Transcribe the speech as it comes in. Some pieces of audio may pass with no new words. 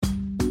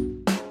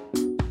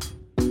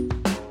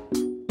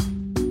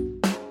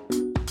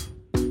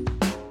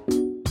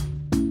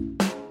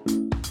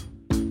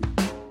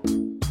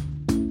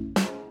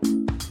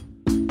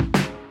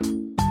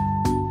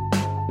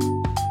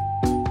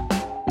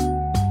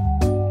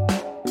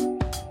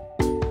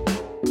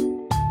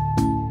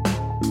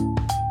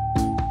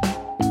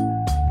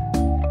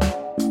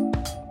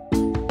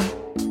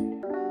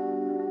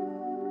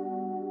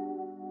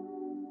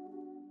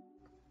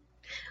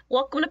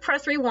Welcome to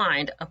Press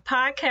Rewind, a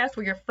podcast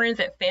where your friends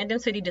at Fandom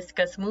City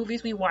discuss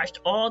movies we watched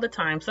all the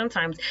time,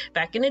 sometimes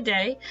back in the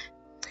day.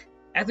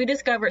 As we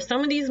discovered,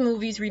 some of these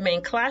movies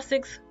remain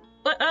classics,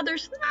 but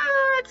others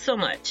not so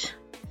much.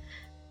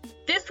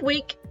 This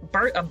week,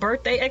 a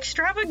birthday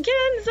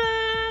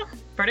extravaganza.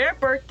 For their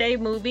birthday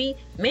movie,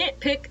 Mint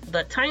picked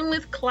the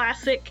timeless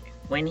classic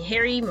When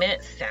Harry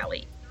Met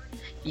Sally.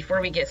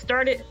 Before we get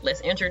started,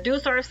 let's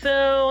introduce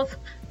ourselves.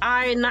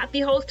 I, not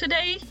the host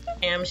today,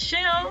 am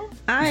Shell.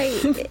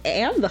 I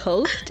am the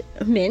host,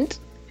 Mint.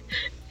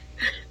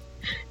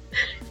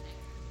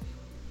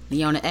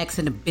 Leona X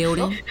in the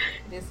building.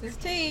 This is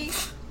T.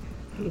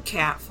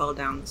 Cat fell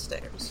down the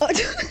stairs.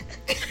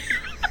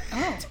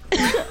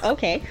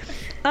 Okay.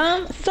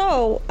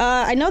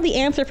 I know the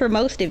answer for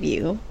most of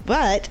you,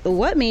 but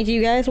what made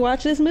you guys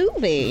watch this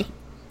movie?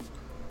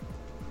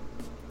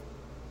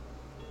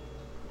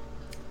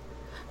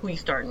 Who you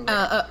starting with?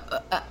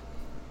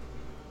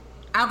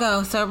 I'll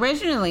go. So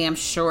originally, I'm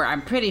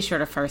pretty sure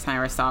the first time I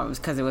ever saw it was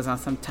because it was on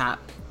some top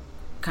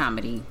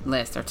comedy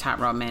list or top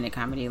romantic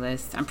comedy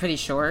list. I'm pretty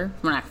sure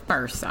when I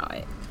first saw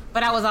it.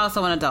 But I was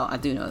also an adult. I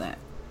do know that.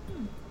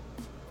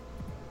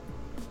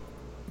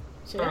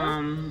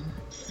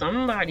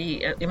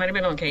 Somebody, it might have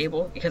been on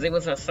cable because it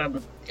was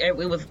it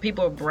was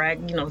people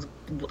bragging,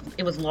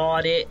 it was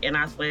lauded, and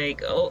I was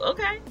like, oh,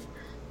 okay.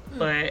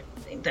 But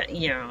that,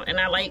 and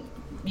I like,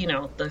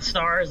 the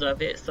stars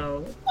of it,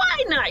 so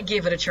why not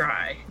give it a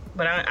try?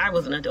 But I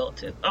was an adult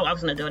too. Oh, I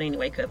was an adult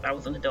anyway because I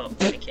was an adult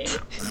when it came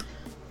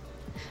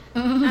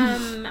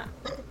out.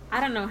 I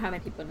don't know how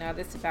many people know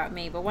this about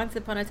me, but once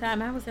upon a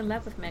time I was in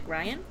love with Meg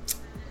Ryan.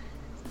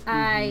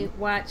 I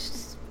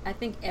watched, I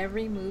think,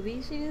 every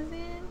movie she was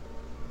in.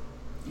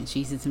 And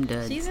she's in some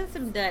duds. She's in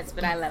some duds,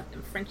 but I love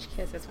them. French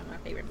Kiss is one of my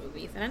favorite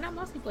movies, and I know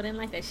most people didn't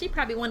like that. She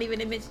probably won't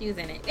even admit she was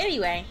in it.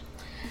 Anyway,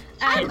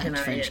 I like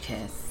French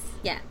Kiss.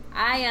 Yeah,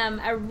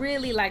 I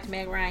really liked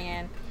Meg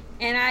Ryan,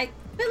 and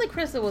Billy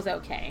Crystal was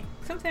okay.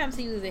 Sometimes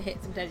he was a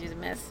hit, sometimes he was a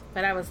miss,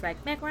 but I was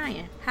like, Meg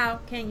Ryan, how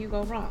can you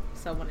go wrong?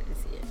 So I wanted to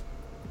see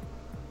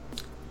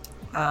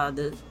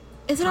it.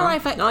 Is it alright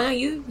if I? No,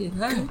 you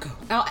go.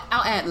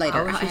 I'll add later.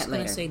 I was just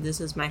gonna say this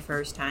is my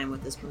first time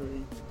with this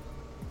movie.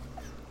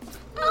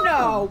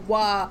 No,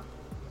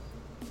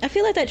 I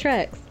feel like that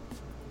tracks.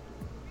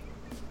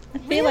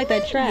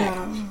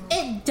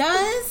 It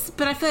does,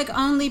 but I feel like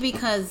only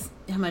because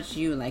how much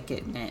you like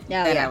it meant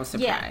that I was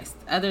surprised.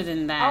 Yeah. Other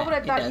than that, I would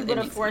have thought you would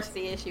have forced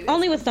the issue.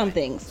 Only with some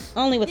things.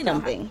 Only with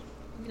something.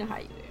 You know how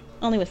you do.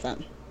 Only with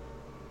some.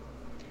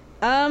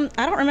 I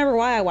don't remember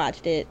why I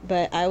watched it,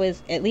 but I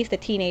was at least a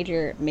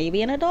teenager,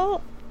 maybe an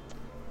adult.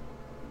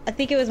 I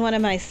think it was one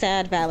of my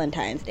sad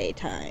Valentine's Day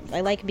times.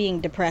 I like being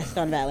depressed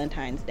on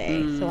Valentine's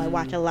Day, so I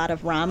watch a lot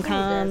of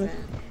rom-coms,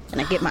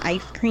 and I get my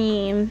ice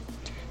cream,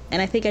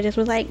 and I think I just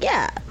was like,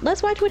 yeah,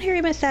 let's watch When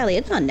Harry Met Sally.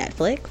 It's on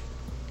Netflix.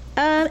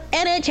 And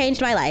it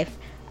changed my life.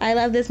 I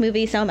love this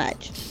movie so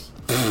much.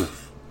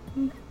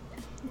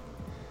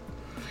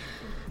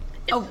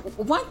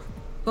 What?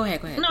 Go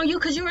ahead. No,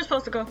 because you were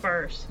supposed to go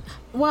first.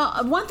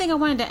 Well, one thing I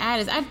wanted to add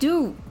is I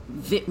do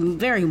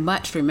very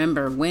much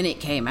remember when it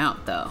came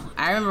out, though.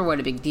 I remember what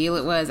a big deal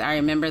it was. I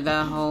remember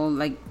the whole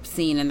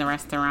scene in the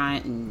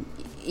restaurant and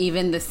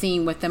even the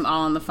scene with them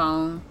all on the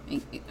phone.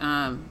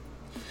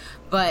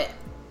 But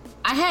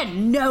I had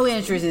no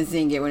interest in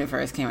seeing it when it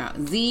first came out.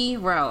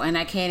 Zero, and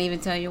I can't even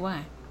tell you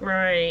why.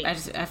 Right. I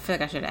feel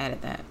like I should have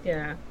added that.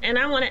 Yeah. And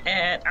I want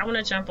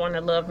to jump on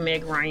the Love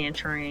Meg Ryan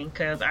train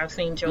because I've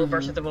seen Joe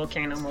versus the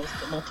Volcano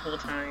multiple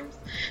times.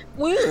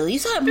 Well, you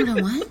saw it more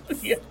than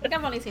once? Yeah. I think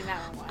I've only seen that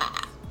one once.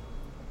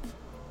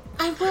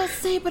 I will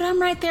say, but I'm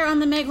right there on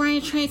the Meg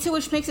Ryan train too,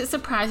 which makes it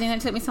surprising that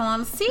it took me so long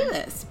to see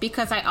this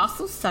because I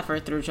also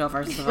suffered through Joe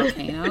versus the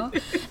Volcano,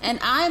 and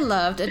I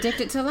loved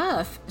Addicted to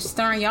Love,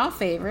 starring y'all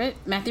favorite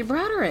Matthew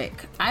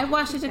Broderick. I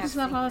watched Addicted to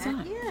Love all the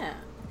time. Yeah,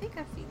 I think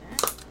I've seen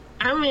that.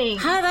 I mean,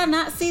 how did I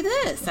not see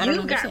this? I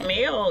you got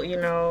mail, Seen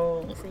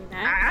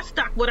that? I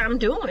stopped what I'm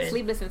doing.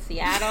 Sleepless in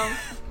Seattle.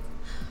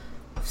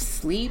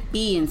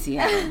 Sleepy in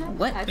Seattle.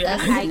 What a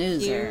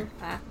snoozer.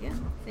 Yeah,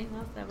 seen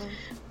most of them.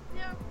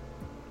 Yeah.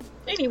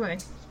 Anyway.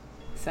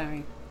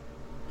 Sorry.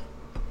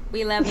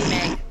 We love you,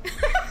 Meg.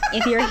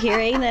 If you're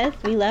hearing this,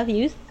 we love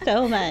you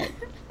so much.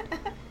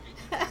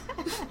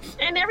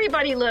 And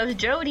everybody loves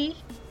Jodie.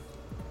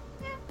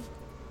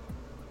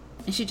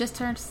 And she just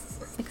turned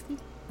 60?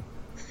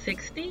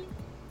 60?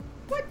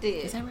 What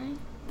did? Is that right?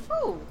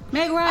 Who?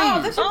 Meg Ryan.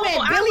 Oh, that's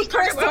what Billy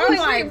Crystal. I'm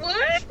like,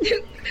 what?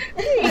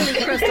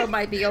 Billy Crystal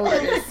might be older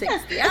than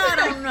 60. I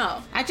don't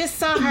know. I just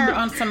saw her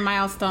on some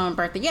milestone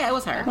birthday. Yeah, it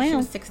was her. Wow. She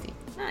was 60.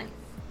 Nice.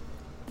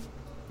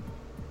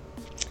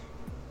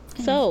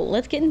 So,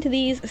 let's get into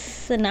these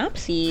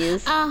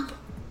synopses. All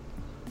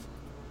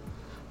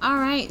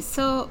right,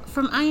 so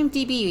from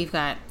IMDb, we've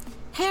got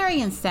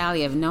Harry and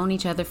Sally have known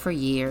each other for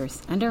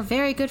years and are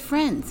very good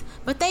friends,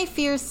 but they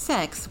fear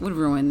sex would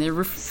ruin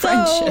their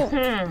friendship.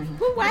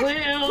 Who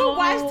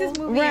watched this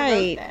movie?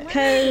 Right,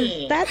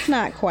 because that's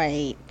not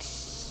quite.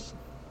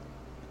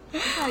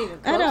 Not even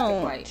close to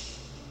quite.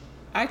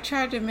 I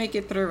tried to make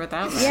it through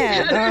without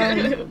that.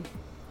 Yeah.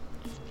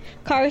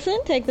 Carson,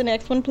 take the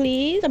next one,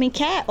 please. I mean,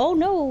 Kat. Oh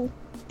no.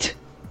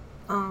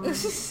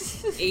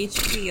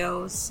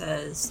 HBO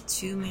says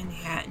two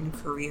Manhattan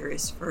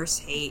careers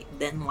first hate,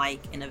 then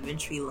like, and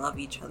eventually love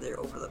each other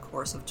over the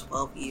course of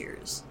 12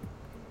 years.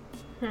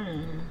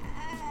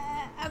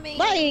 I mean,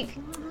 Like,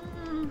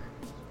 I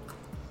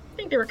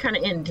think they were kind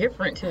of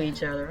indifferent to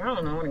each other. I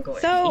don't know. I want to go.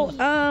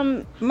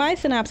 so, my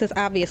synopsis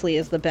obviously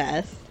is the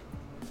best.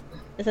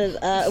 It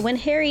says, when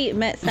Harry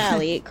met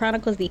Sally, it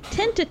chronicles the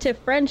tentative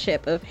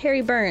friendship of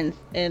Harry Burns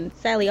and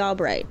Sally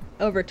Albright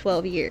over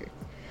 12 years.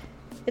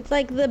 It's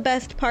like the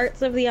best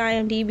parts of the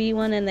IMDb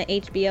one and the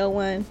HBO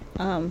one,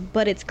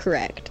 but it's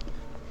correct.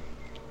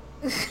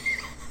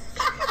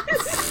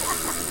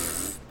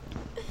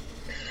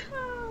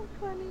 oh,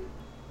 funny.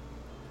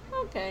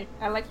 Okay,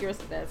 I like yours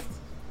best.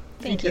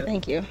 Thank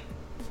you.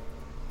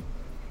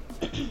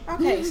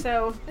 Okay,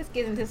 so let's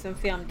get into some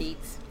film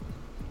deets.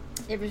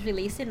 It was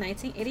released in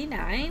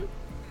 1989.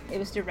 It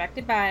was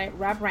directed by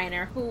Rob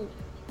Reiner, who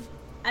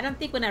I don't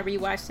think when I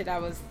rewatched it I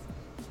was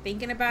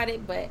thinking about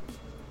it, but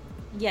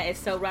yeah, it's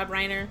so Rob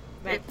Reiner.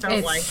 It felt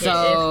It's like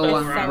so it.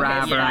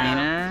 Rob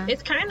Reiner.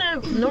 It's kind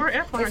of Nora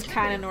Ephron. It's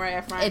kind of Nora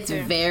Ephron. It's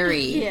too.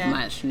 very Yeah.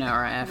 much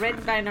Nora Ephron.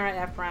 Written by Nora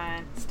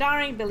Ephron,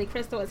 starring Billy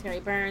Crystal as Harry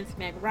Burns,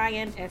 Meg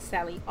Ryan as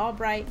Sally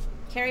Albright,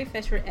 Carrie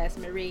Fisher as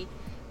Marie,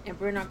 and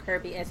Bruno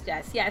Kirby as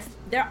Jess. Yes,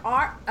 there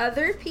are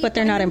other people, But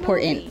they're not in the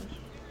important. movie.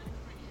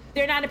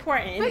 They're not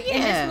important. And, But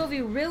and yeah. this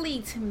movie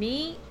really, to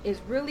me, is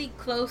really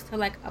close to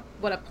like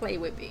what a play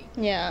would be.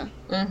 Yeah.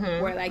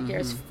 Mm-hmm. Where like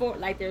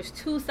there's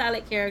two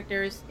solid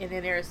characters, and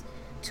then there's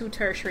two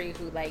tertiary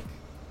who like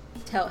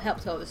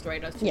help tell the story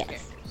of those two Yes.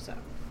 characters. So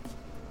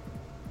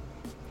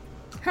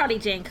Harley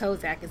Jane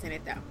Kozak is in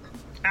it though.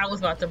 I was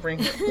about to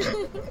bring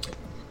her.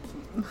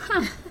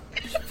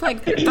 It's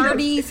like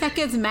 30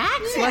 seconds max,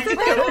 was it?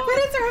 But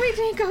it's Harley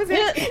Jane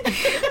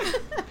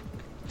Kozak.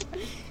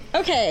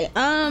 Okay,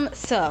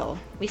 so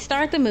we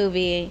start the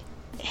movie.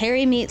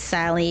 Harry meets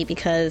Sally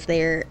because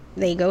they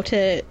go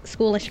to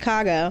school in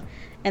Chicago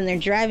and they're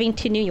driving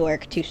to New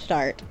York to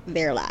start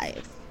their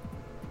lives.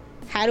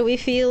 How do we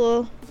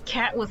feel?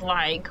 Kat was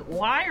like,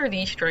 "Why are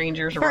these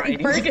strangers riding?"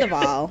 First of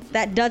all,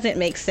 that doesn't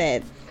make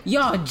sense.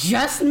 Y'all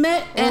just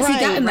met as he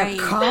got in Right.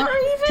 the car?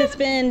 To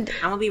spend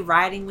I'm gonna be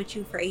riding with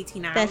you for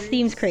 18 hours. that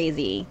seems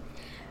crazy.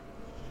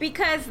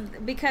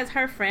 because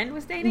her friend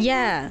was dating him?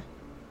 Yeah.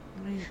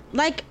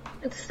 Like,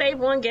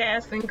 Save on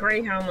gas and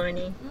Greyhound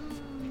money.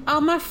 Oh,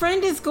 my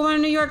friend is going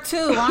to New York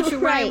too. Why don't you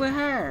ride Right. with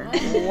her?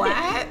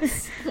 What?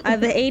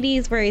 the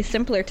 80s were a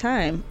simpler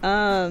time.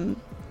 For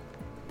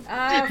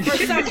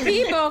some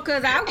people,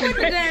 because I wouldn't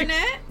have done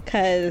that.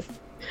 Cause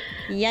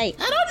yikes.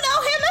 I don't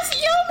know him.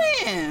 That's you,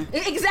 man.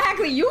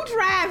 Exactly, you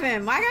drive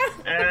him. I got.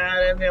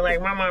 I'd be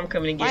like, my mom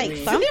coming to get Like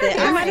me. something.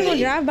 I might as well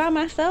drive by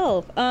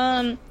myself.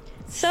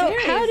 So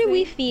how do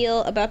we Seriously?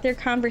 feel about their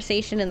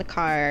conversation in the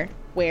car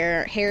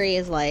where Harry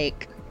is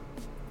like,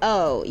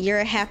 "Oh, you're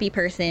a happy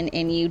person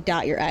and you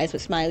dot your I's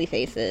with smiley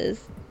faces.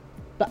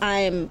 But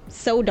I'm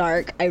so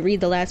dark, I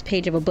read the last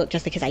page of a book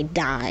just because I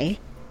die."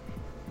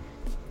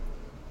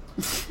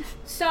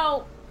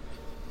 So,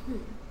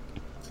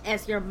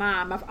 as your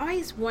mom, I've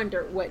always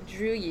wondered what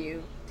drew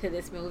you to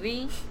this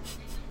movie.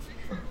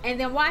 And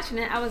then watching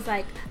it, I was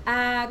like,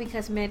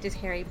 because Mint is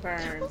Harry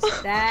Burns.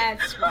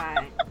 That's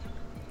why.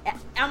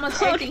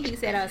 Almost everything he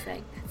said, I was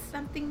like, that's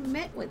something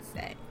Mint would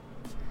say.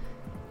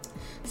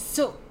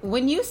 So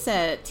when you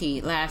said,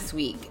 T, last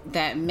week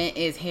that Mint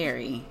is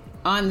Harry,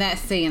 on that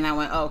scene I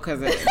went, oh,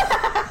 because it is.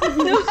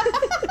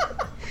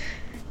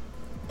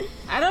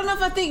 I don't know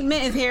if I think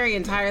Mint is Harry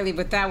entirely,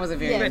 but that was a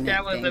very But Mint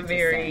that was thing a to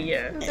very, say.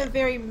 yeah. It was a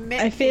very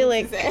Mint I feel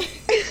thing like to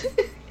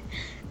say.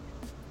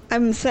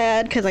 I'm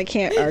sad because I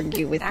can't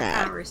argue with That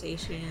that.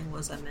 conversation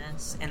was a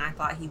mess, and I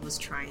thought he was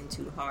trying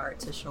too hard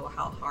to show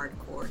how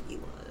hardcore he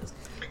was.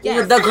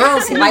 Yes. The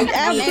girls like me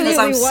absolutely because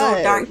I'm so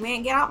was. dark.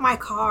 Man, get out my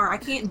car. I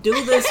can't do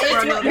this for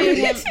another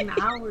 18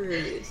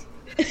 hours.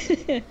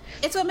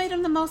 It's what made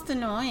him the most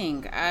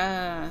annoying.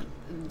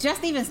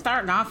 Just even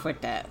starting off with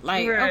that.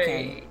 Like, Right.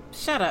 okay,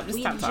 shut up. Just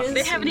We stop talking. just-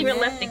 They haven't even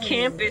left the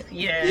campus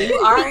yet. You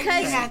already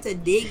Because- had to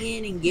dig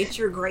in and get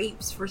your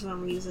grapes for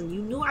some reason.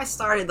 You knew I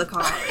started the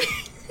car.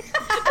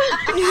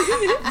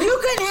 You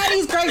couldn't have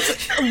these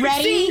grapes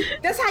ready. See,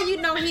 that's how you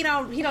know he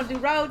don't do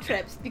road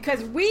trips,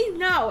 because we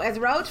know as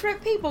road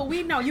trip people,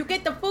 we know you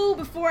get the food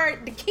before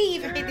the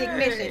keys hit the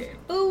ignition.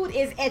 Food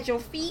is at your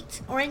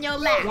feet or in your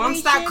lap.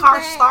 Once that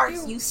car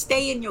starts, you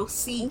stay in your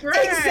seat.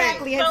 Right.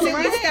 Exactly, So until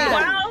we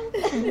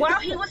stop. while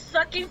he was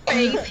sucking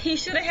face, he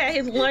should have had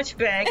his lunch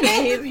bag in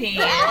his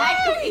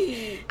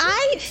hand.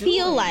 I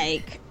feel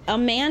like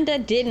Amanda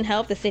didn't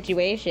help the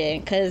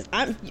situation because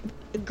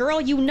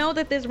girl, you know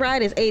that this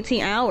ride is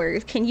 18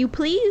 hours. Can you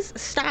please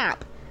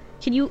stop?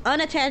 Can you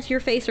unattach your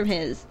face from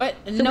his? But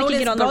so we can notice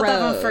get on the both of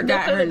road. them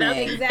forgot her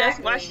That's- name. That's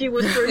why she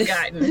was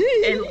forgotten.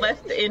 In less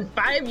in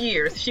 5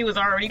 years, she was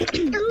already. And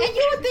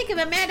you would think if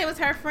Amanda was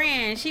her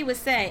friend, she would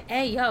say,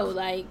 "Hey, yo,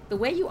 like the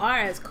way you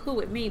are is cool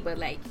with me, but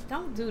like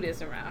don't do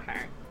this around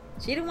her."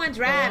 She the one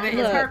driving.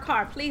 Look. It's her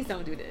car. Please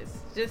don't do this.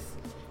 Just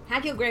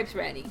have your grapes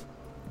ready.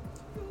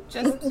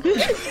 Just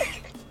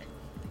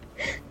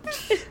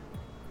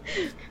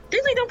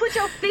Disney, don't put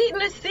your feet in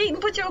the seat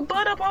and put your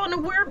butt up on the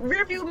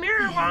rear view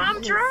mirror while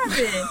I'm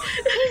driving.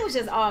 He was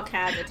just all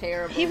kinds of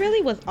terrible. He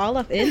really was all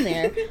up in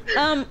there.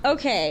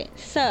 Okay,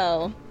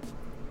 so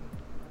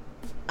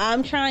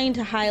I'm trying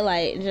to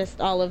highlight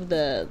just all of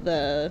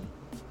the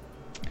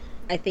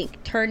I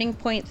think turning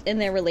points in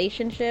their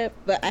relationship,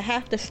 but I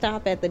have to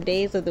stop at the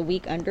Days of the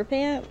Week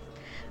underpants,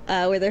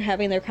 where they're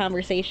having their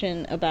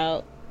conversation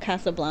about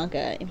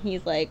Casablanca, and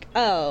he's like,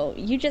 "Oh,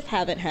 you just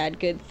haven't had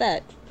good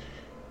sex."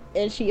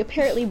 And she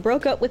apparently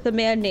broke up with a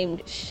man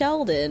named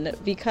Sheldon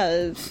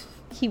because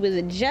he was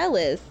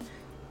jealous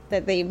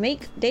that they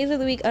make Days of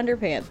the Week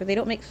underpants, but they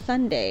don't make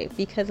Sunday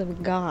because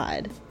of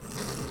God.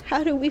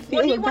 How do we feel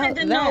Well, he about wanted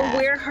to that? know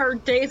where her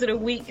Days of the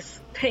Week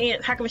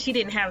pants. How come she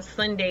didn't have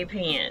Sunday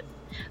pants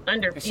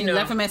under? she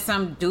left him at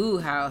some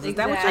dude house. Is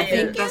that what I you're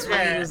think thinking? that's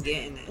what he was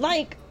getting at.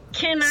 Like,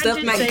 Can I Stuff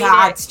just like say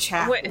God's that?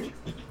 chapel.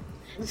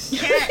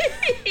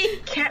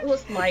 Kat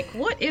was like,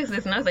 "What is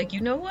this?" And I was like, "You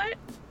know what?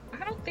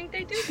 I don't think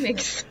they do make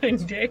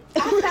Sunday." I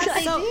thought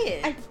they So,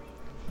 did. And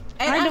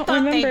I I, don't thought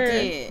remember-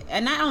 they did.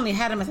 And not only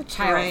had him as a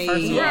child, Right.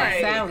 first of all,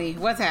 Right. Sally,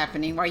 what's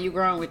happening? Why are you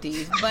growing with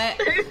these? But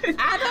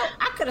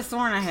I could have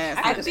sworn I had.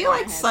 I some. feel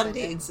like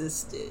Sunday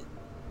existed.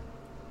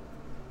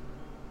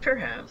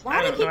 Perhaps. Why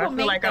I do don't know. I people feel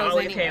make like I those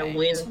always anyway? had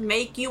wins. To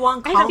make you I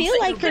uncomfortable. feel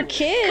like for Because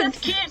kids,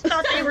 kids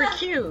thought they were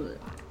cute.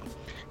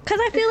 because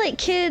I feel like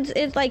kids,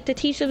 it's like to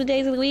teach them the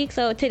days of the week.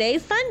 So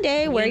today's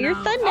Sunday, wear your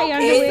know. Sunday Okay, so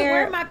underwear.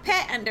 wear my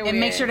pet underwear. And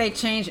make sure they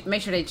change.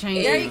 Make sure they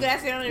change. There it. you go.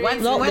 That's the only What's,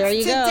 reason. Well, what's there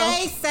you go.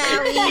 today,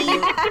 Sally?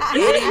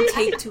 It didn't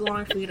take too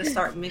long for you to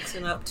start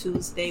mixing up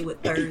Tuesday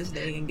with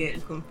Thursday and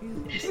getting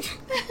confused.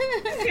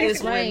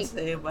 It's Right.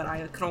 Wednesday, but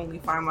I can only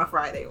find my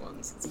Friday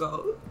ones. Let's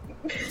go.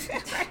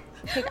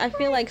 Like, I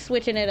feel like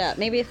switching it up.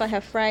 Maybe if I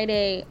have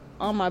Friday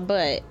on my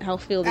butt, I'll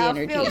feel the I'll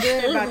energy. feel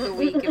good about the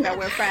week if I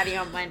wear Friday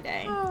on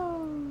Monday.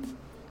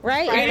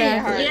 Right? Friday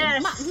Exactly.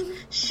 Yes.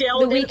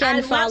 Sheldon, The weekend I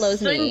left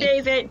follows me.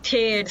 Sundays at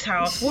Ted's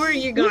house. What are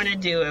you going to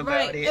do about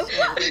Right. it?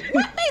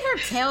 What made her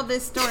tell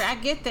this story? I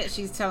get that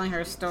she's telling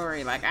her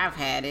story. Like, I've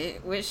had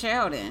it with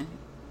Sheldon.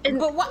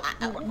 But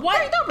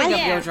why don't bring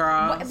up your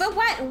draws? But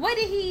what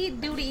did he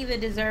do to even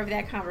deserve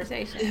that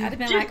conversation? I'd have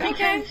been Just like,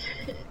 okay.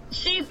 because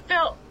she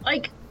felt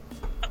like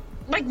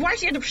why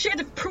she had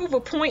to prove a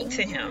point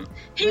to him.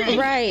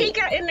 Right. He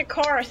got in the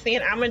car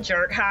saying, "I'm a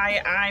jerk. Hi,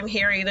 I'm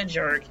Harry the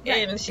jerk,"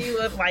 and she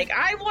was like,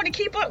 "I want to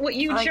keep up with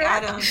you, Like, jerk." I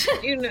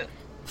don't- You know.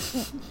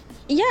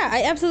 Yeah,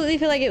 I absolutely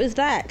feel like it was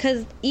that.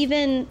 Because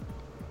even...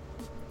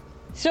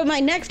 So my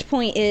next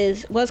point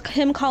was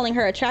him calling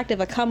her attractive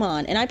a come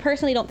on. And I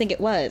personally don't think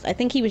it was. I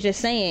think he was just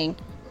saying,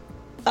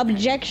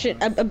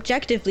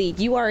 objectively,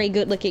 you are a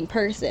good looking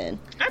person.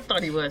 I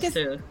thought he was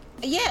too.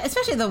 Yeah,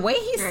 especially the way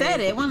he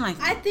said it. One like,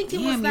 I think it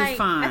damn, was you like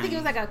fine. I think it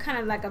was like a kind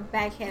of like a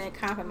backhanded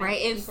compliment.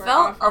 Right? It People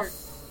felt offered.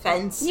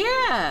 offensive.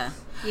 Yeah.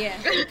 Yeah.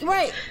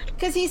 Right,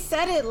 because he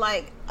said it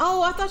like,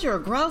 "Oh, I thought you were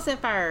gross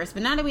at first,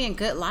 but now that we in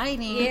good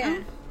lighting, Yeah.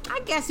 I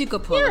guess you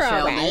could pull You're a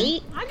Sheldon.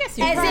 alright. I guess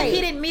you As could. if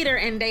he didn't meet her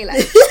in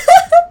daylight.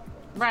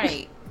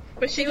 Right.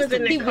 But she was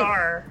in the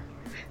car,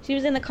 She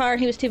was in the car and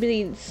he was too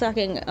busy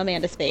sucking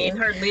Amanda's face.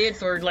 and her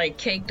lids were like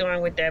caked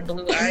on with that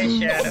blue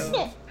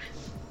eyeshadow.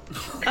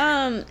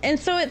 And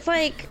so it's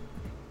like,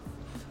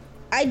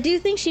 I do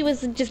think she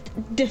was just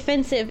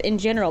defensive in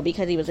general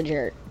because he was a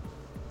jerk.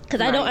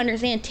 Because I don't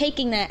understand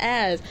taking that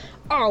as,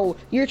 oh,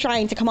 you're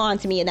trying to come on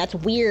to me and that's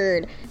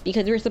weird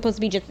because we're supposed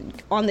to be just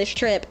on this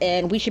trip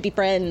and we should be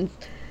friends.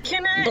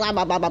 Can I? Blah,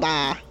 blah, blah, blah,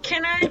 blah.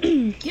 Can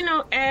I,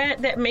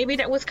 add that maybe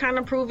that was kind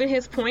of proving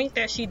his point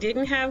that she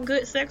didn't have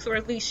good sex, or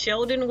at least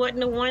Sheldon wasn't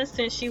the one,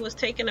 since she was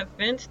taking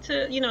offense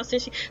to,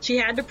 since she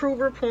had to prove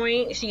her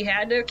point, she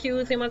had to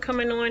accuse him of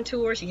coming on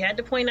to her, she had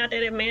to point out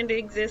that Amanda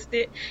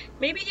existed.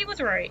 Maybe he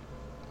was right.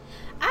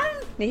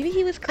 Maybe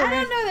he was I correct.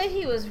 don't know that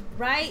he was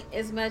right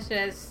as much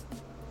as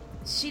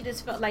she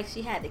just felt like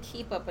she had to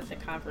keep up with the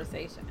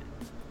conversation.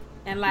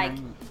 And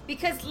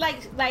because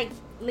like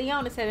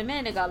Leona said a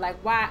minute ago, like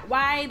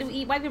why do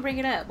we bring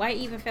it up? Why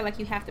even feel like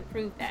you have to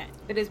prove that?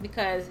 But it's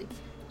because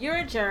you're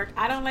a jerk.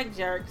 I don't like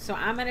jerks, so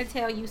I'm gonna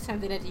tell you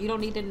something that you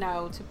don't need to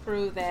know to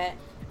prove that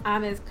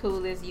I'm as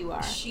cool as you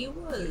are. She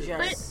was.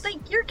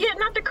 But you're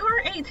getting out the car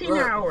 18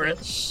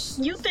 hours.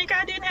 You think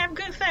I didn't have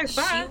good sex?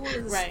 Bye. She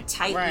was Right.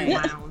 tightly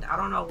wound. I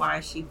don't know why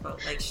she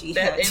felt like she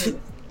That had is-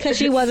 Because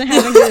she wasn't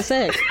having good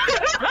sex.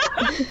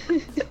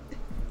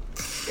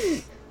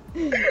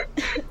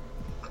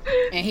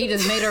 And he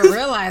just made her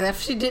realize that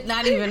she did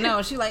not even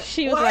know. She was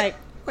 "What?" like,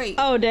 wait,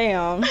 Oh,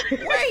 damn.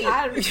 wait.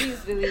 I refuse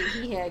to believe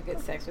he had good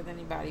sex with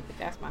anybody, but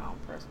that's my own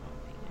personal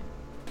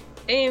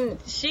opinion. And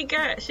she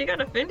got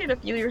offended a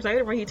few years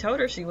later when he told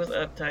her she was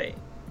uptight.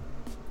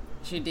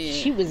 She did.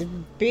 She was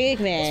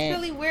big, man. It's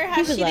really weird how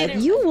He was she like,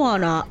 didn't. you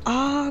wanna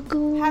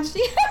argue? How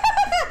she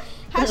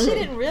she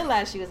didn't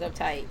realize she was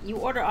uptight. You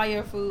order all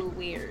your food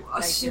weird.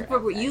 Like Super.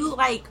 uptight. You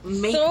like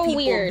make So people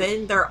weird.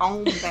 bend their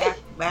own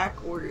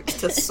backwards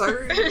to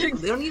serve. They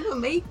don't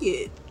even make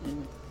it.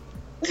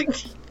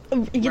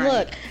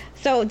 Look,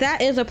 so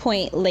that is a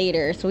point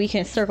later, so we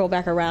can circle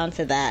back around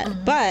to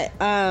that. But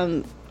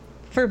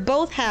for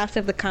both halves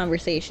of the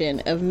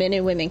conversation of men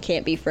and women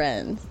can't be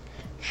friends,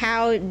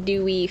 how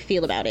do we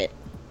feel about it?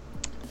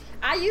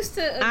 I used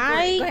to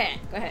agree.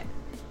 Go ahead.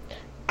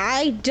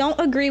 I don't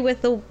agree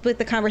with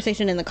the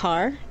conversation in the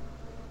car,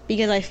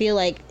 because I feel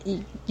like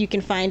you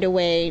can find a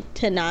way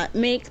to not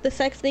make the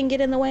sex thing get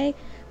in the way.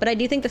 But I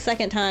do think the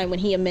second time when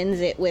he amends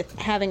it with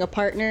having a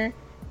partner,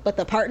 but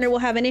the partner will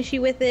have an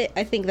issue with it,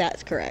 I think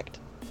that's correct.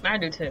 I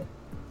do too.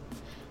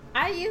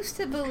 I used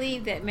to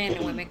believe that men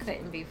and women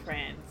couldn't be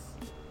friends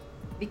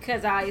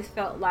because I always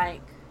felt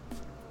like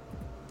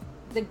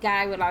the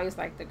guy would always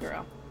like the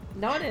girl.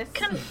 Notice.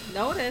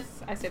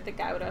 I said the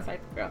guy would always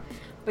like the girl.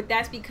 But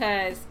that's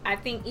because I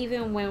think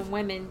even when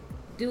women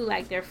do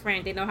like their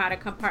friend, they know how to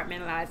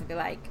compartmentalize and be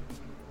like,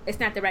 it's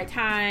not the right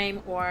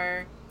time,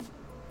 or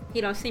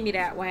he don't see me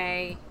that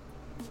way,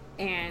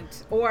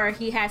 or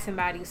he has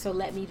somebody, so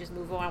let me just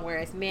move on.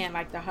 Whereas men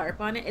like to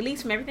harp on it. At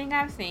least from everything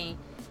I've seen,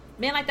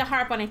 men like to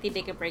harp on it, think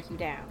they can break you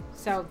down.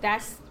 So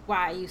that's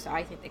why I used to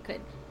always think they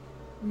couldn't.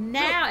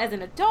 Now, as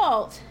an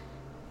adult,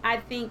 I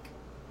think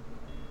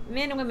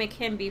men and women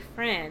can be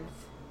friends.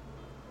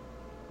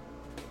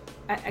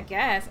 I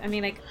guess. I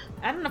mean, like,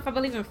 I don't know if I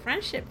believe in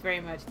friendship very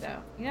much, though.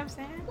 You know what I'm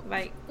saying?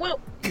 Like, Well,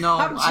 No,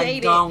 I'm I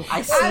jaded. don't.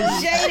 I see.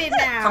 I'm jaded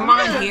now. Come on,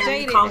 I'm Harry,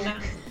 jaded calm now.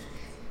 down.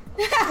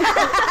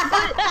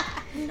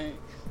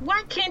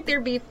 why can't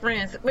there be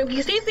friends?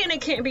 Because she's saying they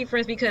can't be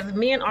friends because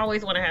men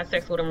always want to have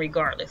sex with them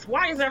regardless.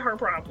 Why is that her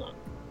problem?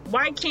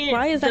 Why can't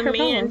Why is that the her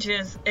man problem?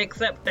 just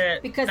accept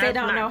that? Because they that's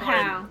don't not know going-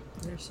 how.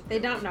 They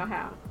don't know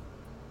how.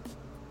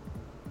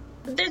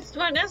 That's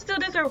still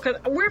different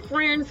because we're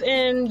friends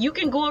and you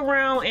can go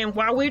around and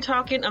while we're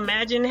talking,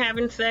 imagine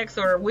having sex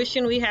or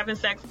wishing we having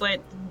sex,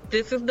 but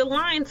this is the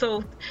line,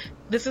 so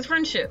this is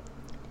friendship.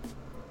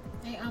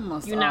 They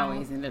almost You know.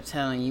 always end up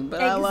telling you,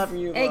 but I love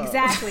you. though."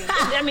 Exactly.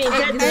 I mean,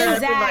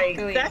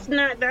 Exactly. like, that's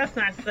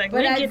not sex. But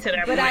We I- get to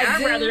that but point. I I'd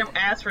do- rather them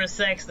ask for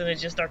sex than to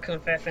just start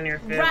confessing their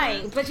feelings.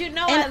 Right, but you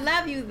know And- I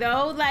love you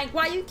though. Like,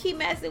 why you keep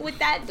messing with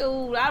that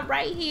dude? I'm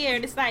right here,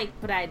 and it's like,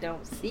 but I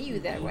don't see you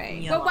that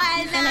way. Yeah. But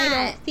why And I not?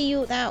 don't see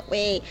you that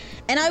way.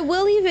 And I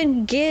will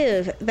even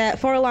give that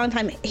for a long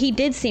time, he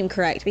did seem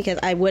correct, because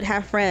I would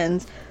have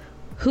friends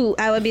who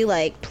I would be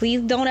like, please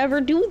don't ever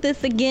do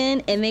this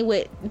again. And they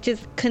would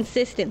just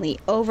consistently,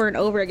 over and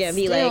over again,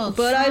 be Still like,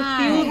 but I try.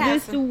 feel We have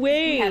this some- We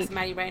way. have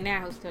somebody right now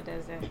who still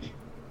does that.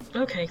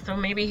 Okay, so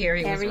maybe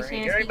Harry was Every right.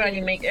 chance he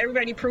Everybody gets.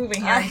 everybody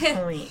proving Harry's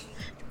point.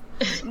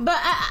 But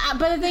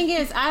the thing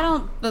is, I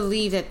don't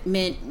believe that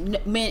men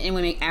and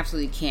women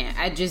absolutely can't.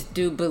 I just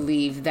do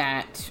believe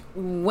that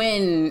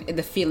when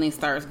the feeling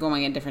starts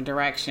going in a different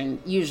direction,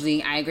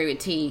 usually I agree with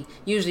T.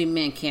 Usually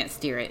men can't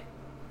steer it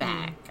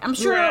back. I'm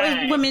sure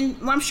Right. women.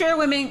 Well, I'm sure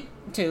women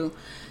too.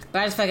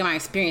 But I just feel like in my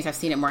experience, I've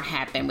seen it more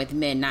happen with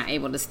men not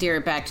able to steer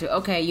it back to,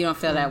 okay, you don't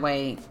feel that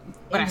way,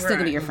 but I still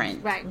gonna be your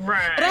friend. Right.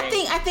 Right. But I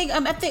think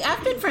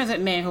I've been friends with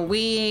men who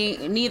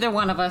neither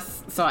one of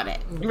us saw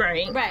that.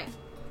 Right. Right.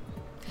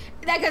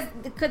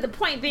 Because the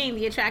point being,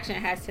 the attraction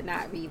has to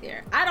not be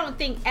there. I don't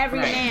think every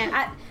Right. man.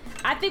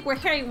 I think where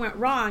Harry went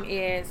wrong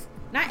is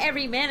not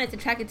every man is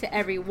attracted to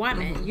every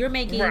woman. You're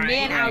making Right,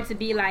 men right. out to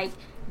be like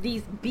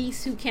these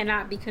beasts who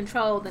cannot be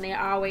controlled, and they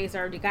always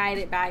are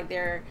guided by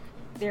their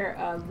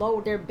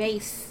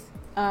base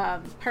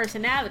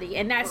personality,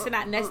 and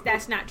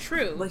that's not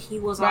true. But he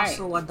was Right.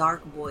 also a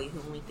dark boy who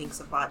only thinks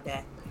about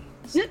that.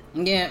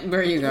 Yeah,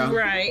 there you go.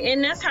 Right,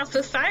 and that's how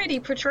society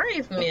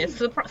portrays men.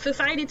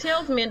 Society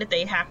tells men that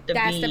they have to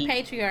That's be. the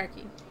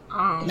patriarchy.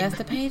 That's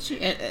the page.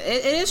 It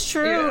is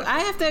true. Yeah. I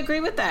have to agree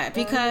with that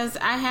because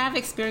I have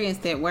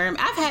experienced it where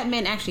I've had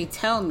men actually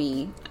tell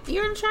me,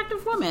 "You're an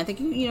attractive woman. I think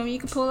you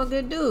can pull a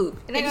good dude."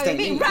 And they go,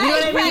 Interesting. "Right, You know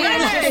what I mean?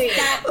 right,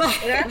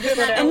 That's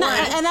what I And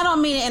want. I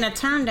don't mean it in a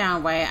turn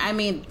down way. I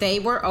mean they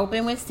were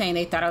open with saying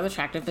they thought I was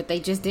attractive, but they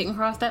just didn't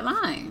cross that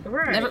line.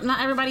 Right.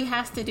 Not everybody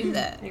has to do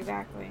that.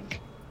 Exactly.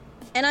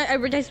 And I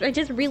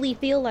just really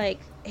feel like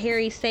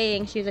Harry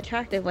saying she's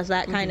attractive was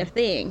that kind of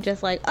thing.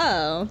 Just like,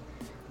 oh,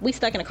 we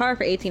stuck in a car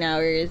for 18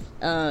 hours.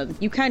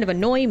 You kind of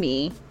annoy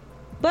me.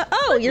 But,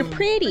 oh, you're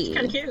pretty.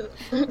 Kind of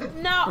cute.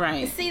 No,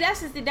 Right. See,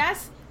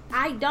 that's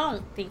I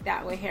don't think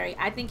that with Harry.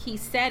 I think he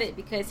said it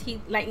because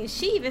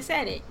she even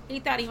said it. He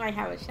thought he might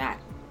have a shot.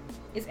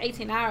 It's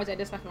 18 hours. I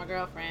just left my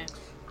girlfriend.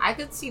 I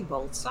could see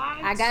both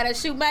sides. I gotta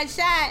shoot my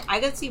shot.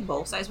 I could see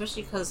both sides,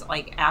 especially because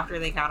like after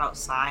they got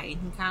outside, he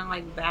kind of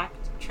like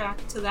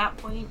backtracked to that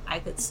point. I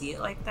could see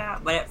it like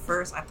that, but at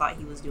first I thought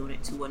he was doing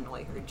it to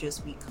annoy her,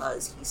 just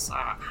because he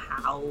saw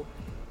how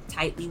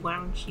tightly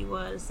wound she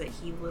was. That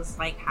he was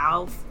like,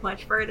 "How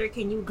much further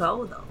can you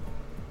go, though?"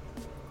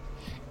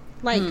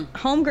 Like,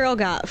 homegirl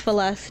got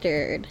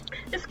flustered.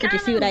 It's Did you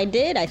see what I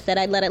did? I said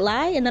I'd let it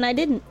lie, and then I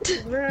didn't.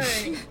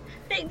 Right.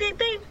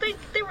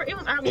 They were. It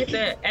was obvious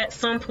that at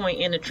some point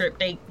in the trip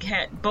they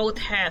both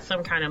had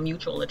some kind of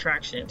mutual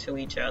attraction to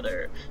each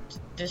other.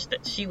 Just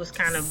that she was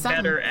kind of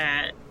better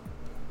at,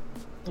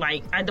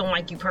 like, I don't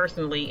like you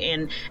personally,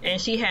 and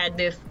she had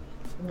this.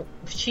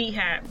 She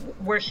had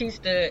where she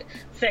stood.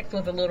 Sex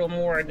was a little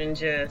more than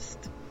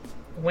just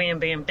wham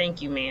bam,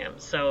 thank you, ma'am.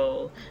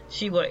 So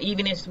she was,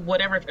 even if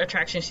whatever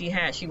attraction she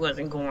had, she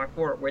wasn't going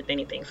forward with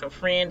anything. So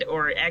friend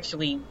or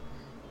actually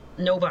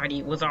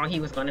nobody was all he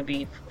was going to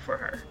be for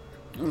her.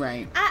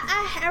 Right.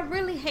 I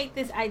really hate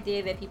this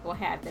idea that people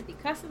have that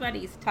because somebody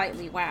is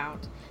tightly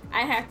wound,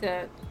 I have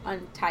to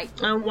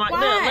untighten. Why?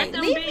 Let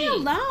them Leave be. me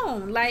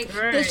alone. Like,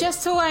 Right. It's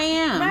just who I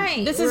am.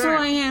 Right. This is who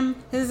I am.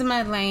 This is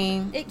my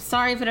lane.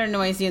 Sorry if it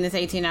annoys you in this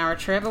 18-hour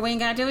trip, but we ain't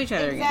got to do each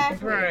other again.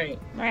 Exactly.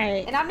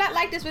 Right. And I'm not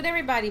like this with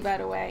everybody, by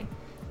the way.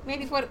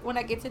 Maybe when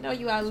I get to know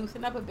you, I'll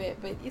loosen up a bit,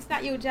 but it's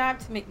not your job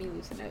to make me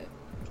loosen up.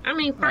 I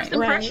mean, first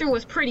impression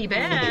was pretty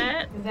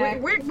bad.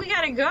 Exactly. We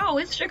gotta go.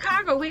 It's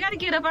Chicago. We gotta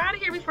get up out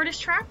of here before this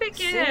traffic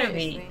gets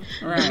heavy.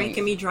 Right. You're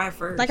making me drive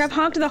first. Like, I've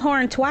honked the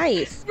horn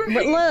twice.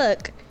 But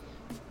look.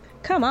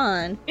 Come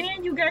on.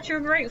 And you got your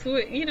grapes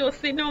with,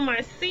 sitting on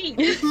my seat.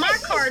 It's my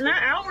car,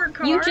 not our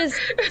car. You just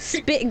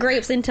spit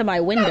grapes into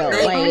my window.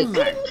 Oh Like,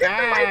 my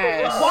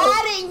gosh.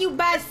 Why didn't you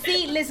buy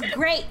seedless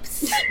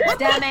grapes,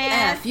 dumbass?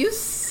 F, you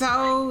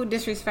so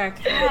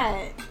disrespectful.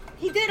 God.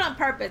 He did on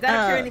purpose. I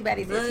don't care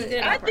anybody says. He did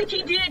it on I purpose.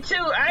 think he did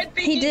too. I think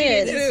He he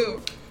did. did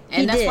too.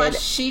 And He that's why did.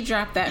 she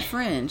dropped that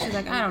friend. She's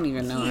like, I don't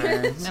even know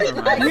her.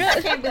 Never Like, mind. I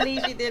can't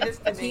believe she did this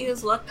to He me.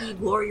 is lucky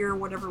Gloria or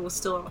whatever was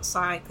still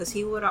outside because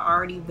he would have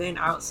already been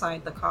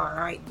outside the car.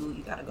 All right, dude,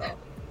 you gotta go.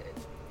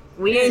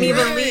 We ain't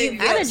even leave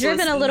yet. I'd have so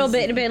driven it's a little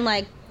bit easy. and been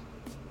like,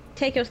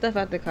 take your stuff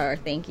out the car.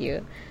 Thank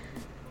you.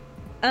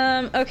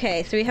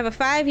 Okay, so we have a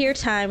 5-year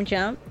time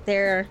jump.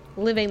 They're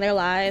living their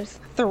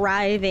lives,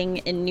 thriving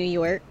in New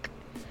York.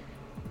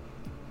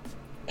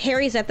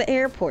 Harry's at the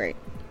airport,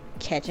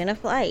 catching a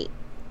flight.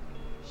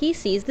 He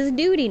sees this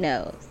dude he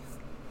knows.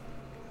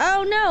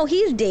 Oh no,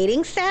 he's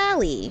dating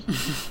Sally.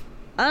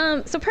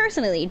 So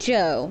personally,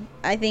 Joe,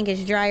 I think,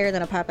 is drier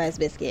than a Popeye's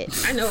biscuit.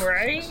 I know,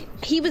 right?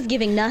 He was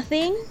giving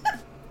nothing.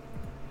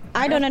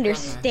 I don't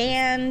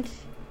understand.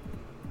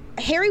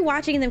 Harry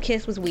watching them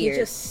kiss was He weird.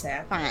 just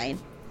sat. Fine.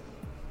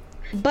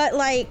 But,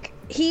 like,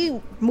 he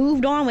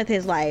moved on with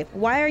his life.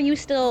 Why are you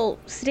still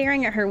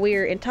staring at her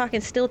weird and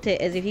talking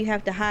stilted as if you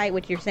have to hide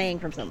what you're saying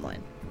from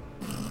someone?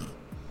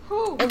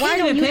 And why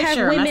don't you have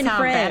women That's how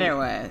friends? bad it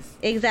was.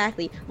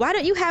 Exactly. Why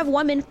don't you have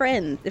women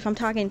friends if I'm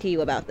talking to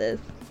you about this?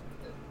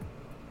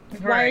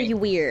 Why are Right. you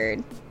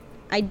weird?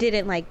 I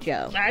didn't like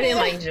Joe. I didn't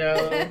like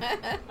Joe.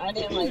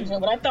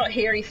 But I thought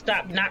Harry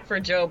stopped not for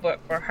Joe, but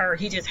for her.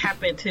 He just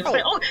happened to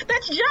say, "Oh,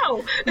 that's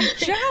Joe."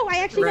 Joe, I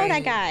actually know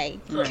that Right.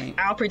 guy. Right.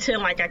 I'll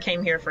pretend like I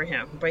came here for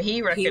him, but he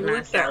He recognized looked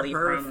at Sally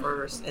her from.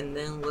 first and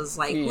then was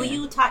like, Yeah. "Will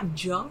you talk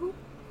Joe?"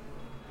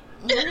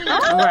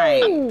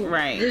 Right,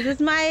 right. This is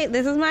my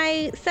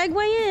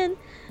segue in.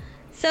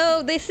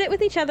 So they sit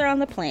with each other on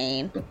the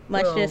plane,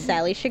 much to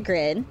Sally's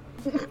chagrin.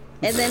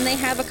 And then they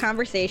have a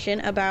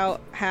conversation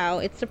about how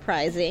it's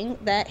surprising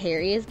that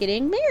Harry is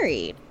getting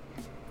married.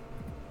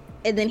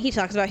 And then he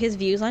talks about his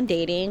views on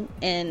dating.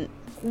 And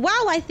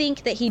while I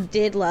think that he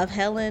did love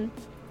Helen,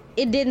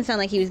 it didn't sound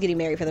like he was getting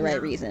married for the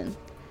right reason.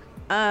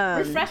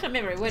 Refresh my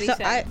memory. What did he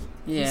say?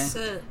 He Yeah.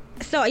 said,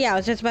 So yeah, I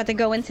was just about to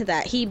go into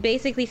that. He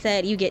basically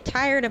said you get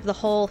tired of the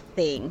whole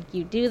thing.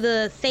 You do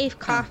the safe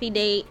coffee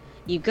date,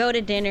 you go to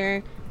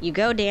dinner, you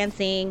go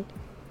dancing,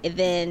 and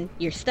then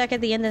you're stuck at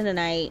the end of the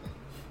night,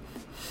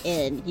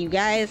 and you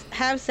guys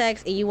have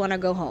sex and you want to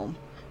go home.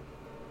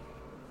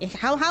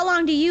 How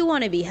long do you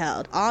want to be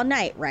held? All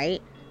night,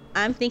 right?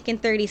 I'm thinking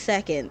 30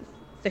 seconds.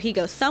 So he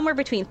goes somewhere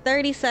between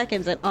 30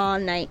 seconds and all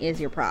night is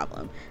your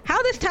problem. How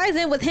this ties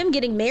in with him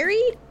getting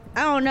married,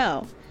 I don't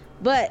know.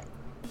 But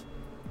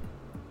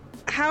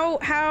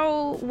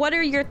what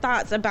are your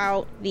thoughts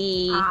about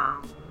the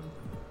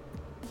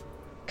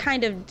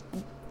kind of,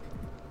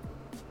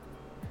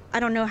 I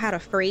don't know how to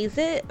phrase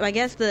it, I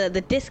guess the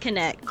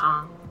disconnect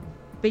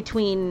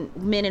between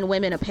men and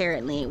women,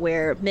 apparently,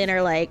 where men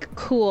are like,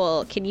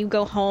 cool, can you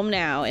go home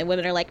now? And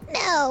women are like,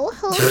 no,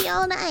 hold me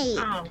all night.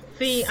 Oh,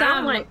 see, I'm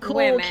Some like, cool,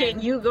 women. can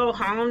you go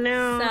home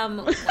now?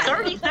 Some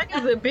 30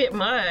 seconds is a bit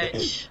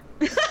much.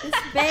 This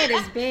bed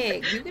is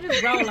big. You could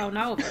just roll on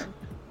over.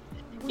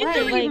 Get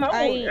the Right, like, remote.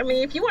 I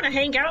mean, if you want to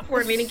hang out for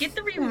a minute, get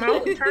the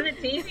remote and turn the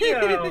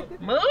TV on.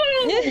 Move!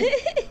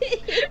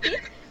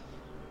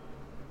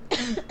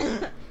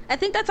 I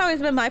think that's always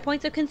been my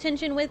points of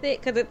contention with it,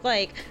 because it's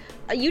like,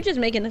 you just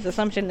making this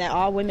assumption that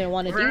all women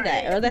want to do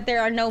that, Right. or that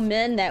there are no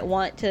men that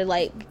want to,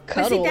 like, But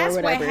cuddle see, that's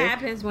or what whatever.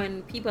 happens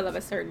when people of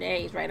a certain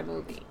age write a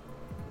movie.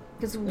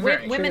 Because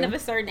Right, women true. of a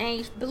certain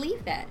age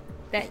believe that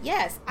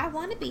yes, I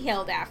want to be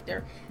held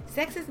after.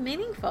 Sex is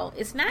meaningful.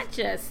 It's not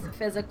just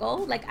physical.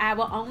 Like, I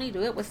will only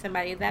do it with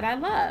somebody that I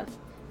love.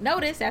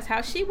 Notice that's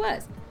how she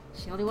was.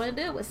 She only wanted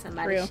to do it with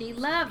somebody True. she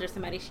loved or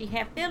somebody she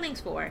had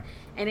feelings for.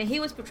 And then he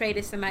was portrayed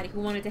as somebody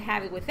who wanted to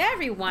have it with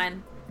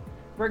everyone,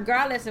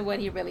 regardless of what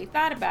he really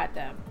thought about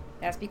them.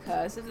 That's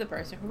because of the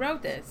person who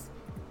wrote this.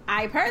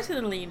 I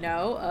personally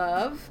know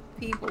of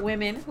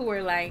women who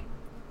were like,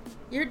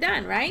 "You're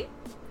done, right?"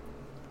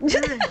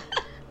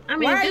 I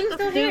mean, Why are this you is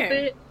still here?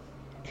 stupid.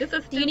 It's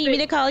a Do you need me to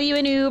stupid, call you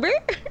an Uber?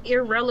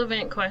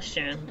 irrelevant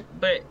question.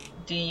 But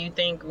do you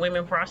think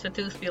women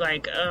prostitutes be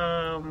like, you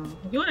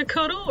want to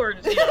cuddle or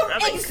I'm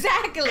like,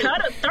 Exactly.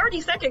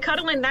 30-second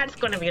cuddling? That's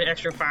going to be an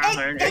extra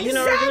 $500. You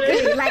know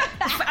Exactly. what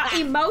Like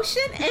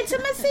emotion,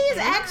 intimacy is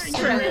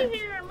extra. I'm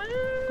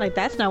Like,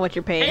 that's not what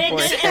you're paying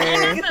for,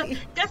 sir.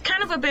 that's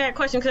kind of a bad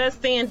question because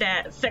that's saying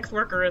that sex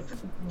workers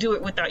do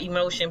it without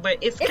emotion, but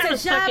it's kind a of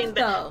sucking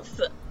job,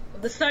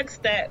 the sucks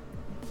that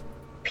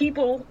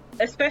people,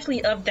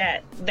 especially of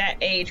that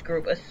age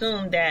group,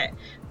 assume that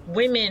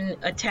women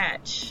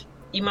attach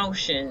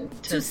emotion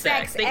to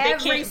sex. They every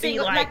can't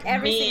single, be like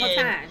every men.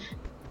 single time.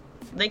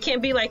 They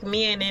can't be like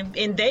men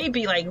and they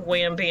be like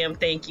wham bam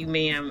thank you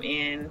ma'am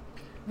and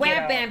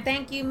Wham bam,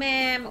 thank you,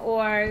 ma'am,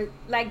 or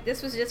like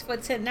this was just for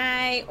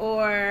tonight,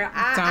 or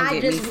I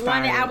get me just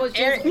wanted, I was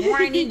just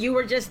horny, you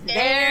were just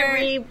there.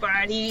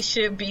 Everybody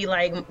should be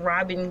like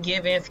Robin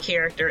Givens'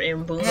 character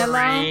in Hello?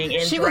 Boomerang.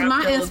 And She was drop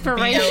my those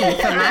inspiration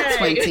beats. for my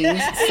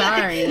 20s.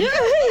 Sorry.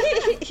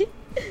 Right.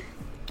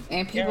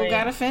 And people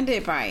got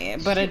offended by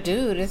it. But a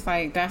dude, it's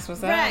like, that's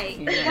what's Right? up.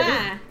 You know?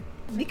 Why?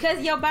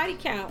 Because your body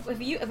count.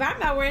 If I'm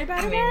not worried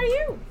about it, why are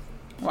you?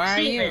 Why are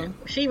you?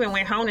 She even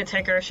went home to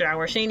take her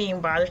shower. She didn't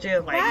even bother. She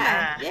was like,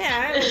 Why? nah.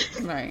 Yeah, I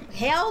was Right.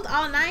 held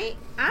all night.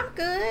 I'm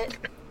good.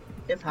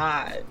 It's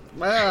hot.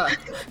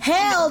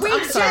 Held. We I'm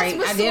just sorry.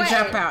 was I did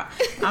sweating. drop out.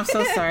 I'm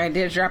so sorry. I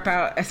did drop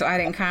out, so I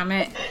didn't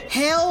comment.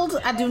 Held.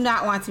 I do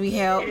not want to be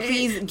held.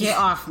 Please get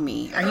off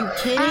me. Are you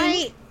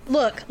kidding?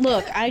 Look,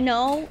 I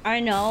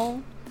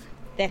know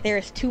that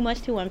there's too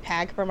much to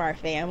unpack from our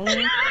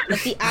family, but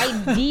the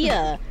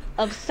idea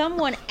of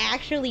someone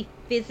actually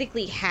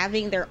physically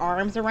having their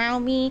arms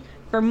around me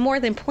for more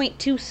than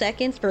 0.2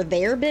 seconds for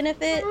their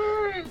benefit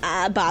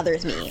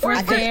bothers me.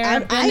 For their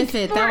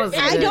benefit. That was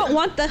I good. don't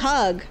want the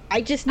hug.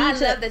 I just need I love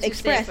to that you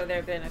express said for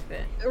their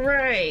benefit.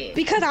 Right.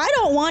 because I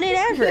don't want it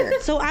ever.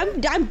 So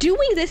I'm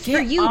doing this for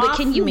Get you, but off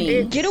can you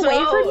me. get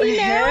away from me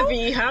now?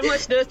 Heavy. How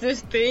much does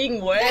this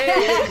thing weigh?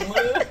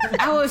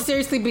 I would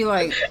seriously be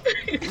like,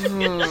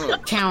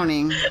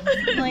 counting.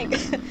 Like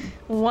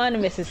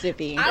 1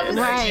 Mississippi. I was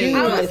Right.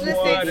 listening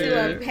Water.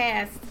 to a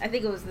past, I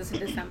think it was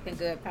listening to Something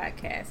Good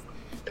podcast,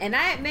 and I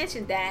had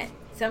mentioned that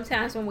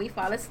sometimes when we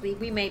fall asleep,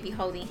 we may be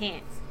holding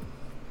hands.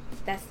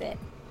 That's it.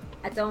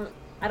 I don't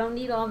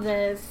need all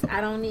this.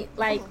 I don't need,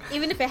 like,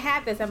 even if it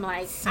happens, I'm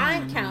like,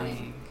 I'm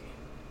counting.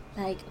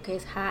 Like, okay,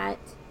 it's hot.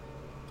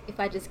 If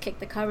I just kick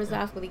the covers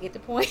off, will we get the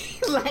point?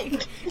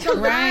 Like, it's a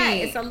lot.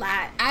 Right. It's a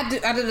lot. I do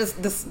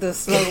the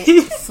slow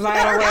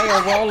slide away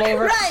or roll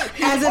over. Right.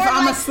 As if Or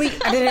I'm like- asleep.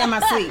 I did it in my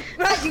sleep.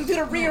 Right, you do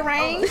the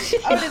rearrange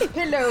of this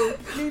pillow.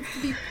 Needs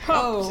to be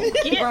pumped.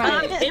 Get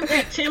up and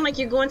pretend like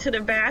you're going to the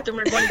bathroom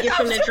or going to get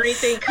something to drink,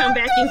 then come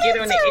back and get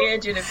on the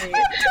edge of the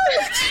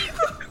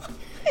bed.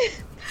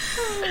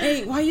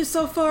 Hey, why you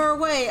so far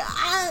away?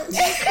 I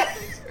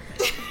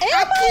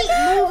keep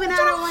moving. I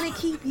don't want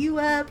to keep you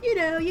up. You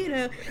know.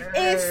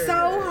 It's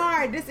so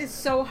hard. This is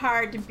so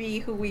hard to be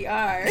who we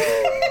are.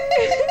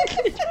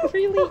 It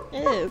really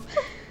is.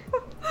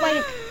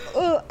 Like,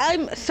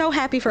 I'm so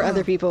happy for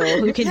other people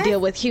who can deal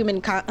with human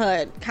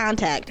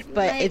contact,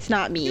 but Like, it's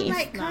not me. You're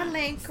like,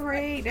 cuddling,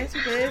 great. That's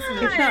your business.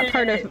 It's not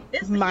part of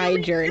It's my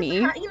really- journey.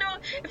 it's hot. You know,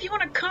 if you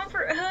want a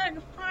comfort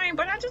hug, fine.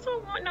 But I just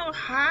don't want no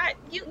hot.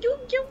 You're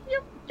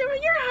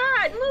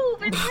hot.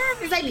 Move. It's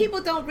heavy. It's like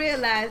people don't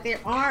realize their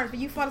arms. When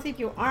you fall asleep,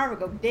 your arm will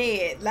go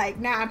dead. Like,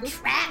 now I'm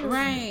trapped.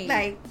 Right.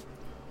 Like,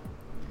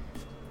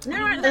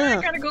 Now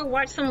I gotta go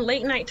watch some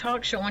late night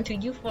talk show until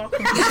you fall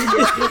completely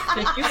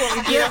asleep. You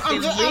won't get up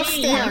and I'm leave.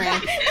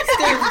 staring.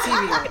 Staring at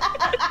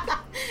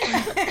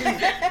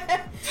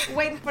TV.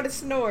 waiting for the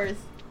snores.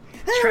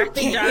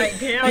 Traffic died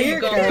down. You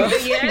gonna go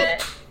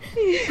yet?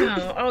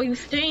 Oh, you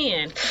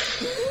stand.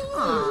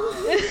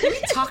 Can we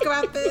talk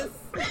about this?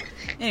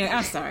 Anyway,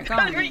 I'm sorry. Go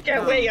on. We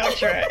got way off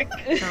track.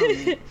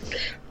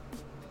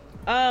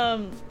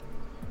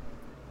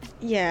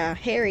 Yeah,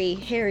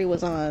 Harry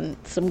was on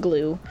some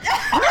glue.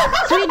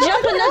 So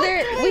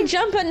we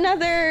jump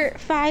another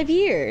 5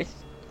 years.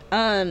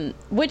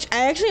 Which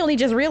I actually only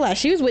just realized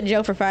she was with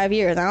Joe for 5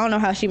 years. I don't know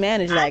how she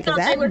managed that I because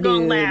thought they that were dude.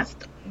 gonna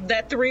last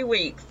that 3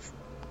 weeks.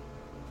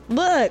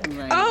 Look,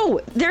 Right. oh,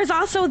 there's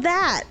also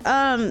that.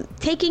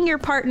 Taking your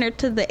partner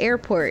to the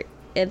airport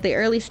at the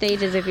early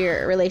stages of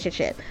your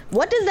relationship.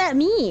 What does that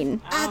mean?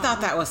 I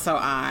thought that was so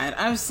odd.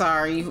 I'm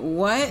sorry.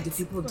 What Do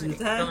people do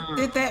that?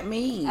 did that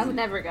mean? I've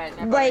never gotten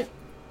that. Like,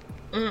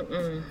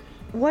 Mm-mm.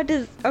 what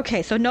does?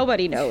 Okay, so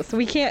nobody knows.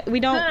 We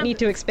don't need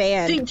to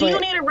expand. Do you but,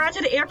 need a ride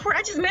to the airport?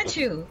 I just met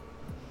you.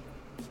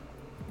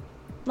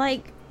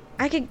 like,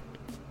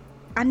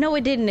 I know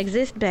it didn't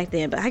exist back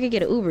then, but I could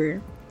get an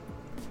Uber.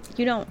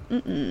 You don't.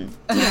 You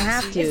don't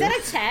have to. Is that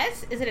a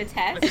test? Is it a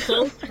test?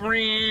 Close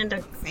friend, a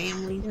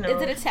Family. you know.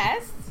 Is it a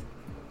test?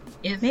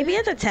 Maybe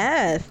it's a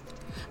test.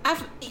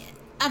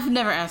 I've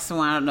never asked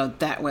someone I don't know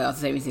that well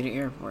to take me to the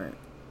airport.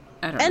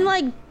 I don't And know.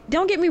 like,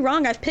 don't get me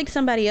wrong, I've picked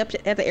somebody up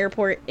at the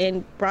airport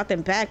and brought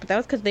them back, but that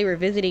was because they were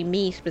visiting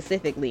me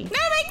specifically. That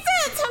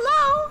makes sense.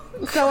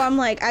 Hello. So I'm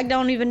like, I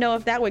don't even know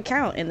if that would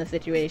count in the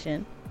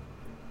situation.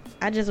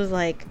 I just was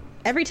like,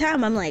 every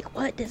time I'm like,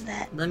 what does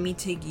that? Let me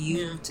take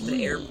you to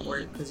the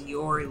airport because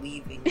you're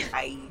leaving.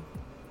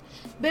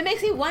 But it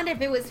makes me wonder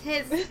if it was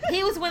his.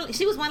 She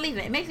was one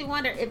leaving. It makes me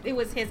wonder if it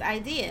was his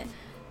idea.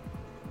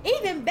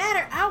 Even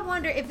better, I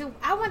wonder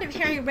if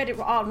Harry read it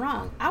all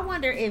wrong. I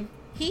wonder if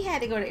he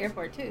had to go to the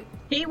airport too.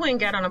 He went and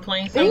got on a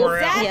plane somewhere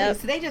Exactly. Yep.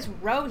 So they just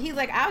rode. He's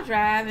like, I'll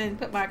drive and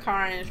put my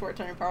car in a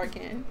short-term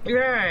parking. else.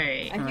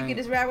 Right. Like, you can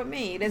just ride with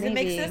me. Does it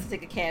make Maybe. sense to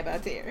take a cab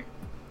out there?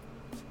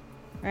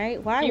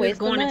 Right? Why He was waste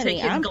the going to money?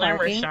 take his I'm glamour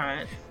parking.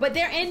 shot. But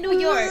they're in New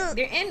York.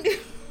 They're in New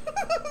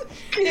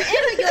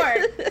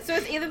York. So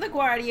it's either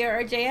LaGuardia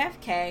or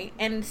JFK,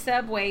 and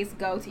subways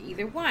go to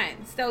either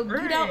one. So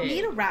you don't Right.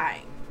 need a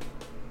ride.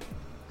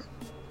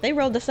 They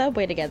rode the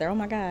subway together. Oh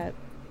my god.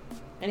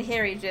 And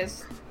Harry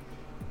just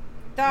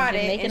thought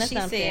Just it, making and she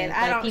said, assumptions,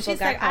 "I like don't." people She's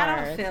got like, "I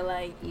don't cars. feel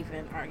like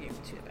even arguing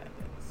with you about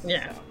this."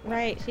 Yeah. So,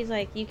 Right? She's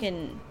like, you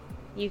can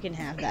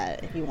have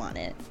that if you want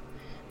it.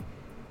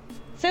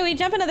 So we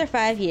jump another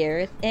 5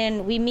 years,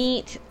 and we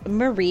meet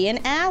Marie and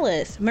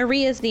Alice.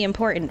 Marie is the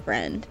important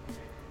friend.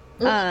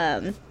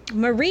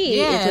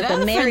 Marie is with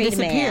a married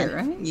man.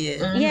 Right?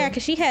 Yeah. Yeah,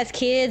 because she has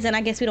kids, and I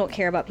guess we don't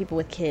care about people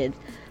with kids.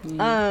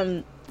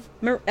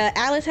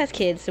 Alice has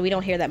kids, so we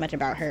don't hear that much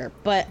about her.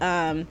 But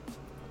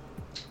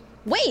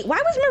wait, why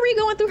was Marie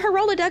going through her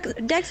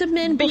Rolodex of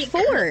men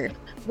before?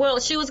 Well,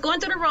 she was going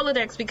through the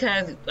Rolodex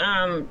because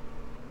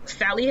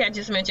Sally had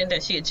just mentioned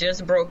that she had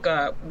just broke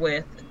up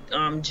with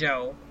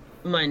Joe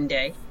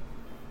Monday.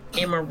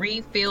 And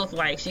Marie feels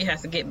like she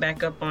has to get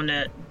back up on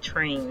that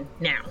train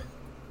now.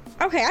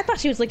 Okay, I thought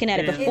she was looking at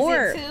it Yeah.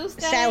 before Is it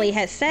Tuesday? Sally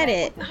had said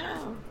it. What the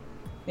hell?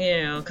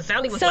 Yeah, because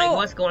Sally was So- like,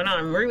 what's going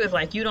on? Marie was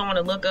like, you don't want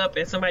to look up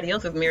if somebody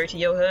else is married to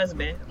your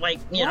husband. Like,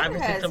 you know, What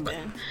obviously somebody.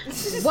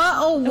 husband? What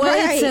a way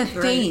Right. to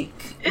Right.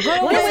 think.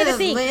 What a way to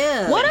think.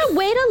 live. What a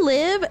way to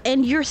live,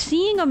 and you're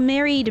seeing a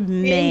married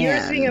man. And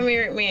you're seeing a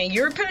married man.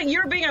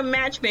 You're being a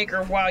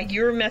matchmaker while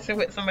you're messing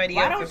with somebody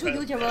Why else. don't you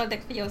use your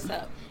Rolodex for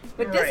yourself?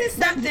 But Right. this is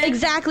something.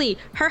 Exactly.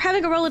 Her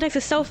having a Rolodex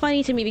is so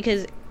funny to me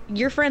because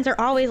your friends are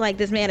always like,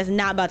 this man is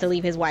not about to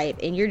leave his wife,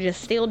 and you're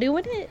just still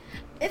doing it.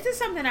 This is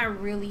something I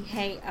really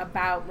hate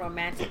about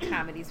romantic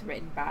comedies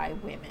written by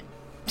women.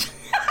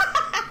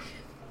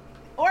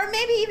 Or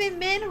maybe even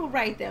men who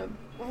write them.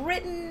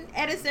 Written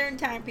at a certain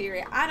time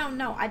period. I don't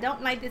know. I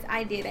don't like this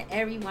idea that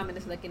every woman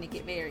is looking to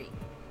get married.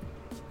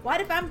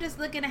 What if I'm just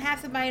looking to have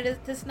somebody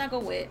to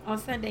snuggle with on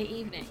Sunday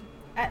evening?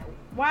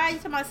 Why are you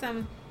talking about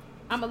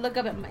I'm going to look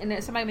up and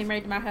then somebody be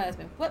married to my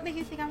husband? What makes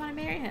you think I want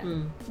to marry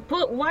him?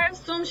 But why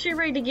assume she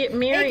ready to get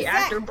married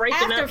after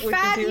breaking After up with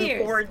 5 the dude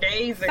years. 4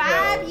 days ago?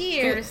 5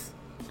 years.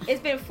 It's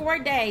been 4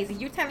 days,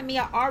 and you're telling me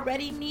I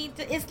already need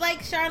to. It's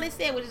like Charlotte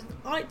said, which is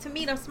to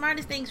me the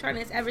smartest thing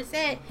Charlotte has ever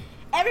said.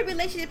 Every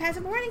relationship has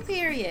a mourning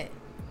period,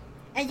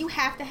 and you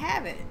have to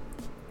have it.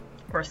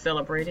 Or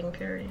celebrating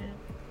period.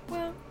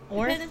 Well,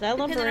 Or depending on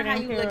how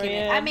celebrating you look at it.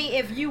 period. I mean,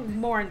 if you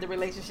mourn the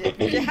relationship,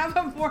 you should have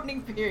a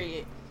mourning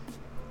period.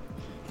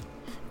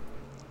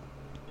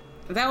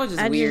 That was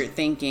just I weird just-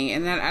 thinking,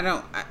 and that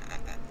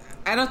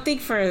I don't think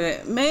for the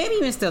maybe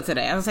even still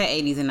today. I would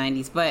say 80s and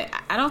 90s, but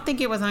I don't think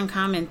it was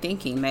uncommon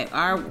thinking that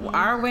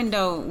our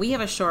window. We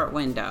have a short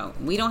window.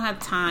 We don't have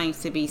time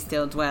to be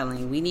still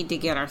dwelling. We need to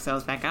get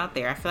ourselves back out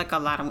there. I feel like a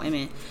lot of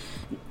women.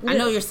 I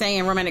know you're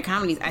saying romantic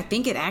comedies. I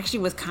think it actually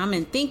was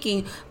common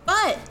thinking,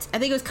 but I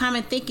think it was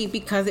common thinking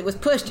because it was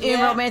pushed in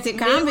romantic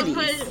comedies.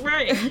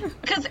 Right.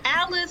 Because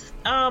Alice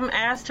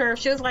asked her,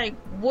 she was like,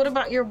 what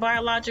about your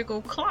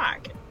biological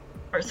clock?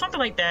 Or something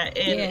like that.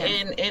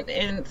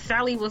 And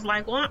Sally was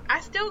like, well, I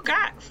still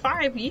got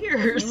 5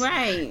 years.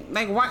 Right.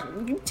 Like, why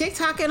you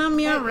TikToking on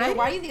me already?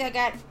 Why you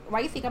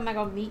think I'm not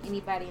gonna meet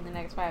anybody in the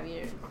next 5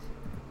 years?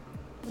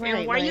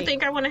 And why you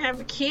think I want to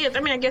have kids?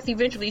 I mean, I guess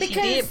eventually she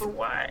did, but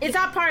why? It's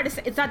not part of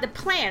it's not the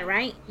plan,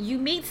 right? You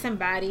meet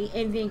somebody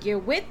and then you're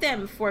with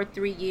them for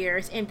 3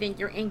 years and then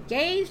you're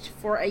engaged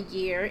for a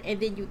year and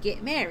then you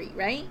get married,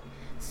 right?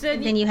 So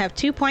Then you have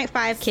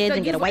 2.5 kids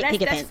and get a white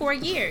picket That's fence. 4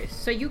 years.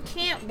 So you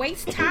can't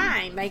waste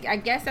time. Like, I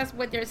guess that's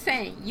what they're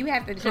saying. You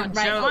have to jump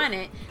right Joe. on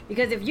it.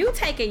 Because if you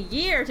take a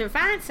year to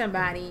find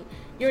somebody,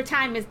 your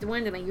time is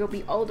dwindling. You'll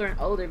be older and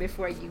older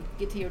before you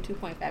get to your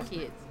 2.5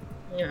 kids.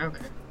 Yeah,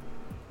 okay.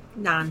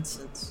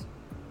 Nonsense.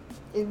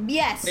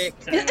 Yes. Big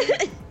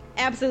time.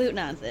 Absolute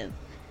nonsense.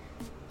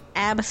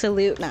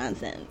 Absolute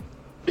nonsense.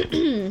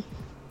 Because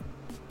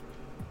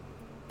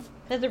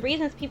the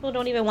reasons people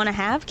don't even want to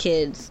have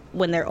kids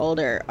when they're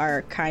older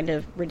are kind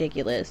of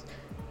ridiculous.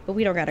 But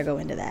we don't got to go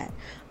into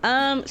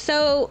that.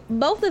 So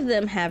both of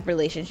them have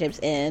relationships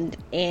end.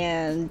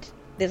 And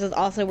this is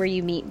also where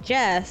you meet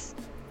Jess.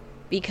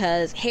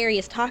 Because Harry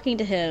is talking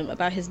to him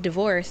about his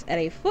divorce at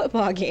a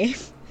football game.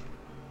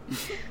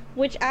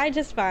 which I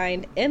just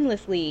find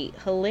endlessly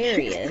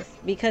hilarious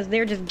because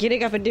they're just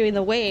getting up and doing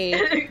the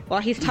wave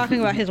while he's talking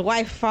about his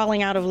wife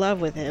falling out of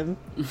love with him.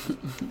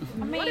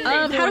 I mean,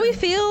 How do we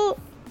feel?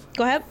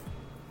 Go ahead.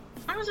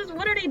 I was just,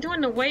 what are they doing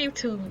the wave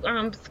to?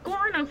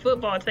 Scoring on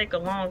football take a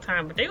long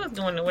time, but they was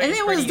doing the wave.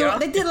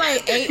 And they did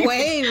like 8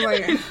 waves.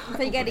 Like,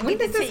 so you got to when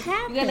get does the this team. You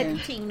got to let happen?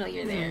 the team know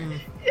you're there.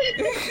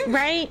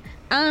 Right?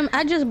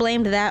 I just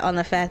blamed that on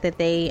the fact that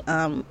they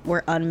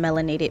were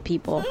unmelanated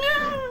people.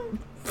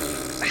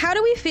 How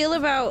do we feel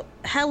about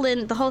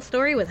Helen, the whole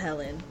story with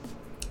Helen?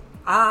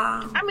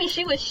 I mean,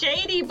 she was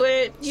shady,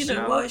 but you she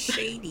know, was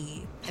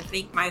shady. I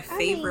think my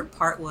favorite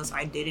part was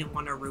I didn't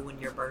want to ruin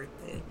your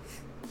birthday.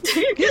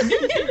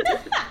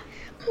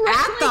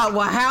 I thought,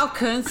 well, how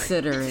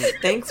considerate.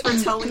 Thanks for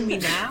telling me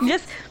now.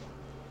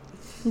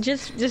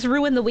 Just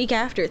ruin the week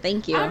after.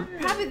 Thank you. I'm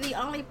probably the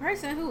only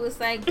person who was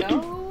like,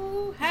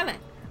 go Helen.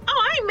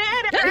 oh, I ain't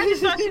mad at her. I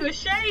just thought she was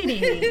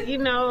shady. You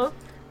know,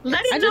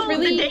 let him know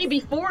the day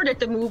before that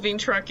the moving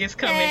truck is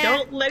coming. Yeah.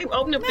 Don't let him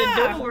open up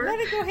the door. Let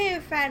it go ahead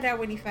and find out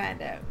when he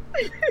find out.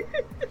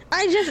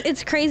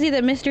 It's crazy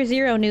that Mr.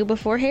 Zero knew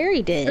before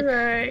Harry did.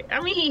 Right.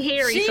 I mean, he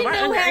Harry, She so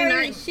knew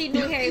Harry. She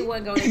knew Harry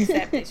wasn't gonna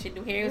accept it. She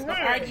knew Harry was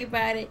gonna Right. argue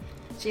about it.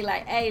 She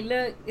like, hey,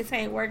 look, this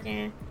ain't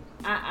working.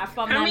 I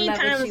fall How in many love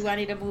with times- you. I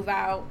need to move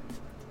out.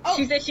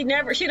 She said she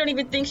don't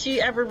even think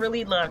she ever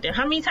really loved him.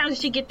 How many times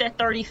did she get that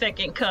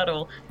 30-second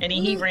cuddle and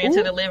then he ran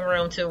to the living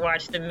room to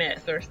watch the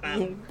mess or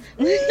something?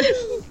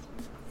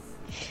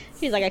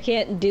 She's like, I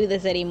can't do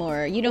this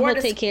anymore. You know Or who'll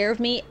the- take care of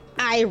me?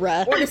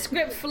 Ira. Or the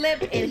script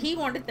flipped and he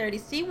wanted 30.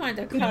 She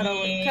wanted to cuddle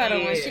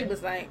and she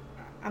was like,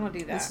 I don't do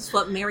that. This is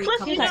what married Plus,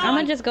 couples you know- I'm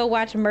gonna just go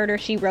watch Murder,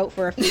 She Wrote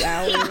for a few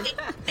hours.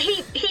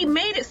 He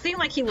made it seem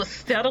like he was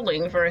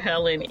settling for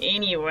Helen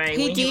anyway.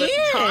 He when he was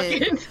did.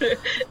 talking to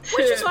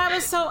Which is why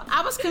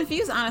I was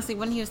confused, honestly,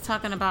 when he was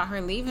talking about her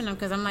leaving him,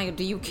 because I'm like,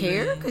 do you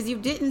care? Because you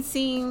didn't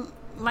seem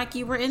like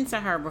you were into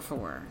her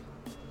before.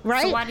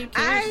 Right? So why do you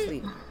care? she's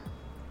leaving?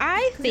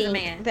 I He's a man.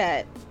 think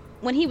that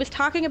when he was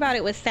talking about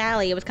it with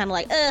Sally, it was kind of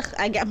like, ugh,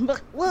 I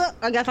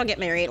guess I'll get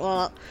married.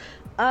 Well,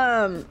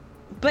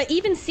 but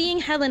even seeing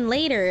Helen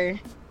later,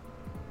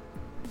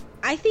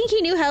 I think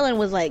he knew Helen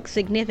was like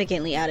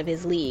significantly out of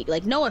his league.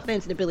 Like, no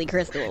offense to Billy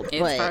Crystal, It's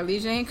but Harley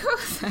Jane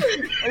Cousin.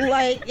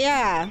 like,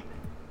 yeah.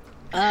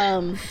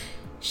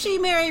 She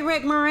married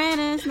Rick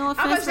Moranis. No I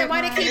offense. was saying,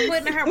 why they keep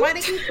putting her? Why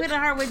they keep putting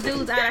her with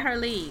dudes out of her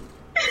league?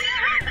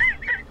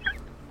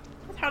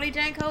 That's Harley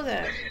Jane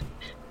Cousin.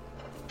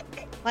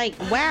 Like,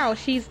 wow,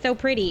 she's so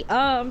pretty.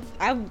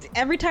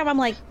 Every time I'm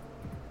like,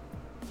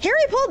 Harry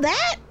pulled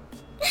that?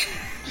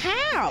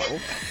 How?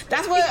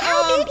 That's what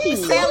How did he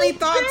Sally pull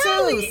thought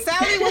too.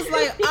 Sally was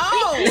like,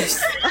 oh.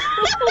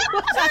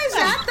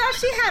 I thought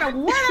she had a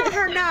one on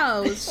her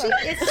nose. She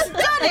is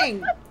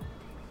stunning.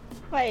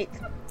 Like,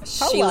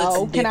 She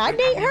hello, looks can I different.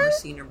 date I've never her?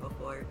 seen her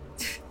before.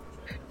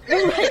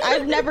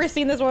 I've never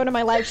seen this woman in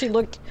my life. She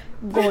looked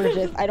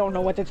gorgeous. I don't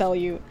know what to tell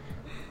you.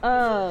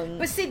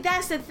 But see,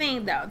 that's the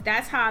thing, though.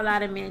 That's how a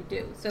lot of men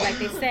do. So, like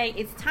they say,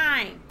 it's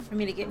time for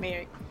me to get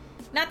married.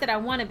 Not that I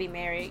want to be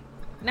married.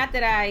 Not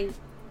that I,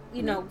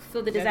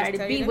 feel the Did I desire just to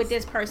tell be you with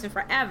this? this person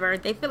forever.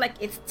 They feel like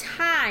it's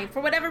time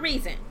for whatever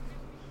reason.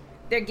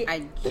 They're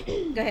I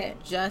getting. Go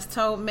ahead. just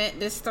told Matt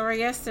this story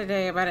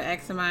yesterday about an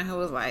ex of mine who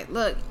was like,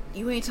 look,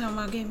 you ain't talking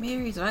about getting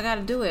married, so I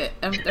gotta do it.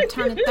 I'm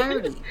turning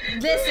 30.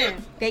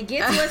 Listen, they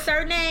get to a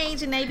certain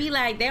age and they be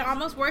like, they're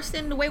almost worse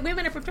than the way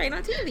women are portrayed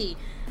on TV.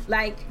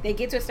 Like, they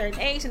get to a certain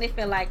age and they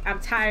feel like, I'm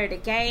tired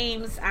of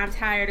games, I'm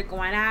tired of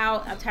going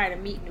out, I'm tired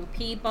of meeting new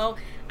people.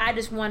 I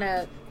just want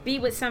to be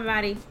with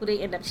somebody who they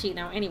end up cheating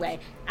on anyway.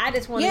 I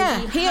just want Yeah,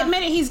 to be. he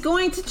admitted he's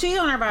going to cheat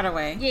on her, by the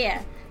way.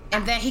 Yeah,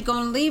 And that he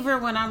gonna leave her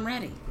when I'm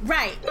ready.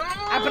 right.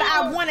 But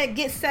I want to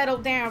get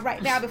settled down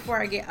right now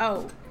before I get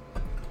old.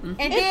 And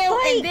It's then,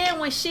 like- and then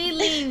when she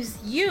leaves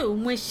you,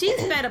 when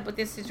she's fed up with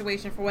this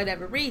situation for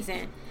whatever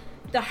reason,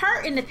 the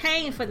hurt and the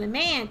pain for the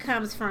man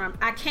comes from,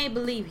 I can't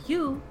believe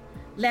you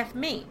left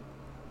me.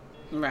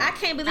 Right. I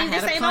can't believe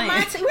had this a ain't on my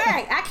plan. terms.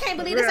 Right. I can't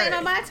believe this ain't Right.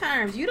 on my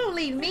terms. You don't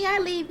leave me, I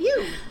leave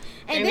you.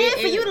 And And then it-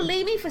 for and- you to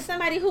leave me for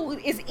somebody who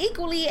is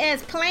equally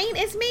as plain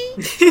as me,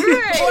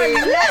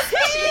 Right.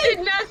 She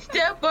did not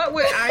step up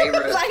with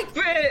Ira.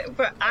 Like-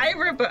 but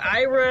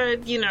Ira,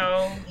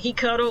 he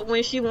cuddled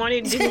when she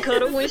wanted, didn't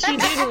cuddle when she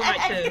didn't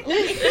want to.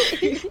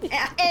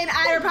 and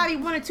I probably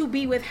wanted to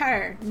be with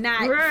her, not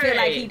feel like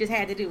Right. he just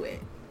had to do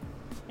it.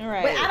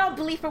 Right. But I don't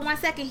believe for 1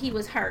 second he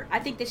was hurt. I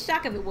think the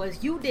shock of it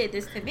was, you did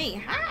this to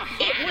me.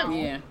 How?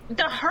 Yeah.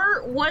 The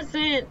hurt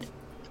wasn't,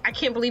 I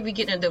can't believe we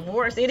getting a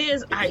divorce. It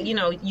is,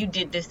 you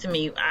did this to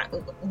me.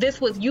 This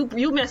was you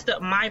messed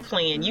up my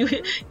plan. You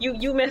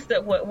messed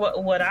up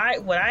what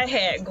I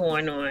had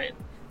going on.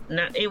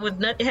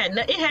 It had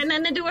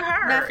nothing to do with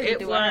her. Nothing to It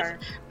do with was her.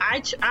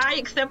 I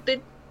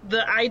accepted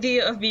the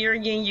idea of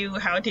marrying you.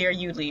 How dare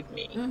you leave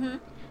me? It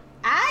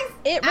I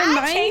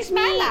reminds changed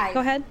my me. life.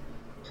 Go ahead.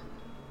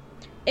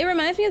 It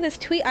reminds me of this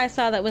tweet I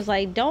saw that was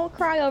like, "Don't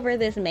cry over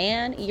this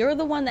man. You're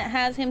the one that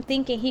has him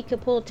thinking he could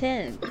pull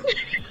 10."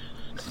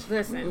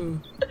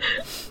 Listen.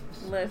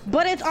 Listen.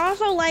 But it's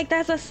also like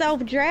that's a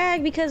self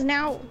drag because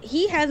now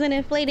he has an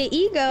inflated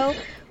ego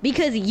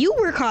because you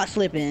were caught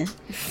slipping.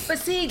 But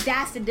see,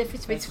 that's the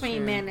difference That's between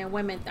true. men and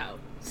women, though.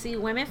 See,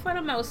 women, for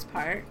the most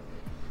part,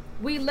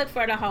 we look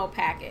for the whole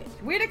package.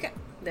 We're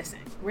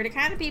the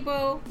kind of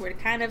people, we're the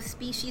kind of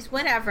species,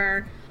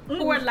 whatever,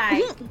 who are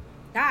like,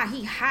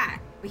 he hot,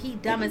 but he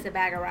dumb as a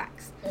bag of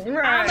rocks.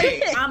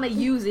 Right. I'm going to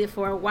use it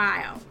for a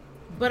while.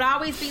 But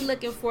always be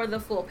looking for the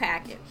full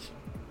package.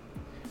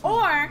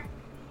 Or,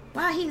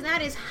 well, he's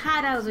not as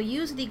hot as I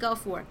usually go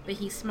for, but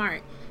he's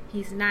smart.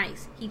 He's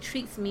nice. He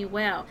treats me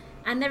well.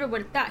 I never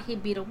would have thought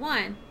he'd be the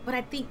one, but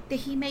I think that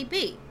he may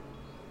be.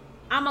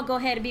 I'm going to go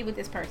ahead and be with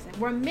this person.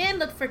 Where men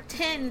look for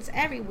 10s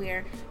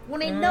everywhere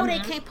when they know they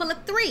can't pull a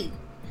 3.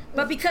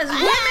 But because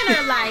women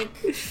are like,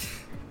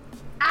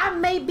 I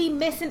may be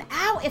missing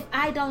out if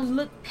I don't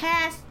look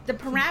past the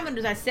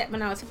parameters I set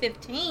when I was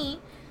 15.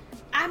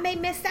 I may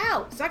miss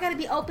out. So I got to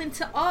be open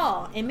to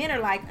all. And men are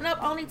like, nope,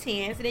 only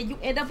 10s. And then you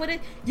end up with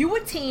you a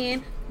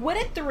 10 with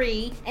a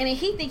 3. And then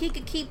he think he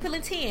could keep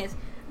pulling 10s.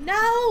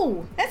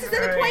 No. That's a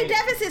 7-point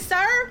deficit,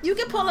 sir. You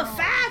can pull a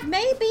 5,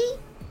 maybe.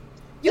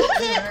 You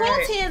can't pull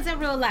 10s in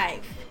real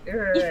life.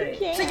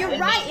 Right. So you're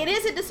right. It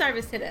is a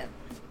disservice to them.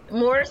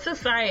 More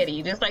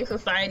society, just like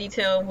society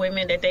tell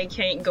women that they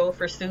can't go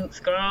for suits,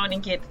 go on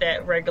and get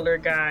that regular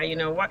guy. You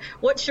know,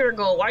 what's your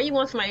goal? Why you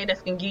want somebody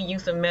that's gonna give you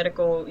some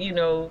medical,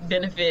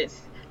 benefits?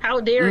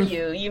 How dare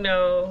you? You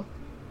know,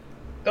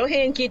 go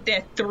ahead and get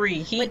that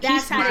 3. He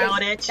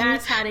smiled at you.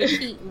 That's how they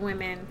keep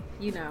women,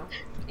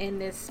 in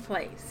this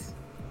place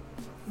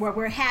where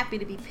we're happy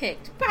to be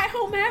picked by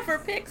whomever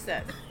picks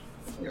us.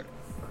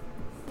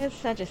 It's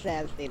such a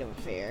sad state of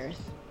affairs.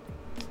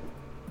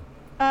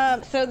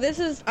 So this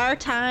is our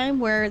time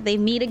where they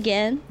meet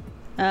again.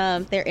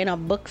 They're in a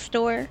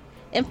bookstore.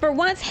 And for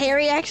once,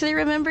 Harry actually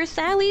remembers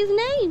Sally's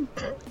name.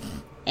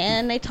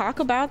 And they talk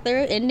about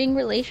their ending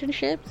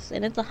relationships.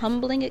 And it's a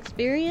humbling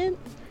experience.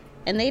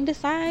 And they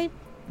decide,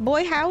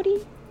 boy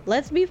howdy,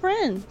 let's be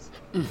friends.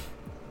 And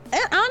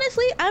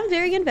honestly, I'm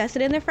very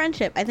invested in their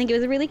friendship. I think it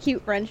was a really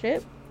cute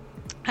friendship.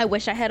 I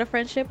wish I had a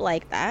friendship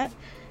like that.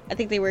 I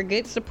think they were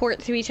good support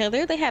to each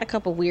other. They had a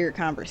couple weird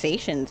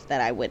conversations that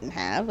I wouldn't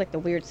have, like the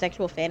weird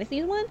sexual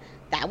fantasies one.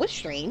 That was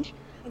strange.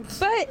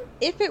 But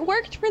if it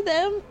worked for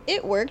them,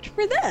 it worked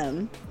for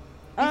them.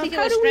 You think it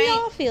How was do we strange?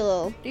 all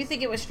feel? Do you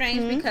think it was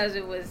strange because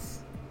it was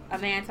a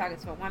man talking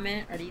to a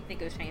woman, or do you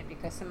think it was strange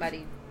because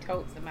somebody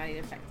told somebody to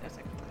affect their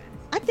sexual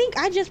fantasies? I think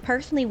I just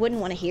personally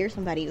wouldn't want to hear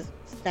somebody's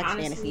sex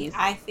Honestly, fantasies.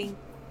 I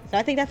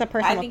think That's a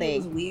personal it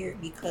was thing.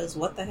 weird because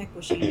what the heck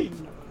was she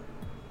doing?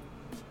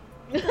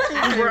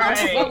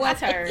 Right. What was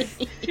hers?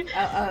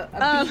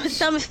 A beach.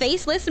 Some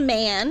faceless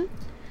man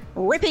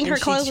ripping her And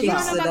she clothes You don't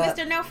chased off. know it about up.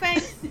 Mr. No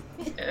Face?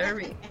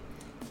 Every-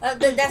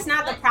 That's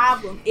not the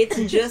problem. It's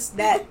just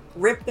that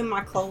ripping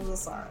my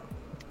clothes off,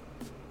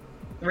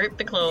 Rip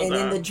the clothes and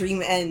then off. the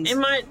dream ends. In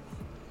my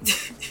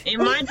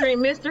dream,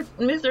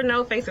 Mr.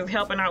 No Face is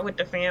helping out with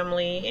the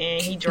family,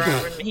 and he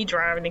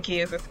driving the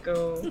kids to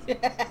school.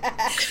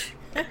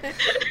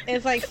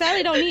 It's like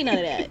Sally don't need none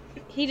of that.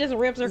 He just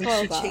rips her She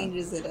clothes off.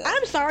 changes it up.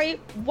 I'm sorry.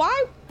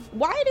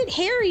 Why did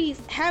Harry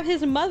have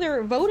his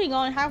mother voting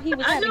on how he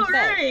was I having know,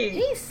 sex? right?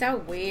 He's so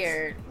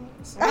weird.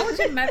 Why would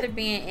your mother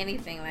be in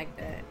anything like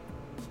that?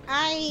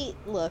 Why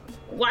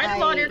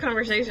do all their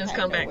conversations I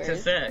come know back to where-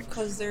 sex?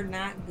 Because they're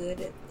not good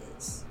at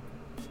this.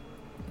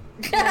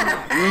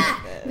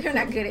 They're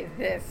not good at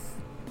this.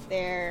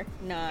 They're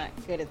not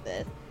good at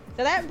this.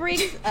 So that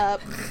brings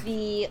up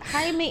the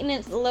high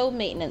maintenance, low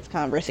maintenance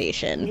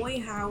conversation. Boy,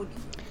 howdy.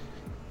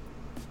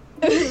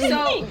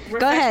 So,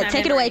 Go ahead,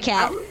 take it away,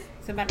 Kat.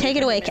 Somebody Take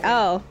it away. refresh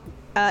my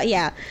memory.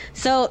 Yeah.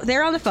 So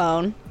they're on the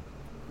phone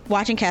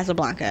watching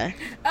Casablanca.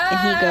 And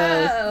he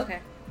goes, okay.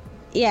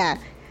 yeah.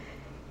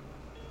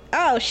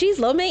 Oh, she's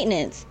low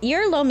maintenance.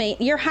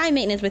 You're high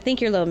maintenance, but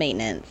think you're low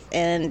maintenance.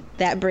 And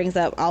that brings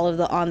up all of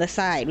the on the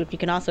side, which you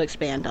can also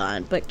expand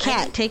on. But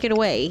Kat, take it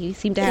away. You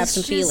seem to have It's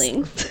some just-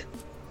 feelings.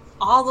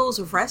 All those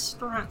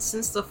restaurants,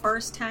 since the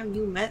first time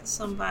you met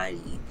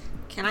somebody,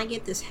 can I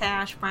get this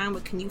hash brown,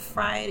 but can you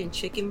fry it in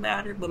chicken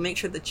batter? But make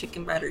sure the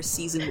chicken batter is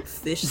seasoned with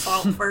fish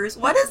salt first.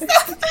 What is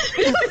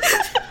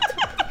that?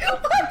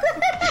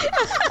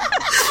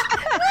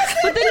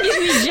 But then give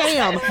me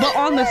jam, but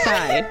on the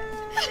side.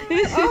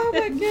 Oh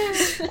my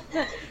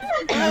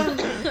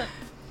god.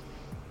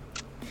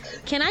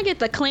 Can I get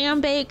the clam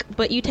bake,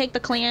 but you take the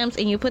clams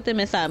and you put them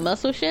inside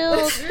mussel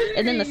shells,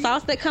 and then the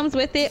sauce that comes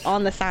with it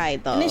on the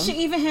side, though. And it should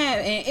even have,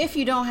 and if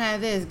you don't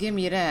have this, give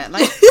me that.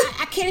 Like,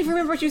 I can't even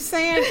remember what you're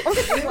saying.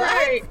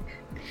 Right.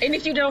 And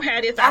if you don't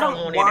have this, I I don't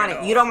want want it.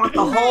 it. You don't want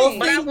the whole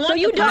But I thing. want So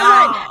you the don't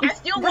pie. want- I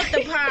still want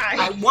the I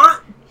pie.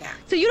 want that.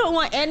 So you don't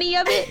want any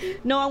of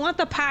it? No, I want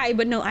the pie,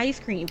 but no ice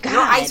cream. God.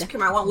 No ice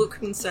cream. I want whipped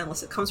cream instead,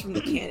 unless it comes from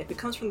the can. If it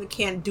comes from the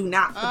can, do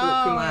not put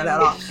whipped cream on it at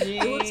all.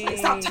 geez.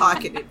 Stop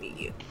talking to me,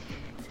 you.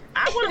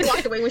 I would have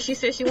walked away when she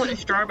said she wanted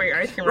strawberry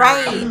ice cream.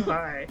 Right. on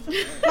pie.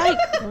 Like,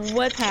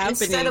 what's happening?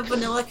 Instead of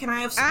vanilla, can I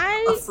have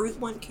I- a fruit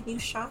one? Can you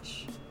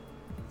shush?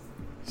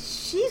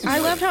 She's I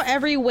loved how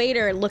every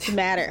waiter looked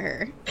mad at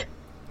her.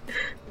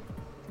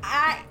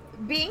 I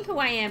being who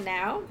I am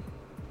now,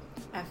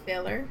 a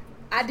filler.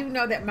 I do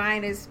know that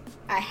mine is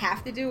I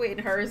have to do it,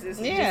 and hers is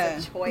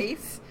just a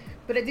choice.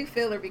 But I do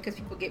feel her because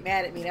people get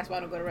mad at me. That's why I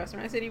don't go to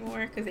restaurants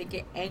anymore, because they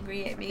get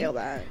angry at me. I feel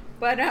that.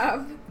 But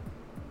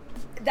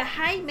the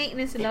high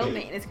maintenance, low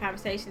maintenance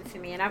conversation to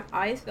me, and I've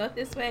always felt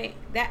this way.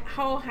 That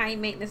whole high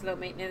maintenance, low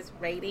maintenance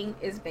rating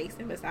is based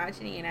in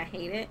misogyny, and I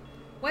hate it.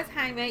 What's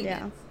high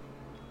maintenance?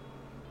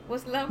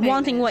 What's low maintenance?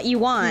 Wanting what you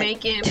want.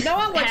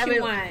 Knowing what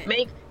you want.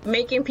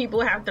 Making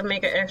people have to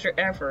make an extra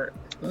effort.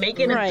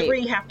 Making a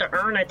 3 have to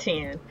earn a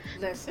 10.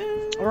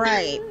 Listen.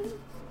 Right.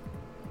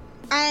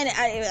 And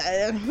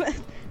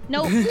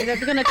nope,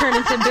 that's gonna turn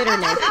into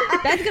bitterness.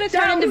 That's gonna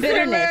turn into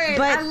bitterness.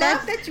 But I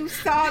love that you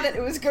saw that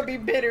it was gonna be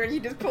bitter and you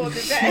just pulled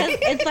it back.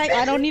 It's like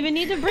I don't even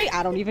need to bring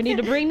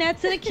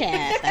that to the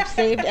cast. I've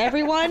saved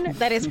everyone.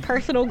 That is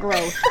personal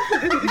growth.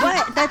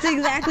 But that's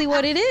exactly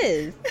what it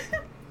is.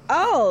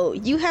 Oh,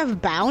 you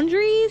have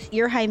boundaries?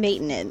 You're high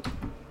maintenance.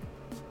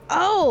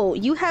 Oh,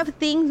 you have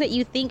things that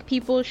you think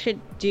people should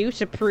do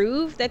to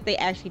prove that they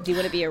actually do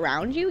want to be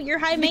around you? You're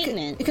high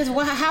maintenance. Because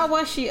how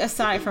was she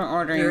aside from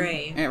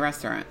ordering at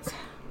restaurants?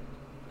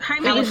 High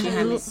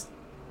maintenance.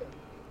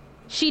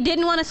 She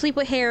didn't want to sleep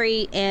with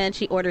Harry, and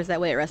she orders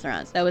that way at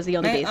restaurants. That was the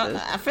only basis.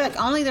 I feel like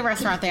only the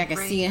restaurant thing I can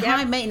see. And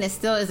high maintenance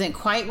still isn't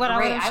quite what I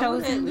would have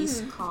chosen. I would at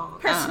least call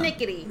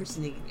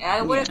persnickety.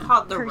 I would have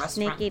called the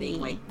restaurant thing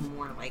like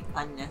more like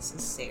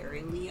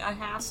unnecessarily a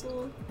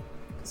hassle.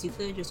 Because you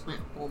could have just went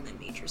home and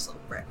made yourself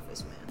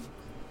breakfast, man.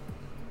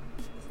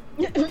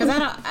 Because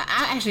I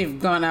actually have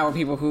gone out with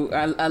people who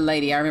a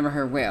lady, I remember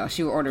her well.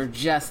 She would order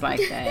just like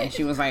that, and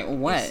she was like,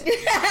 "What?" But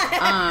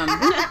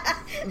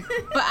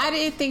I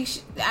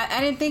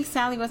didn't think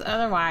Sally was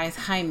otherwise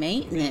high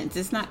maintenance.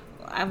 It's not.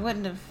 I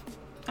wouldn't have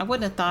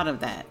thought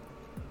of that.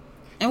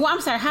 And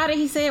I'm sorry. How did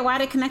he say it? Why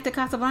did it connect to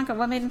Casablanca?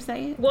 What made him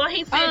say it? Well,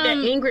 he said that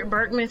Ingrid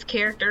Bergman's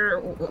character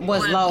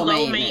was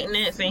low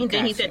maintenance, and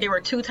then he said there were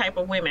 2 type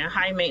of women: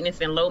 high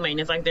maintenance and low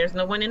maintenance. Like, there's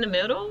no one in the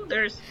middle.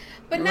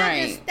 But not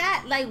just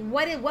that. Like,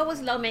 what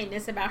was low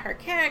maintenance about her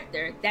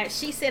character? That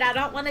she said, "I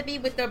don't want to be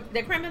with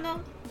the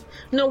criminal."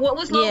 No, what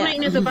was low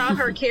maintenance about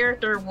her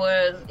character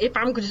was, if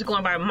I'm just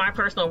going by my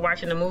personal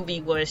watching the movie,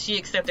 was she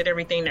accepted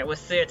everything that was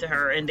said to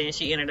her, and then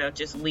she ended up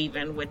just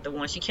leaving with the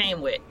one she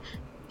came with.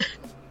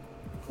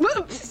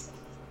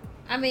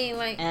 I mean,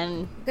 like,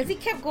 because he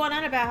kept going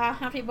on about how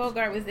Humphrey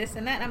Bogart was this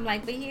and that. And I'm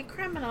like, but he a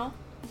criminal.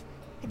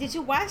 Did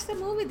you watch the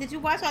movie? Did you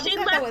watch all the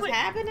stuff that was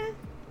happening?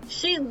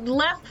 She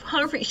left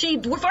Humphrey.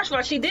 First of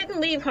all, she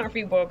didn't leave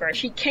Humphrey Bogart.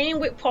 She came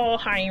with Paul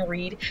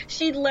Heinried.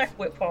 She left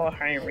with Paul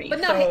Heinried.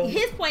 But no,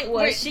 his point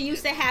was she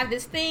used to have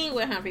this thing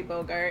with Humphrey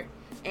Bogart,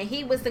 and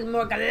he was the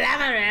more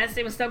glamorous.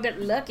 He was so good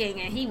looking,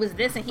 and he was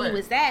this and he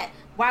was that.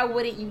 Why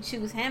wouldn't you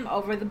choose him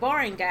over the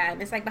boring guy?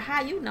 And it's like, but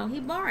how you know he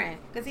boring?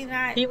 Because he's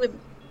not.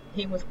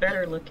 He was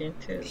better looking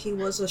too. He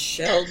was a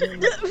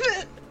Sheldon.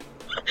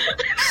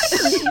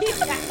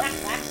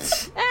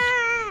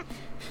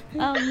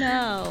 Oh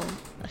no.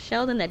 A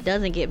Sheldon that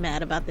doesn't get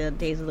mad about the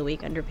days of the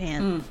week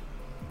underpants.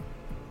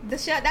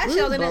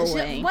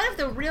 Sheldon. What if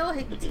the real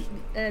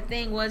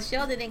thing was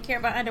Sheldon didn't care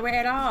about underwear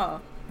at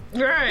all?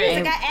 Right.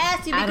 He's like, I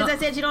asked you because I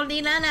said you don't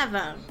need none of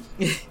them.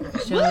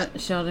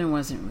 Sheldon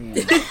wasn't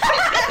real.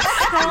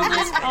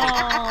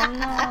 Oh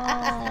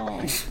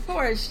no.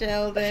 Poor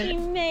Sheldon. She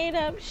made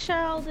up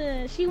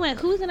Sheldon. She went,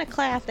 who's in a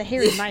class that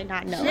Harry might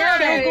not know?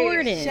 Sheldon.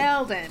 Gordon.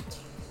 Sheldon.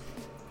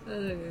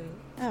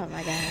 Oh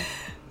my god.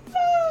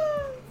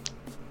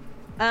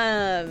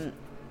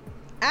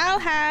 I'll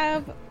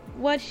have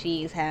what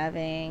she's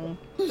having.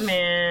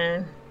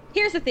 Man.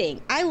 Here's the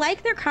thing. I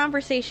like their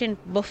conversation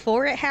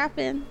before it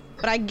happened,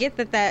 but I get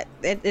that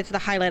it's the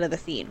highlight of the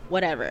scene.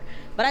 Whatever.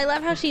 But I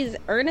love how she's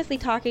earnestly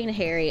talking to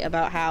Harry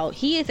about how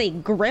he is a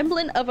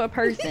gremlin of a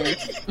person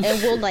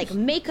and will like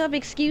make up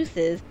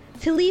excuses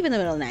to leave in the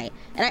middle of the night.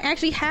 And I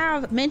actually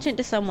have mentioned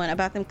to someone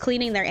about them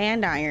cleaning their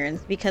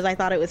andirons because I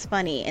thought it was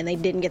funny and they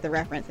didn't get the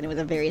reference and it was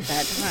a very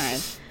sad time.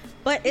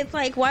 But it's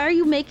like, why are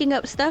you making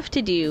up stuff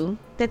to do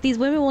that these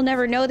women will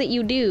never know that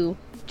you do?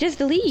 Just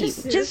leave.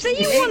 Just say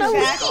you want to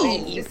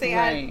leave. Just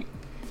say,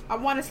 I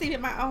want to sleep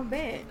in my own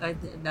bed.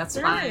 That's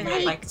fine.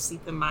 I like to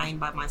sleep in mine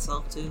by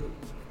myself, too.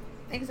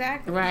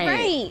 Exactly.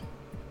 Right.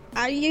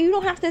 You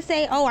don't have to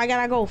say, oh, I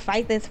gotta go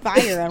fight this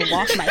fire and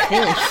wash my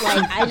fish.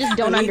 Like, I just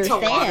don't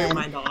understand. To water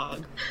my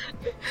dog.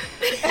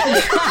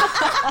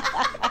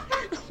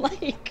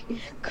 Like,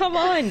 come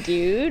on,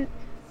 dude.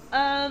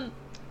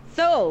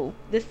 So,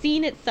 the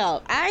scene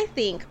itself, I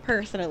think,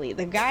 personally,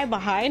 the guy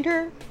behind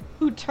her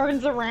who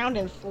turns around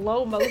in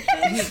slow motion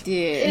is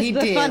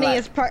the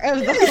funniest part of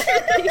the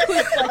he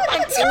was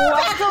like, turn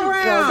back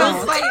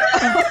around.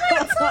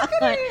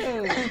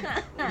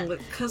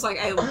 Because, like,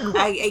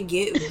 I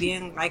get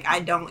being, like,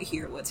 I don't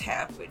hear what's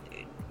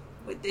happening.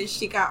 But then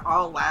she got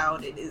all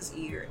loud in his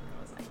ear, and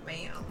I was like,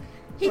 ma'am.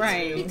 He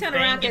turned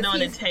around on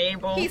the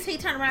table. He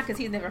turned around because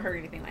he's never heard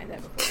anything like that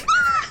before.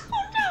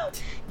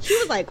 He She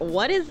was like,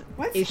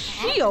 is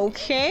she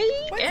okay?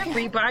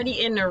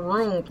 Everybody in the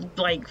room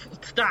like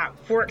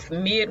stopped forks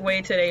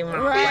midway to their mouth.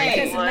 Right.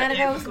 Because Like, none of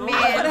what those is men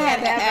going I would on? have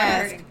had to ever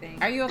heard ask,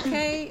 anything. are you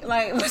okay?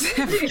 Like, what's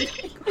happening?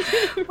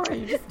 Why are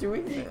you just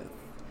doing this?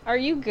 Are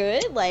you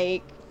good?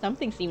 Like,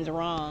 something seems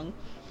wrong.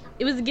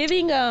 It was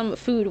giving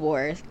Food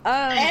Wars.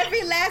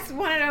 Every last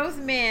one of those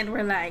men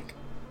were like,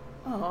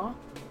 oh.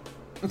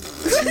 Yeah,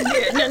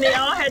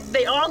 and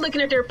they all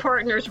looking at their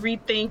partners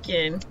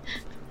rethinking.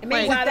 And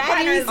meanwhile, the That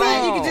partner is easy?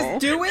 like, You can just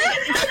do it?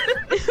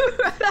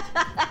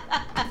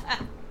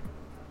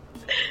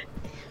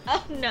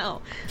 Oh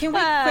no. Can we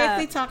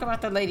quickly talk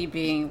about the lady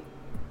being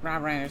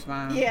Rob Reiner's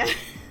mom? yeah.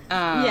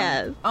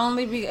 Yes.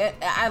 Only because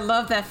I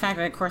love that fact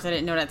that, of course, I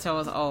didn't know that till I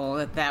was old,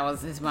 that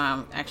was his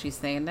mom actually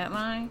saying that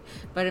line.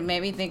 But it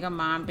made me think of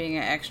Mom being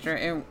an extra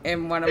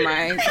in one of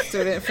my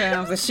student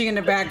films, and she in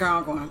the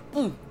background going,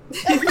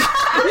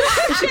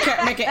 she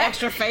kept making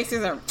extra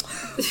faces.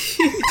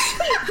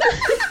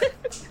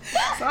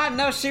 So I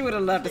know she would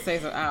have loved to say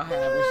so. I'll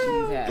have what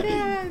she's having.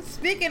 Yeah.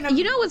 Speaking of,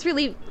 You know what's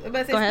really... But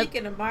I Go ahead.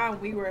 speaking of Mom,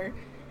 we were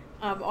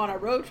on a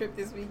road trip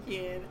this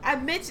weekend. I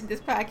mentioned this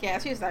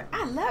podcast. She was like,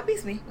 I love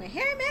this when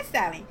Harry met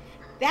Sally.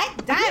 That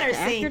diner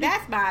scene,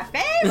 that's my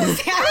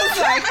favorite.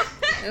 I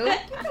was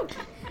like,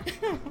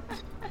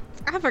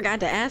 I forgot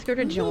to ask her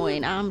to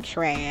join. I'm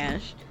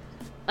trash.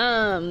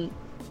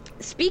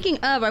 Speaking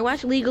of, I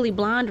watched Legally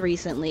Blonde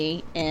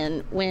recently,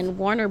 and when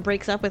Warner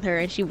breaks up with her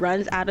and she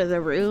runs out of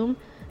the room,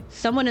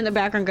 someone in the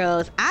background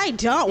goes, I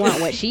don't want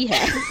what she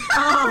has.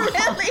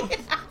 really?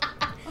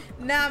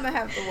 Now I'm gonna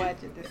have to watch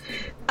it this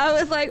week. I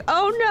was like,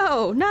 oh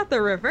no, not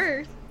the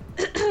reverse.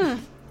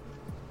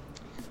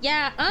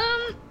 Yeah,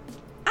 I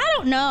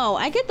don't know.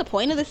 I get the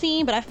point of the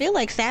scene, but I feel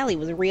like Sally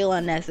was real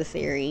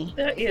unnecessary.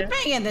 Yeah,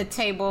 Banging the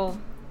table.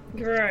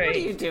 right. What are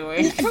you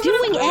doing?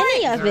 Doing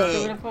any of To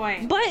the it.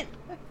 point. But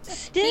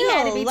still, He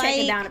had to be like,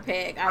 taken down a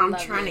peg. I'm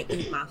trying to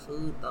eat my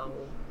food though.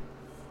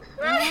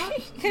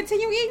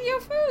 Continue eating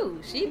your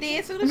food. She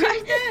did as soon as she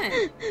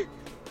was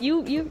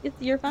done.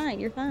 you're fine.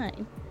 You're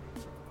fine.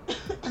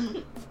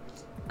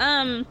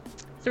 So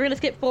we're gonna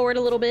skip forward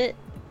a little bit.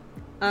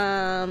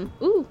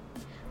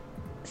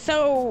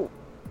 So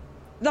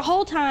the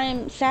whole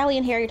time, Sally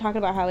and Harry talking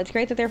about how it's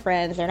great that they're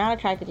friends. They're not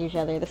attracted to each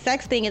other. The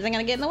sex thing isn't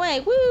gonna get in the way.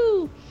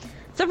 Woo!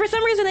 So for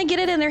some reason, they get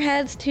it in their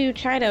heads to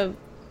try to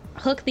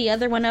hook the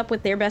other one up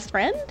with their best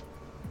friend.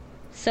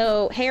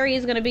 So Harry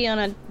is gonna be on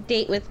a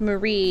date with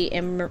Marie,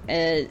 and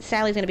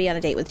Sally's gonna be on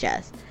a date with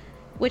Jess.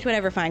 Which,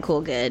 whatever, fine,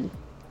 cool, good.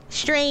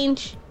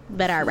 Strange,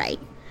 but alright.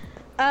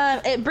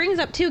 It brings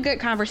up two good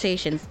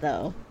conversations,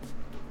 though.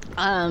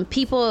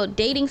 People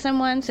dating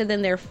someone, so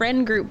then their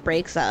friend group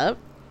breaks up.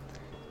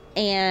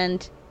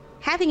 And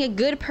having a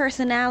good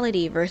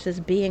personality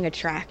versus being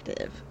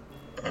attractive.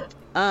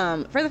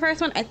 For the first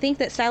one, I think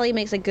that Sally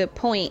makes a good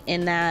point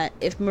in that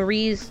if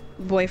Marie's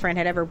boyfriend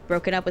had ever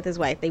broken up with his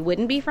wife, they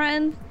wouldn't be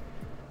friends.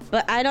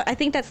 But I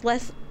think that's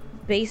less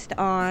based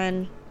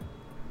on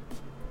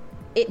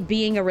it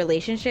being a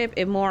relationship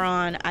and more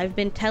on, I've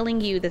been telling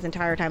you this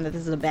entire time that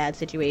this is a bad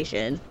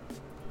situation,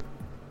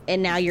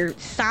 and now you're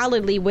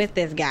solidly with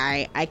this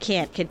guy. I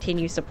can't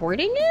continue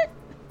supporting it.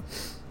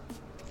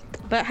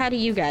 But how do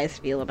you guys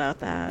feel about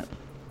that?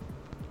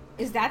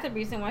 Is that the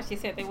reason why she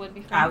said they wouldn't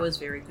be friends? I was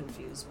very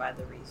confused by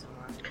the reason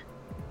why.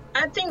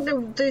 I think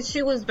that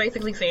she was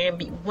basically saying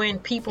when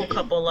people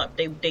couple up,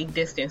 they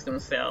distance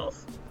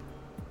themselves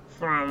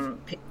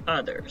from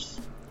others.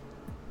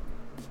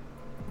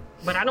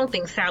 But I don't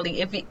think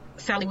Sally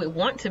would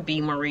want to be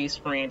Marie's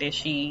friend if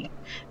she,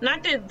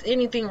 not that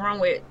anything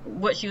wrong with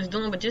what she was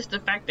doing, but just the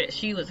fact that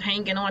she was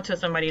hanging on to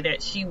somebody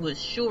that she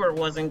was sure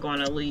wasn't going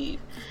to leave.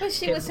 But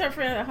she was her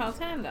friend the whole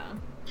time, though.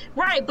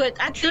 Right, but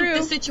I True. think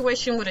the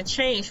situation would have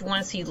changed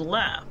once he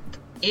left.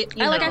 I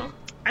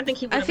think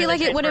he would have I feel been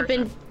like it would have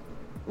been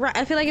right.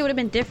 I feel like it would have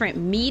been different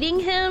meeting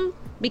him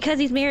because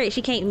he's married.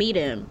 She can't meet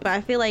him, but I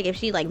feel like if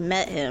she like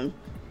met him,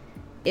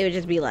 it would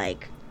just be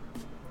like,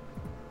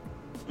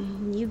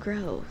 you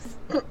gross.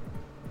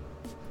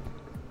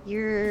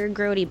 You're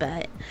grody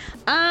butt.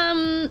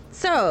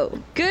 So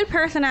good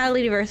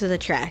personality versus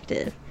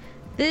attractive.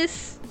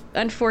 This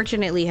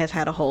unfortunately has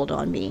had a hold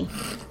on me.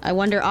 I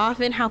wonder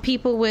often how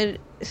people would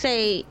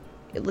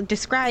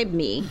describe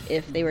me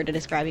if they were to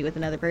describe me with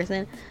another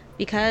person,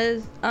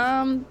 because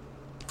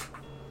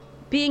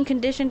being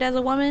conditioned as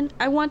a woman,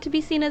 I want to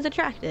be seen as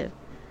attractive.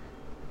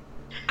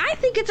 I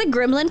think it's a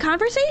gremlin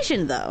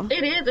conversation, though.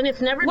 It is, and it's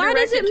never Why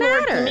does directed it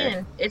towards matter?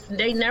 men.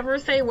 They never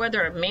say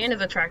whether a man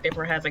is attractive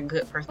or has a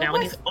good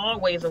personality. It's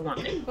always a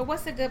woman But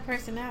what's a good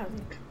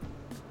personality?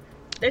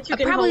 that you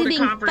can Probably hold a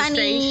being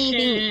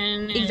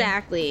conversation. funny,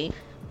 exactly,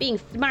 being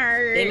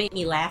smart. They made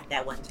me laugh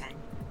that one time.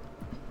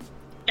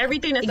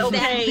 Everything that's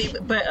Exactly. okay,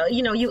 but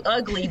you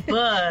ugly,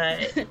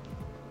 but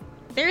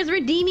There's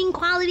redeeming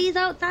qualities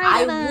outside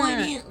I of that.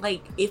 wouldn't,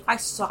 like, if I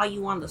saw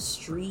you on the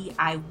street,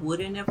 I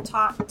wouldn't have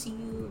talked to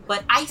you.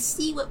 But I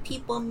see what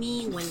people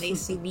mean when they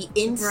say the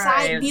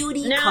inside Right.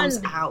 beauty Now- comes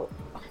out.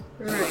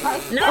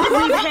 Right. Now that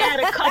we've had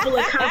a couple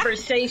of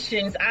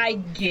conversations, I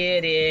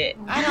get it.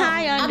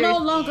 I no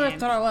longer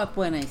throw up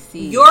when I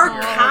see you. You're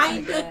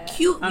kind of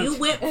cute. You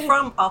went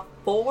from a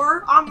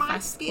 4 on my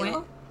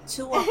scale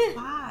to a 5.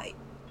 Right.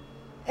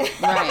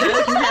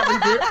 You have a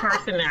good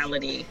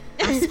personality.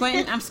 I'm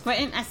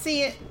squinting. I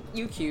see it.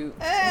 You cute.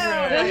 Oh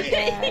my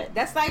God.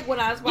 That's like when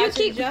I was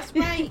watching Just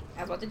Right.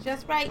 I was watching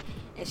Just Right,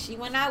 and she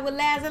went out with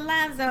Laz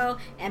Alonso,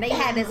 and they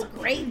had this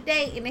great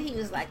date, and then he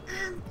was like,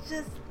 I'm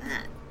just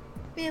not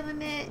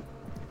feeling it.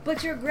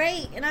 But you're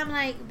great. And I'm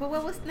like, but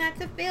what was not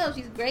to feel?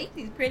 She's great.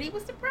 She's pretty.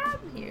 What's the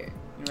problem here?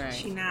 Right.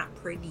 She's not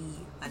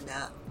pretty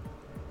enough.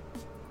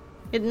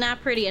 It's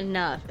not pretty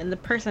enough, and the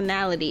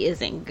personality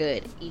isn't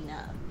good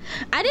enough.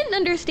 I didn't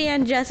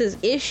understand Jess's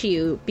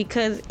issue,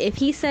 because if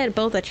he said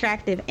both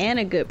attractive and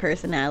a good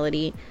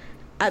personality,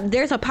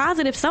 there's a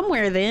positive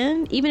somewhere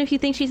then, even if you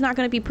think she's not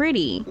going to be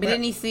pretty. But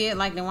didn't he see it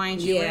like the YG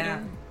Yeah.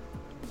 later?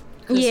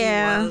 Because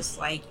Yeah. he was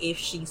like, if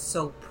she's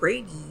so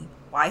pretty,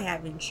 why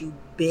haven't you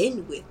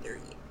been with her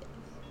yet?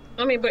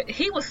 I mean, but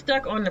he was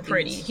stuck on the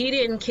pretty. He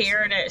didn't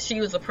care that she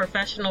was a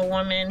professional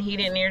woman. He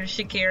didn't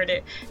care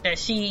that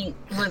she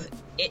was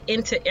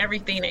into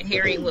everything that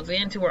Harry was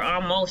into, or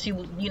almost. She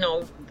was,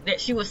 that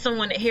she was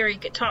someone that Harry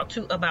could talk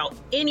to about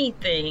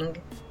anything,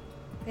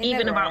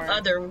 even about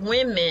other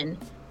women.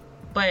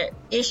 But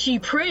is she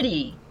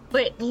pretty?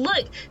 But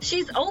look,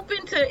 she's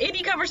open to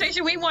any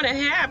conversation we want to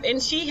have,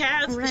 and she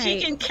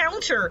can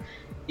counter,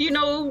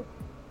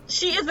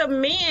 she is a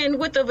man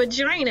with a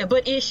vagina,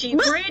 but is she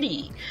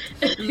pretty?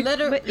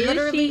 Literally,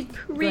 Is she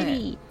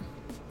pretty?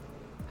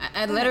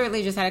 I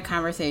literally just had a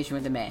conversation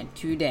with a man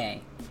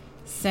today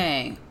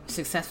saying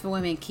successful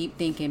women keep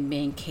thinking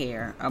men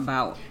care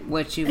about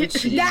what you've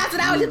achieved. That's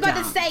what I was You about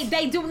to don't. say.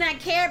 They do not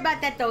care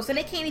about that, though. So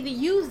they can't even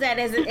use that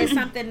as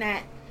something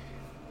that,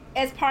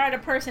 as part of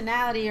the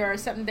personality or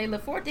something they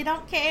look for. They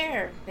don't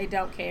care. They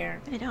don't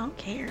care. They don't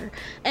care.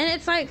 And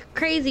it's like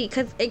crazy,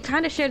 because it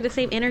kind of shared the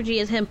same energy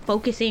as him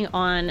focusing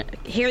on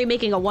Harry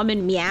making a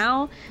woman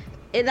meow.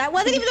 And that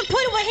wasn't even the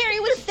point of what Harry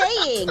was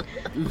saying.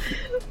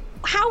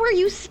 How are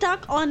you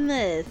stuck on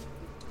this?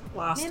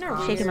 Lost Men are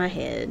cause. Shaking my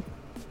head.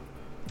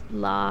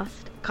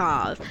 Lost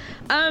cause.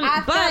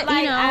 I But felt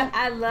like you know,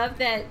 I love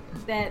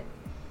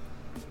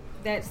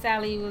that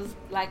Sally was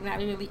like not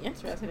really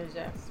interested in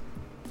Jess.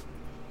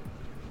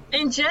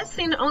 And Jess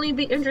seemed to only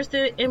be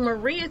interested in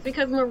Marie is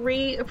because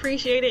Marie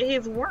appreciated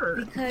his work.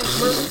 Because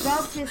she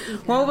broke his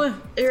ego. What was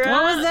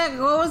that?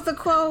 What was the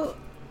quote?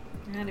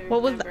 I don't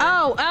what was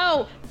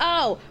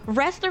remember.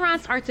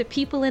 restaurants are to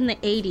people in the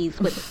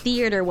 80s what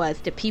theater was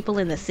to people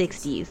in the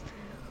 60s.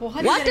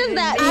 What does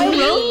that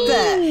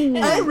mean?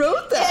 mean? I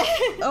wrote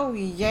that. Oh,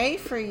 yay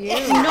for you.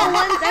 No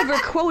one's ever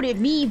quoted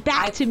me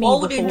back to me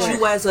quoted before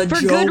you as a for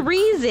joke. good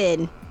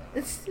reason.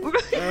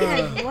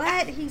 Like,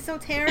 what? He's so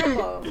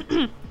terrible.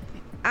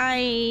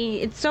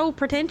 It's so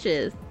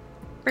pretentious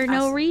for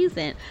no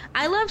reason.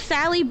 I love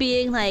Sally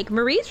being like,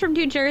 Marie's from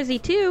New Jersey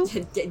too.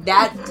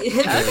 That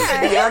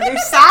the other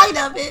side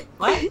of it.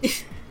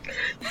 What?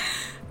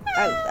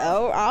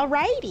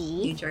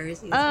 Alrighty. New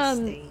Jersey is a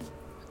state.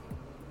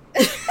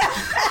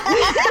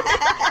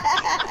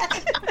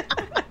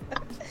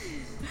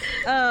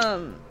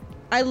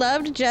 I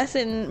loved Jess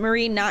and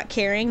Marie not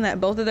caring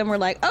that both of them were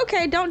like,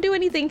 okay, don't do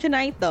anything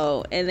tonight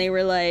though, and they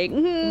were like,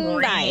 bye.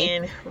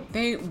 Ran.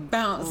 They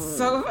bounced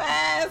so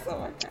fast. Oh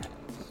my god.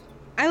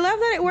 I love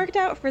that it worked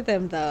out for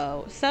them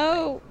though.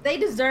 So They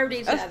deserved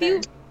each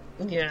other.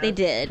 Yeah. they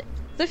did.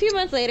 So a few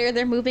months later,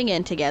 they're moving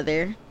in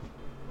together.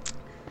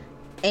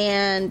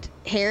 And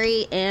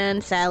Harry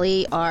and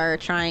Sally are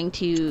trying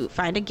to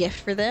find a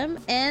gift for them,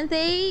 and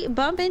they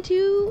bump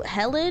into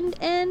Helen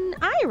and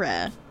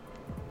Ira.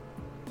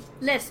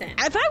 Listen.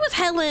 If I was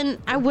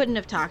Helen, I wouldn't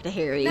have talked to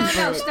Harry. No,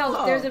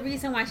 but- there's a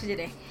reason why she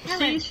did it.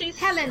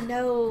 Helen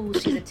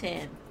knows she's a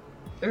 10.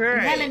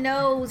 Right. Helen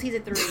knows he's a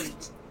 3.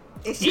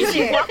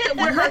 She walked up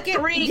with her Look at-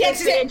 3 and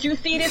yes, said, you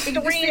see this 3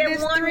 You see that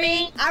this won 3?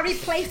 me? I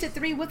replaced a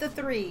 3 with a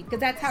 3 because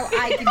that's how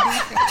I can do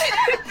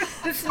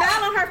things. The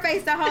smile on her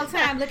face the whole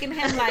time, looking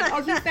at him like, "Oh,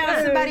 you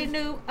found somebody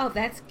new? Oh,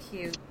 that's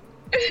cute."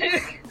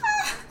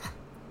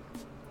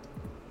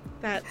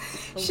 That's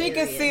She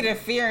could see the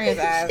fear in his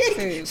eyes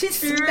too. She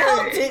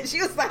smelled it.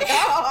 She was like,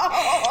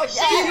 "Oh,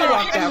 She yeah,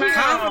 walked out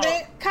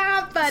confident.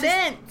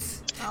 confident."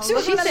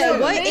 She said,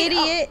 "What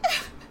idiot?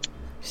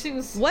 She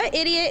was. What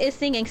idiot is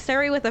singing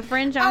Surrey with a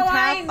fringe on Oh, top?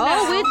 I know.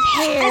 Oh,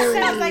 it's Harry." It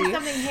sounds like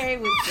something Harry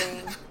would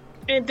sing.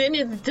 And then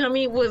his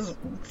dummy was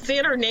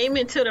said her name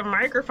into the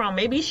microphone.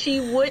 Maybe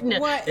she wouldn't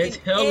have. What It's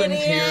an Helen's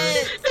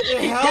idiot.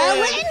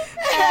 here.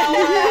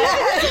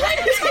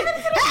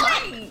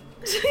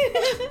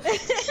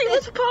 She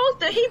was supposed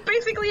to. He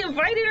basically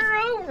invited her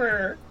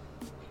over.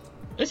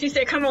 And she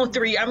said, come on,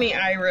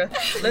 Ira.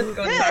 Let's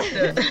go talk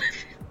to...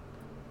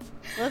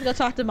 Let's go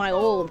talk to my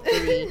old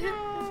 3.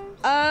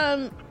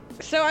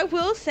 So I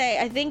will say,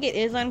 I think it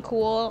is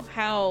uncool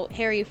how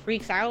Harry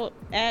freaks out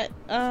at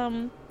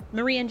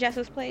Marie and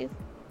Jess's place.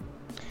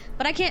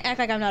 But I can't act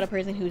like I'm not a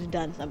person who's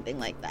done something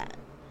like that.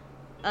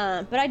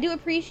 But I do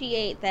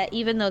appreciate that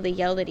even though they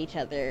yelled at each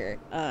other,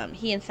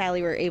 he and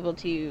Sally were able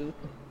to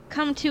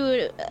come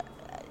to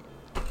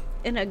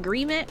an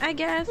agreement, I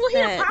guess. Well,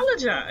 he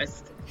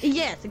apologized.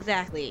 Yes,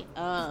 exactly.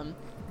 And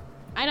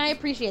I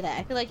appreciate that.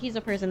 I feel like he's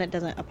a person that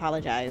doesn't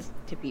apologize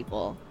to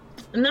people.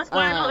 And that's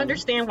why I don't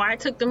understand why it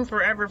took them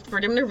forever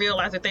for them to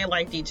realize that they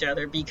liked each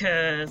other,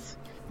 because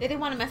They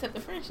didn't want to mess up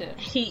the friendship.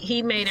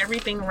 he made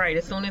everything right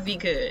as soon as he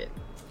could.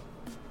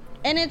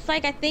 And it's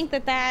like, I think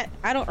that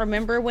I don't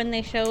remember when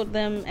they showed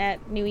them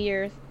at New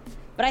Year's,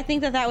 but I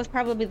think that was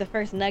probably the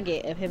first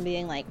nugget of him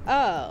being like,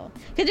 oh.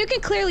 Because you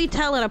can clearly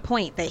tell at a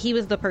point that he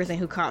was the person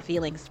who caught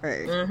feelings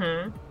first.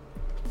 Mm-hmm.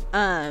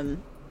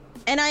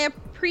 And I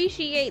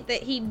appreciate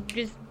that he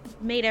just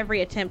made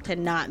every attempt to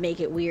not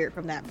make it weird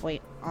from that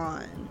point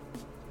on.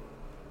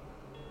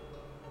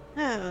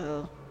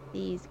 Oh,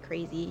 these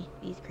crazy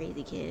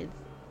kids.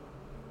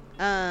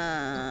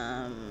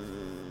 I'm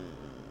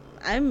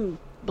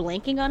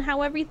blanking on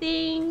how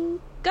everything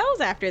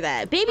goes after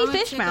that. Baby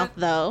fish mouth,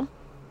 though.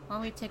 Why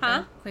don't we take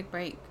a quick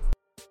break?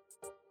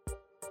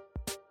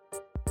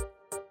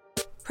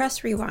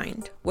 Press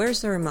rewind.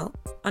 Where's the remote?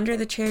 Under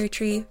the Cherry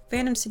Tree,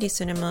 Phantom City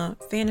Cinema,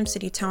 Phantom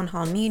City Town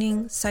Hall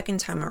Meeting, second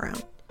time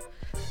around.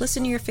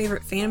 Listen to your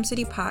favorite Phantom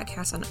City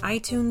podcasts on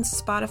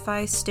iTunes,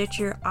 Spotify,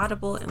 Stitcher,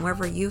 Audible, and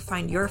wherever you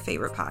find your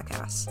favorite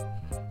podcasts.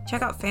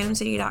 Check out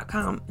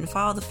phantomcity.com and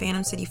follow the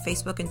Phantom City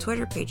Facebook and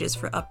Twitter pages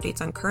for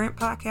updates on current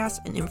podcasts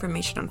and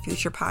information on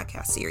future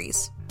podcast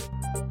series.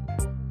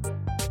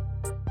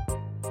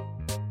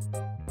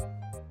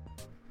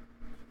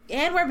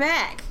 And we're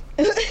back.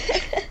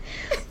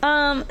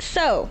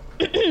 So,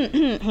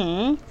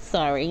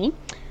 sorry.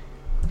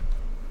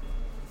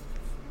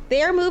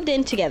 They're moved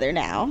in together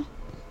now.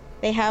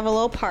 They have a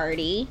little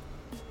party.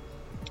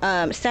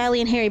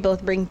 Sally and Harry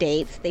both bring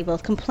dates. They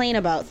both complain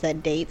about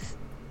said dates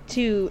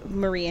to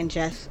Marie and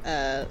Jess,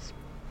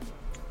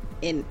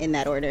 in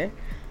that order.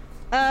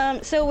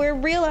 So we're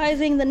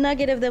realizing the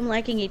nugget of them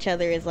liking each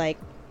other is like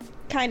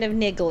kind of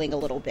niggling a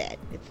little bit.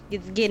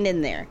 It's getting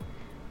in there.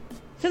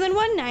 So then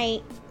one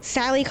night,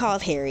 Sally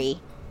calls Harry,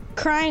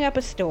 crying up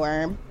a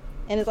storm,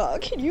 and is all,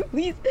 can you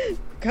please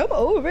come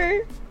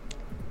over?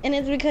 And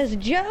it's because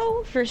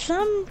Joe, for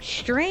some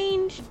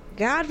strange,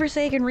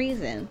 godforsaken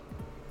reason,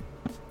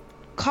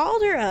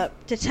 called her up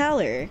to tell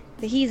her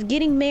that he's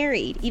getting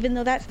married, even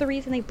though that's the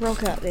reason they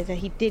broke up, is that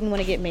he didn't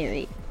want to get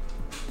married.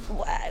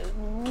 Why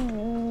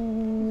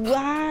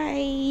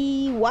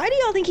do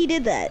y'all think he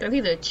did that?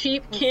 He's a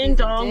cheap Ken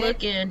doll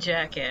looking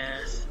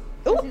jackass.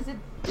 He's a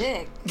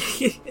dick.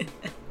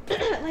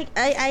 Like,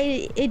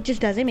 it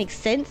just doesn't make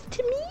sense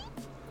to me.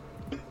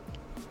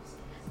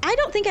 I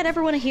don't think I'd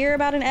ever want to hear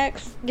about an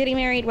ex getting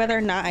married, whether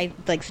or not I,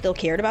 like, still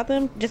cared about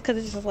them, just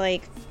because it's just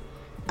like,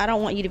 I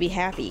don't want you to be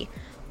happy.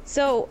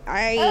 So,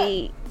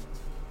 I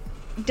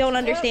don't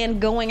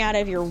understand going out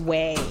of your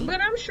way.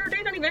 But I'm sure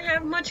they don't even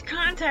have much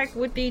contact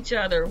with each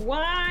other.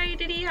 Why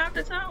did he have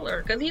to tell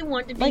her? Because he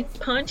wanted to be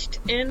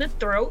punched in the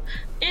throat,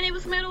 and it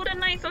was middle of the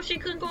night, so she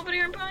couldn't go over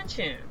there and punch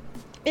him.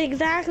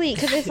 Exactly,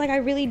 because it's like, I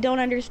really don't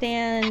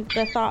understand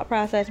the thought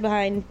process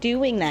behind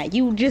doing that.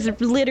 You just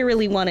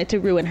literally wanted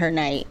to ruin her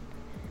night.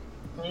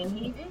 And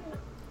he did.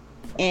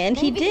 And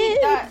Maybe he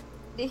did.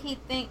 Did he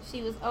think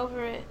she was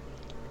over it?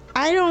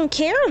 I don't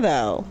care,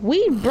 though.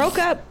 We broke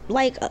up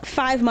like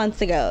 5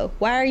 months ago.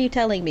 Why are you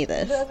telling me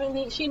this?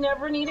 She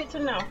never needed to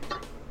know.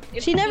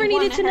 She never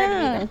needed to wanted her to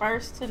be know. the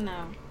first to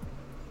know.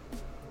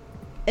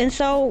 And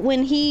so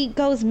when he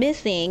goes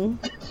missing,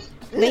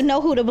 they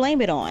know who to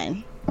blame it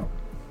on.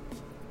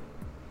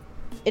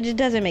 It just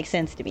doesn't make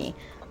sense to me.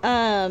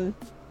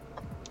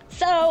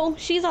 So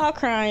she's all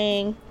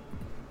crying.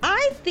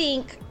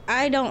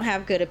 I don't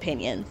have good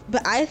opinions,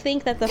 but I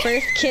think that the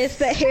first kiss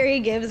that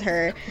Harry gives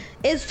her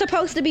is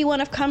supposed to be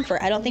one of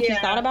comfort. I don't think he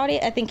thought about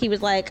it. I think he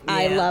was like,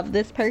 I love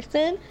this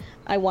person.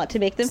 I want to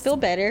make them feel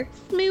better.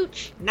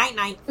 Smooch. Night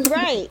night.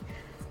 Right.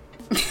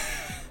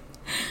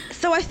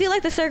 So I feel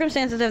like the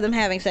circumstances of them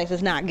having sex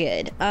is not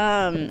good.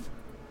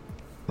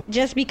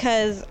 Just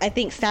because I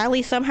think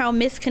Sally somehow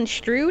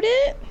misconstrued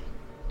it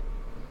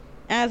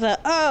as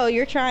oh,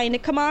 you're trying to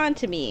come on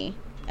to me.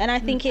 And I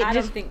think I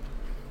don't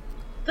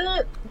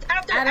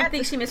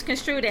think she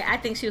misconstrued it. I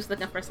think she was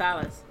looking for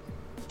solace.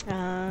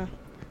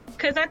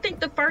 Because I think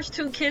the first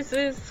 2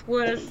 kisses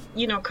was,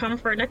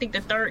 comfort. And I think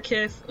the third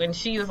kiss, when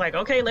she was like,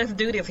 okay, let's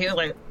do this, he was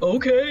like,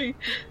 okay.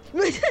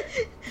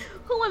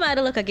 Who am I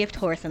to look a gift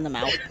horse in the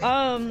mouth?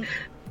 Are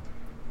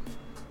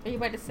you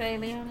about to say,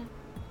 Leona?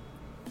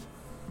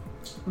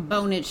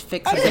 Bonage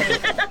fixer.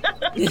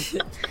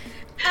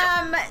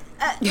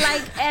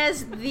 Like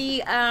as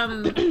the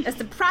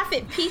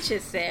Prophet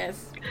Peaches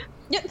says,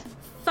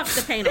 suck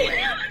the pain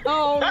away.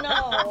 Oh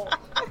no.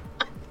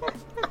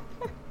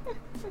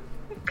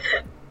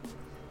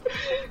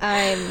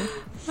 I'm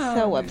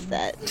so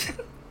upset.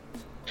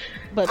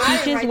 But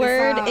Peach's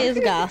word is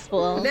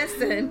gospel.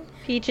 Listen.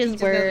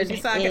 Peach's word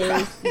is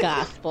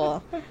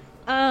gospel.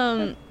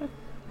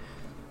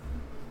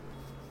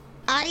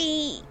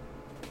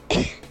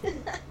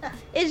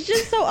 It's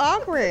just so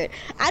awkward.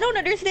 I don't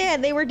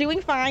understand. They were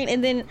doing fine,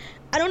 and then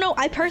I don't know.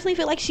 I personally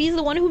feel like she's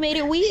the one who made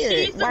it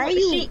weird. Why are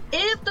you? She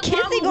is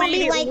the one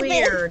who made it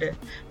weird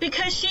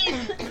because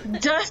she's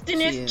dusting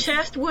his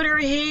chest with her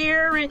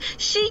hair, and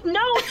she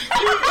knows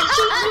she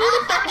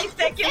knew 30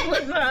 seconds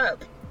was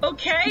up.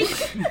 Okay,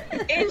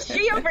 and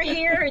she over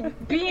here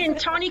being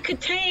Tony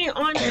Katane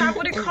on top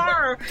of the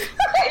car,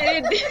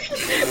 and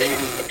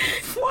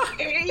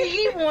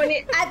he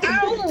wanted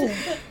out.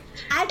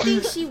 I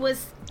think she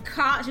was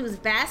caught. She was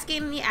basking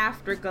in the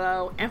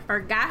afterglow and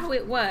forgot who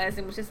it was,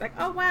 and was just like,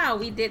 "Oh wow,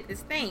 we did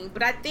this thing."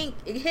 But I think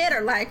it hit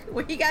her like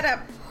when he got up.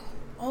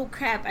 Oh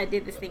crap! I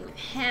did this thing with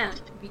him.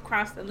 We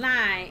crossed the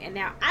line, and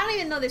now I don't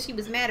even know that she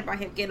was mad about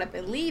him getting up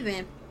and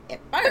leaving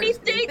at first. But he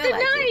stayed the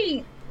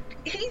night.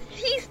 He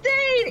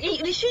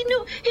stayed. She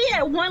knew he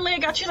had one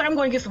leg out. She's like, I'm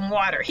going to get some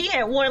water. He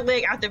had one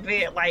leg out the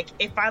bed. Like,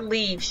 if I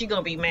leave, she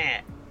going to be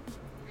mad.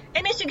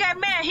 And then she got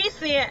mad. He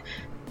said,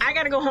 I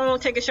got to go home,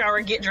 take a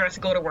shower, get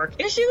dressed, go to work.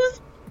 And she was...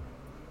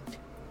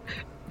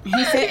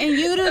 He said, and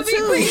you do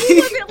too. But he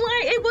wasn't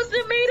like, it was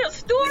a made up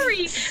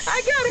story.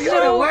 I got to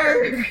go to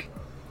work.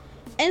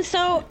 And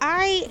so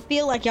I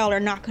feel like y'all are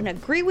not going to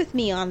agree with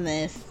me on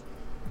this.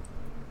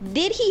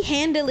 Did he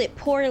handle it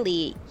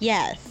poorly?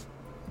 Yes.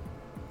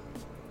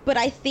 But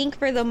I think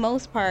for the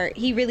most part,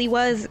 he really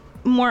was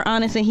more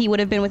honest than he would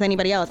have been with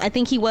anybody else. I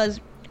think he was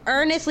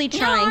earnestly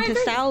trying to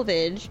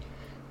salvage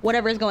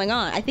whatever is going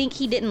on. I think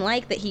he didn't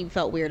like that he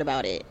felt weird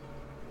about it.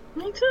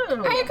 Me too.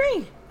 I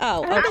agree.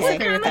 Oh, okay.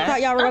 I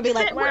thought y'all were going to be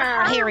like,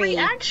 wow, Harry.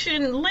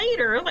 Reaction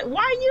later. I'm like,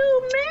 why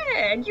you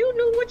mad? You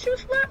knew what you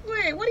slept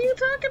with. What are you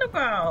talking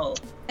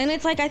about? And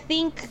it's like, I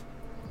think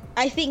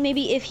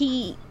maybe if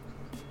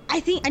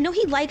I know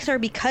he likes her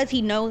because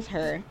he knows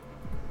her.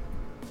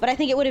 But I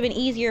think it would have been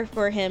easier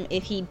for him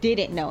if he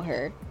didn't know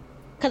her.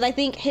 Because I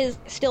think his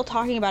still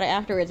talking about it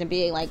afterwards and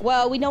being like,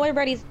 well, we know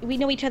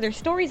each other's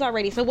stories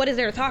already, so what is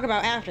there to talk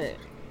about after?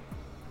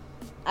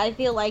 I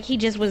feel like he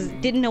just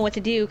didn't know what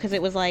to do because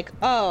it was like,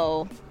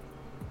 oh,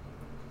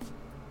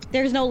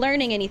 there's no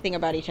learning anything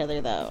about each other,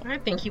 though. I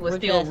think he was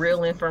still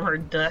reeling from her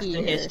dust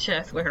in his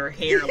chest with her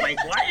hair. Like,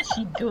 why is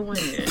she doing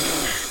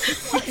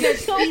this?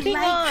 Because he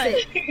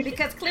likes it.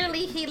 Because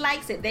clearly he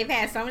likes it. They've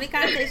had so many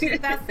conversations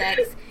about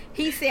sex.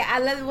 He said, I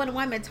love it when a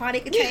woman Tony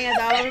Katane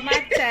all over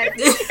my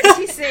chest. And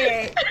she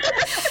said,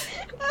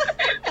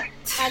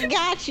 I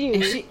got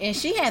you. And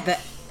she had the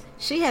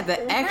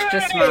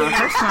extra smile.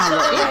 Her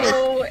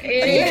smile looked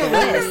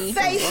her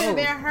face had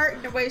been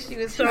hurting the way she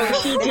was smiling.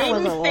 So she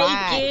didn't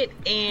fake it,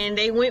 and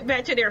they went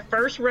back to their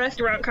first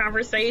restaurant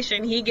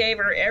conversation. He gave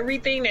her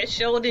everything that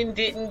Sheldon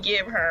didn't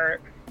give her.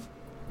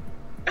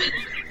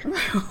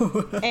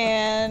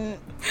 And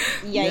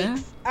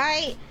yikes.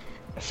 Yeah.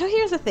 So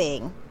here's the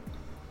thing.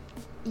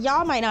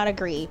 Y'all might not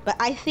agree, but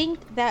I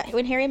think that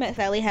When Harry Met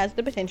Sally has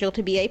the potential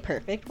to be a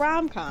perfect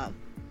rom-com.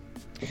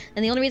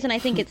 And the only reason I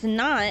think it's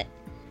not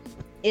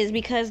is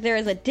because there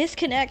is a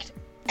disconnect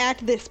at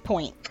this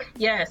point.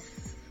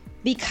 Yes.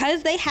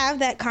 Because they have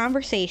that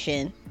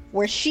conversation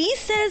where she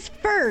says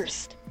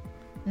first,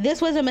 this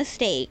was a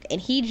mistake,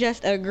 and he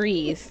just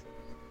agrees.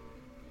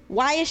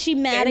 Why is she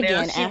mad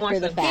again after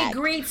the fact? He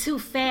agreed too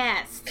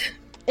fast.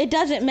 It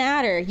doesn't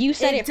matter. You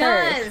said it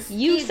first.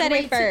 You said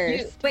it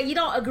first. But you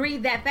don't agree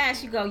that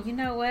fast. You go, you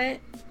know what?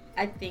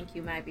 I think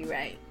you might be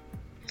right.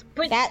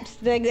 But that's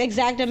the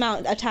exact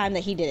amount of time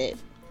that he did it.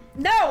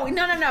 No.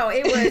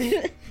 It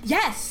was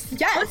yes.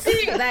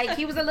 Like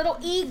he was a little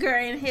eager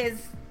in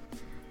his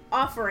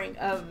offering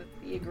of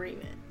the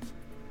agreement.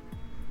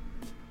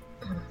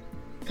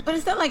 But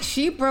it's not like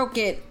she broke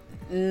it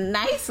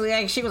nicely.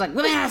 Like she was like,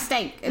 "We made a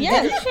mistake."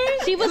 Yeah,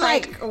 she was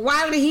like,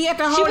 "Why did he have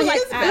to hold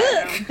his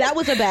back?" That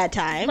was a bad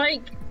time.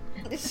 Like,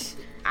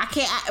 I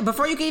can't.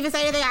 Before you can even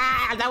say anything,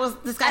 that was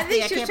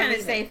disgusting. I think she was trying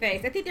to save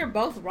face. I think they're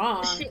both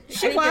wrong.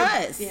 She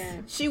was.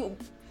 Yeah. She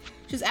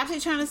was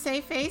absolutely trying to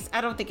save face.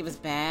 I don't think it was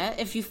bad.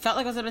 If you felt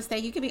like it was a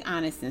mistake, you could be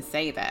honest and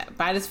say that.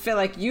 But I just feel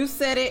like you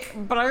said it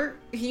blurt.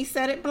 He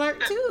said it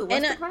blurt too.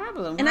 What's the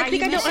problem? And I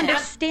think I don't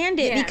understand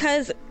it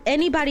because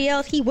anybody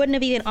else, he wouldn't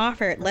have even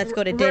offered, let's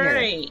go to dinner.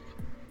 Right.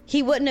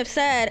 He wouldn't have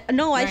said,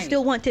 no, I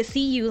still want to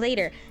see you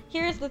later.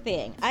 Here's the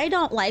thing. I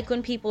don't like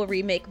when people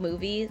remake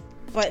movies,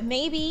 but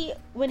maybe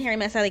When Harry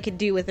Met Sally could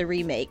do with a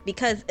remake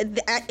because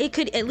it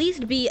could at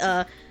least be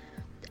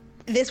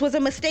this was a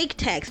mistake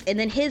text, and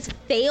then his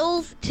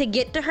fails to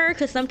get to her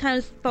because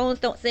sometimes phones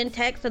don't send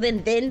text, so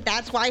then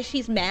that's why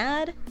she's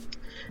mad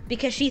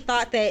because she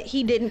thought that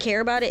he didn't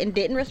care about it and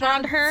didn't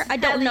respond to her. I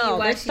don't know.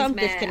 There's some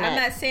disconnect.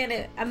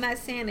 I'm not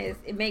saying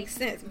it makes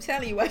sense. I'm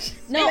telling you why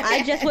she's mad. I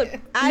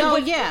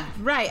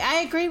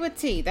agree with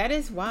T. That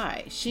is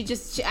why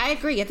I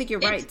agree. I think you're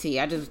right, T.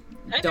 I just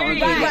don't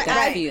agree with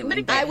that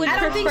feeling. I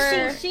don't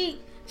think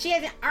she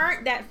hasn't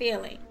earned that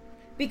feeling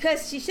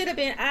because she should have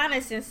been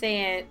honest and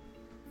saying,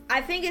 I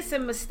think it's a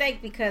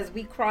mistake because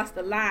we crossed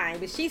the line,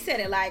 but she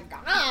said it like,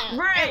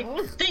 right.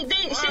 She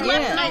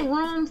left no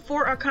room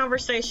for a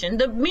conversation.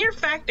 The mere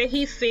fact that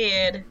he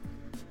said,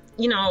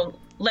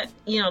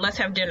 let's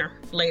have dinner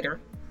later.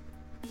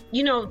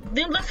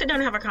 then let's sit down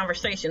and have a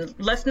conversation.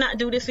 Let's not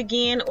do this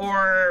again,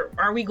 or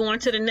are we going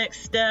to the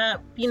next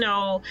step?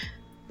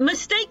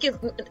 Mistake is,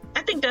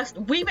 I think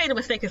we made a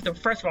mistake is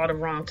first of all, the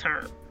wrong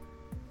term.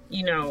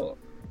 And why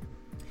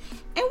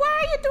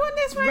are you doing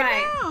this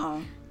right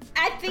now?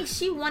 I think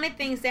she wanted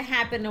things to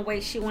happen the way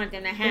she wanted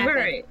them to happen.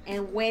 Right.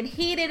 And when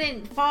he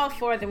didn't fall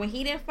for the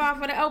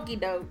okie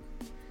doke,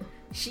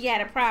 she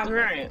had a problem.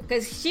 Right.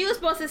 Because she was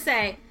supposed to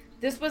say,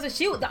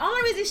 the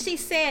only reason she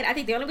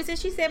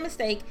said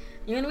mistake,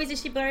 the only reason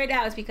she blurred it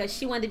out is because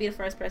she wanted to be the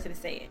first person to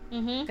say it.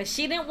 Because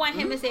she didn't want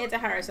him to say it to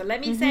her. So let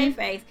me save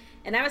face.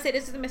 And I would say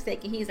this is a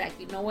mistake. And he's like,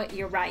 you know what?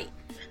 You're right.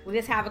 We'll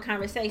just have a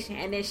conversation.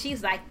 And then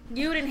she's like,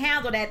 you didn't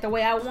handle that the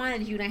way I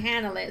wanted you to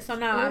handle it. So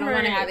no, I don't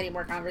want to have any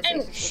more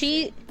conversations.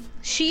 And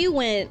she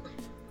went,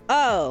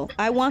 oh,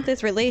 I want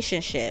this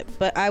relationship,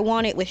 but I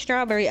want it with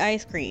strawberry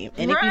ice cream.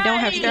 And if you don't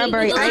have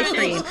strawberry ice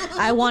cream,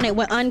 I want it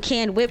with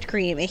uncanned whipped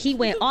cream. And he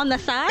went on the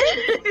side?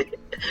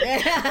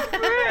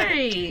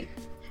 Right.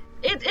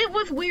 It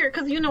was weird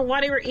because,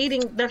 while they were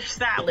eating the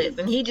salads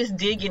and he just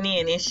digging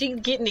in and she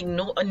getting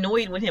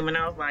annoyed with him. And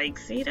I was like,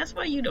 see, that's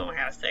why you don't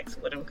have sex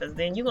with him, because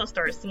then you're going to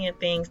start seeing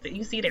things that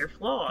you see their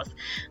flaws.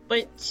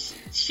 But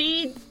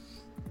she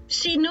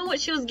knew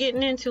what she was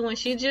getting into and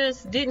she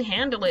just didn't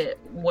handle it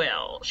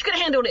well. She could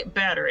have handled it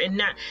better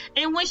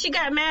and when she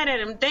got mad at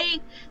him,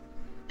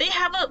 they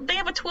have a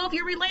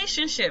 12-year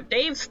relationship.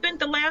 They've spent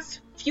the last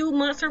few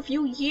months or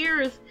few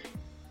years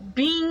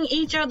being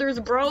each other's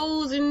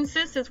bros and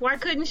sisters. Why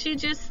couldn't she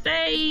just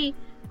say,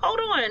 hold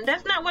on,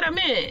 that's not what I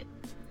meant?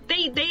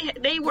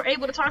 They were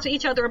able to talk to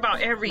each other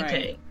about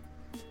everything.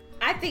 Right.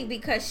 I think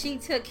because she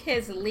took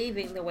his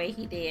leaving the way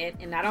he did,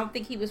 and I don't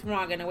think he was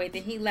wrong in the way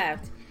that he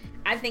left.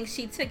 I think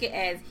she took it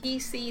as he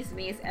sees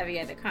me as every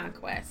other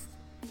conquest.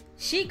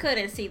 She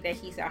couldn't see that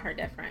he saw her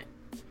different.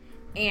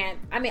 And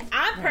I mean,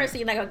 I'm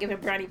personally not gonna give him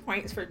brownie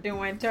points for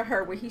doing to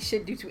her what he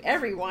should do to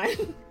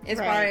everyone as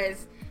far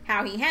as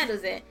how he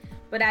handles it.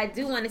 But I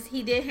do want to see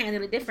he did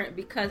handle it different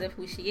because of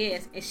who she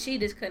is. And she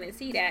just couldn't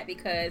see that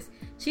because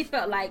she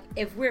felt like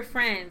if we're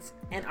friends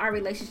and our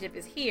relationship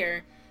is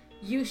here,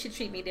 you should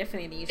treat me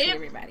differently than you treat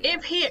everybody else.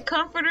 If he had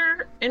comforted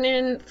her and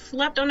then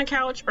slept on the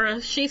couch,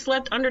 or she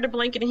slept under the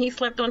blanket and he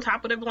slept on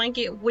top of the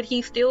blanket, would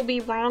he still be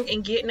wrong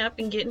in getting up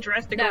and getting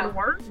dressed to go to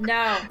work?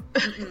 No.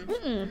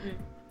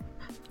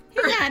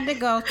 He had to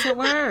go to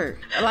work.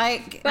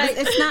 But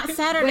it's not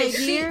Saturday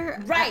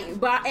here. Right.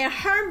 But in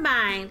her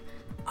mind,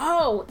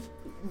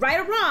 right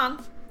or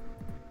wrong.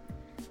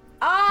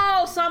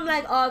 So I'm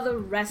like all the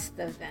rest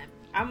of them.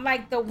 I'm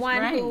like the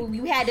one who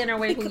you had dinner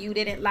with, who you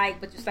didn't like,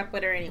 but you slept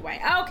with her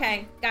anyway.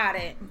 Okay, got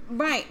it.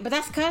 Right, but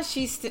that's because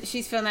she's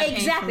feeling that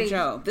pain from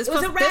Joe. This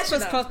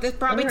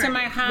brought me to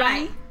my high.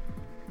 Right.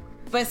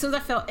 But as soon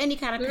as I felt any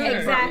kind of pain,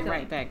 it brought me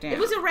right back down. It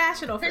was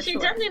irrational for she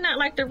sure. definitely not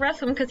like the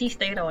rest of them because he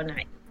stayed all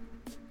night.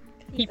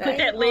 He put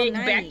that leg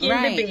back in the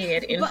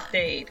bed and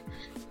stayed.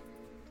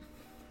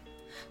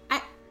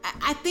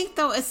 I think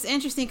though it's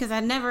interesting because I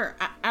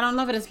don't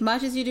love it as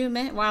much as you do,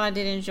 Mint, while I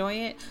did enjoy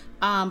it.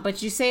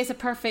 But you say it's a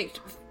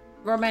perfect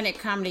romantic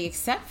comedy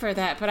except for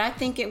that, but I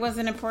think it was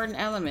an important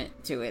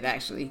element to it,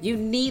 actually. You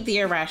need the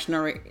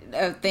irrational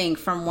thing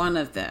from one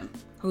of them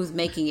who's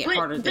making it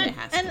harder than it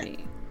has to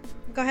be.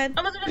 Go ahead.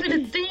 I was going to say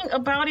the thing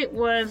about it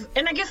was,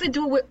 and I guess they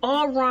do it with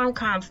all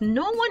rom-coms,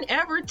 no one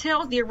ever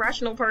tells the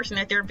irrational person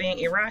that they're being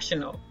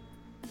irrational.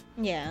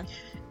 Yeah.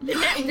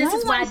 This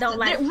is why I don't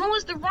like. That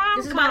ruins the rom-com.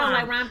 This is why I don't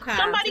like rom-coms.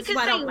 Somebody could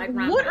say,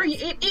 "What are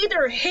you?"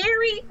 Either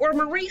Harry or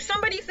Marie.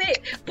 Somebody said,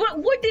 "But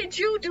what did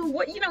you do?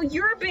 What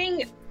you're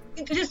being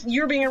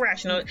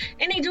irrational."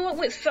 And they do it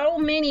with so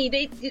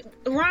many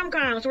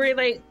rom-coms where they're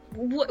like,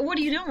 "What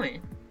are you doing?"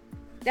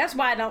 That's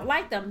why I don't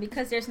like them,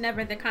 because there's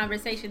never the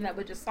conversation that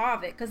would just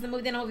solve it. Because the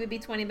movie don't even be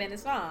 20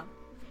 minutes long.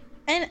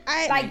 And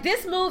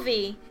this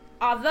movie,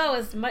 although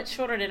it's much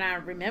shorter than I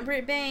remember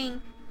it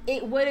being,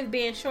 it would have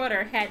been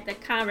shorter had the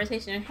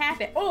conversation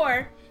happened.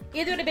 Or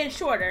either it would have been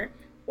shorter,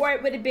 or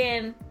it would have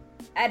been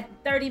at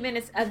 30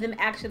 minutes of them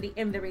actually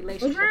in the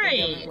relationship and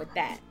dealing with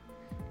that.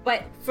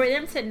 But for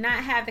them to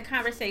not have the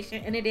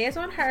conversation, and it is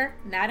on her,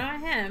 not on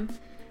him.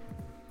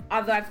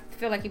 Although I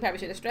feel like you probably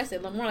should have stressed it a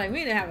little more, like we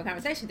didn't have a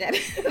conversation,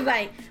 Debbie.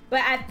 But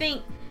I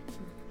think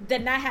the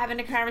not having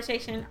a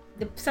conversation,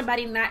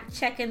 somebody not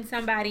checking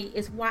somebody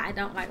is why I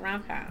don't like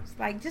rom-coms.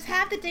 Like, just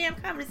have the damn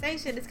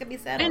conversation. It's gonna be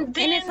settled. And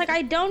it's like,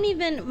 I don't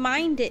even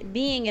mind it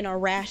being an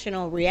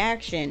irrational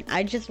reaction.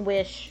 I just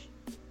wish,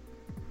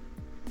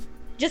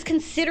 just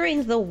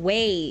considering the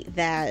way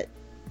that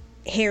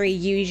Harry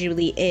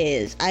usually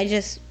is, I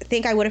just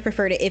think I would have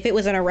preferred it if it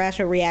was an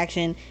irrational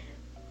reaction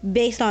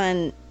based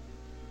on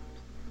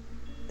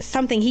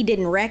something he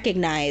didn't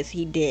recognize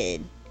he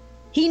did.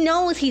 He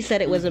knows he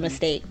said it was a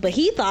mistake, but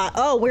he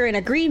thought, we're in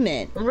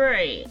agreement.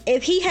 Right.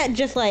 If he had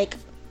just,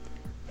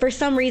 for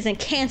some reason,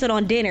 canceled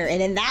on dinner,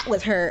 and then that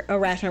was her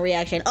irrational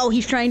reaction,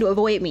 he's trying to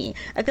avoid me,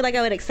 I feel like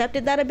I would have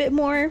accepted that a bit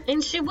more.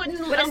 And she wouldn't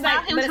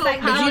allow him to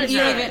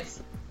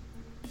apologize.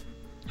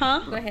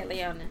 Huh? Go ahead,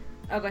 Leona.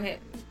 Oh, go ahead.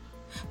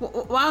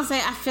 Well, I'll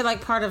say I feel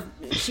like part of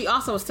she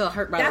also was still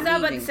hurt by That's the what I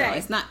was about leaving. to say. Though.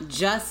 It's not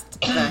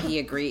just that he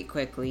agreed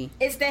quickly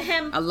It's the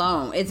him,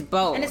 alone. It's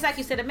both. and it's like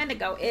you said a minute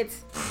ago.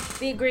 It's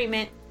the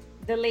agreement,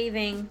 the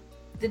leaving,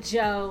 the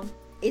Joe.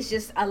 It's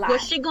just a lot.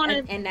 Was she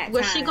gonna? in that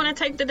Was time. she gonna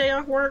take the day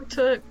off work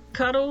to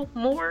cuddle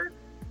more?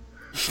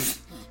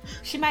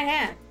 She might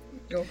have.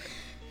 Okay.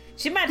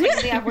 She might take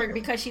the day off work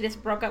because she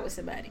just broke up with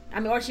somebody. I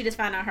mean, or she just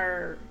found out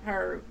her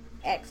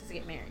ex is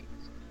getting married.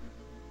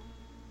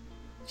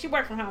 She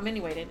worked from home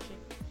anyway, didn't she?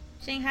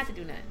 She ain't have to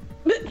do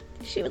nothing.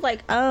 She was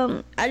like,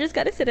 I just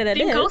gotta sit at a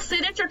Then go desk.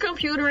 sit at your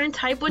computer and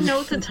type a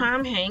note to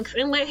Tom Hanks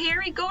and let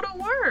Harry go to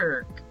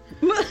work.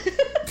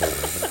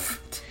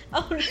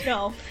 Oh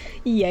no!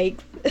 Yikes!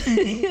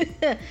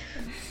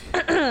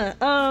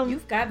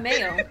 You've got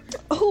mail.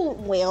 Oh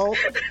well.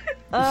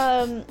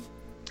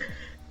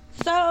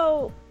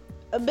 So,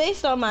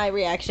 based on my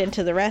reaction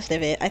to the rest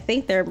of it, I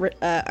think their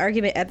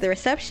argument at the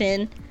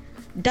reception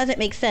doesn't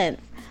make sense.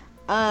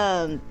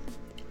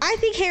 I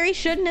think Harry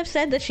shouldn't have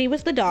said that she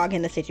was the dog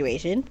in the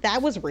situation.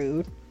 That was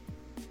rude.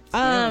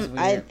 was weird.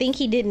 I think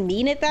he didn't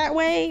mean it that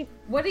way.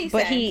 What did he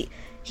But say?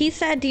 he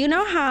said, "Do you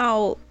know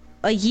how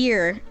a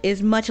year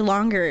is much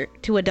longer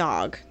to a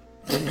dog?"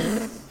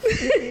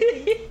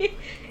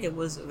 It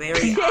was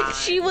very odd.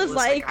 She was It was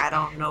like- I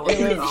don't know where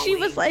you're going. She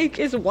was like,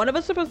 "Is one of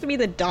us supposed to be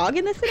the dog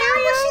in this How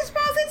scenario?" was she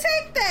supposed to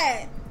take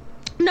that?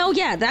 No,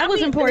 yeah, that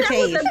was in poor that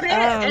taste. was a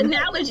bad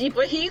analogy,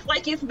 but he's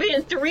like, it's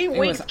been 3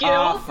 weeks. was Get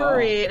awful.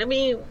 over it. I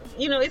mean,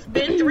 it's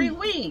been 3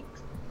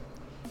 weeks.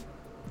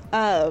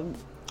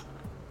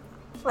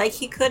 Like,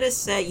 he could have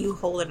said you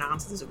holding on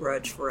to this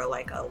grudge for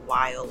like a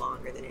while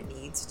longer than it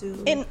needs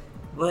to. And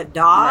but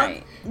dog,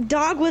 Right.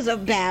 dog was a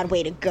bad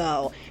way to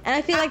go. And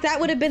I feel like that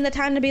would have been the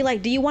time to be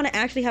like, do you want to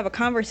actually have a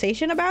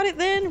conversation about it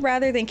then,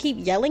 rather than keep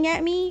yelling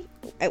at me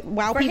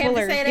while For him people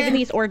to are say giving that?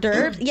 these hors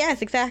d'oeuvres?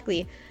 Yes,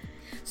 exactly.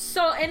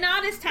 So in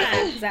all this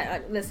time,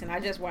 because listen, I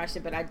just watched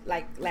it, but I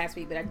like last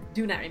week, but I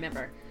do not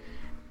remember.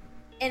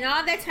 In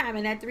all that time,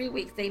 in that 3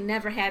 weeks, they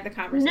never had the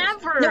conversation.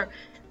 Never. Nope.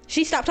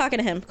 She stopped talking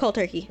to him, cold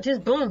turkey.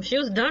 Just boom. She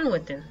was done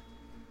with him.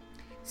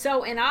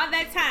 So in all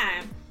that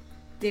time,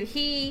 did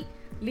he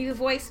leave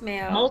a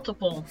voicemail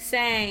Multiple.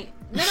 saying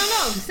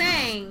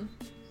saying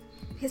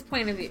his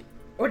point of view,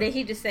 or did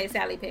he just say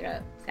Sally pick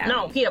up? Sally,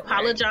 No, he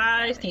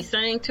apologized. Right. He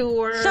sang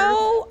to her.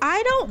 So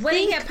I don't What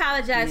did think. he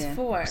apologize Yeah.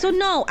 for? So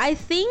no, I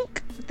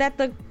think that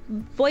the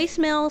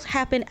voicemails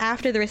happened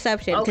after the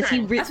reception because Okay.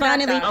 he That's what I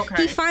finally thought.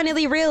 Okay. he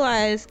finally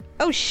realized,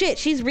 oh shit,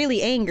 she's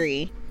really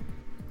angry.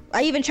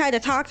 I even tried to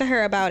talk to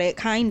her about it,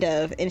 kind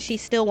of, and she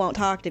still won't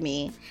talk to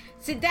me.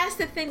 See, that's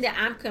the thing that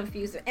I'm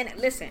confused with. And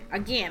listen,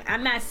 again,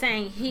 I'm not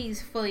saying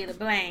he's fully to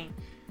blame.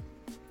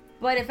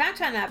 But if I'm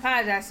trying to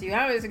apologize to you,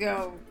 I'm just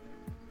go,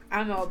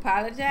 I'm going to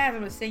apologize. I'm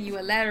going to send you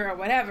a letter or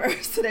whatever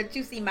so that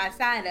you see my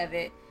side of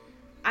it.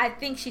 I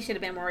think she should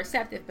have been more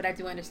receptive, but I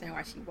do understand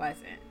why she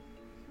wasn't.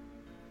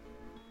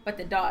 But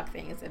the dog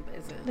thing is a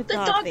the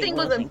dog thing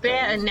was a wasn't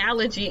bad good.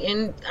 analogy,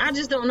 and I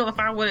just don't know if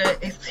I would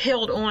have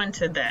held on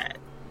to that.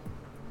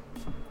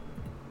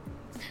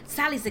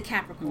 Sally's a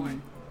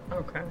Capricorn.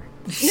 Okay.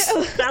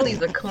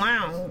 Sally's a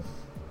clown.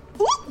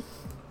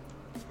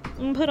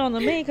 Put on the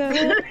makeup.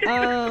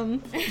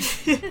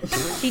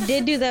 She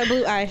did do that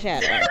blue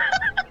eyeshadow.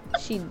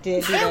 She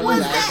did do that It blue was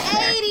the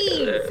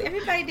eyeshadow. 80s.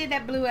 Everybody did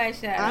that blue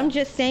eyeshadow. I'm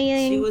just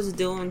saying she was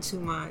doing too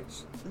much.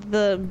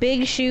 the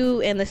big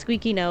shoe and the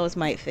squeaky nose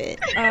might fit.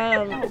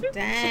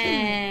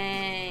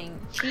 Dang.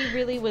 She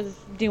really was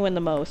doing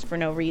the most for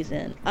no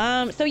reason.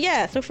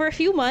 So for a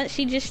few months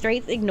she just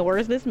straight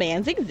ignores this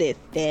man's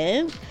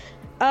existence.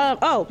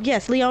 Oh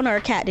yes, Leona or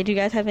Kat, did you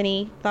guys have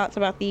any thoughts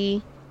about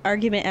the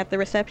argument at the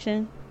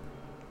reception?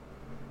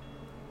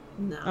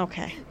 No.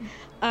 Okay.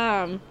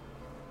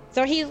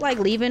 So he's like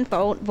leaving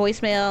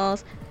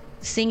voicemails,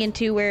 singing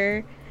to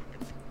her,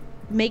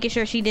 making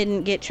sure she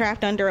didn't get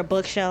trapped under a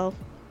bookshelf.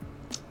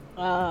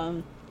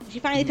 She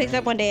finally picks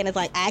up one day and is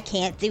like, I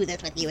can't do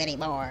this with you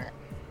anymore.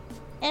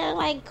 And I'm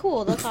like,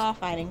 cool, that's all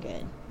fine and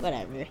good.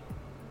 Whatever.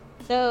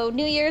 So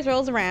New Year's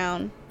rolls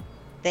around.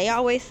 They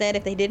always said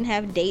if they didn't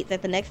have dates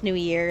at the next New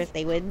Year's,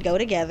 they would go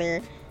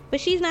together. But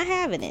she's not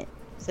having it.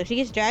 So she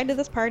gets dragged to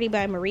this party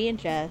by Marie and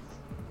Jess.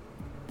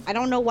 I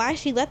don't know why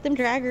she let them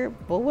drag her,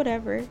 but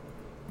whatever.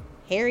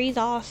 Harry's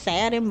all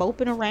sad and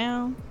moping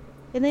around.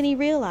 And then he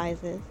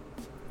realizes,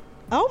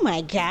 oh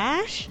my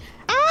gosh,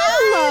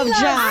 I love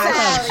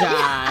Josh.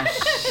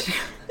 Josh.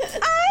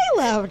 I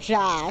love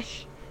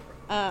Josh.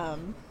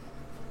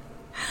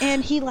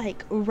 And he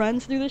like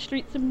runs through the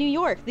streets of New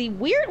York, the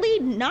weirdly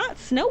not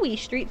snowy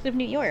streets of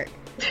New York.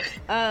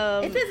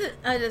 It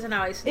doesn't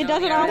always snow. It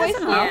doesn't here. always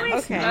doesn't snow? always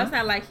Okay. snow. It's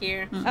not like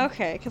here.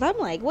 Okay, because I'm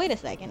like, wait a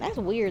second, that's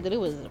weird that it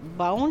was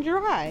bone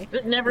dry.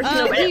 It never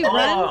snowed he at all.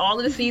 runs- All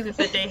of the seasons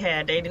that they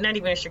had, they did not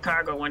even in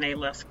Chicago when they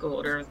left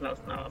school. There was no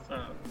snow.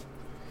 So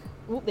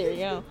Oop, there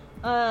you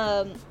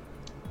go.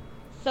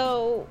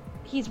 So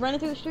he's running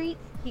through the streets.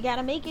 He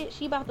gotta make it.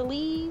 She about to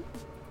leave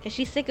because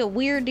she's sick of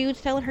weird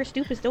dudes telling her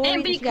stupid stories.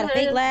 And She got a fake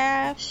because-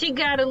 laugh. she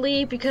gotta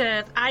leave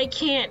because I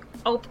can't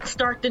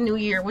start the new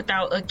year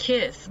without a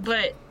kiss.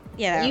 But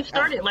Yeah. You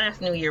started last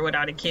New Year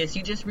without a kiss.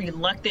 You just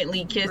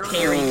reluctantly kissed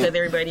Harry because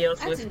everybody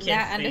else I was do kissing.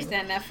 not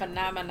understand that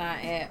phenomenon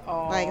at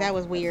all. Like, that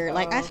was weird.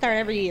 Like, I start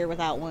every year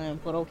without one,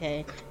 but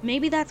okay.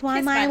 Maybe that's why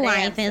Kiss my my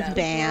life damn is self.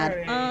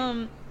 bad.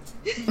 Right.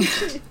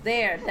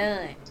 There,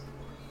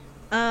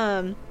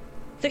 done.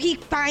 So he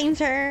finds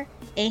her,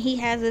 and he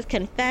has this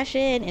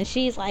confession, and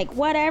she's like,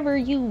 whatever,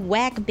 you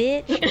whack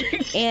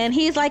bitch. And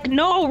he's like,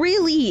 no,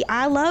 really,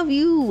 I love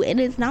you, and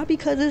it's not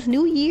because it's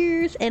New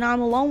Year's, and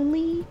I'm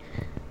lonely.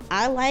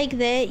 I like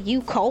that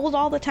you cold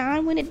all the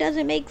time when it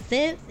doesn't make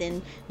sense,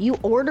 and you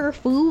order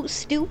food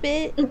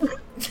stupid. And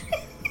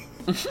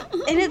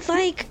it's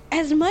like,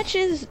 as much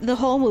as the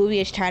whole movie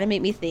is trying to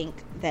make me think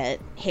that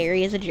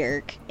Harry is a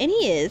jerk, and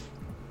he is,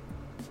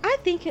 I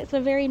think it's a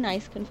very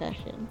nice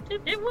confession.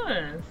 It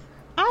was.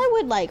 I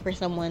would like for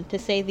someone to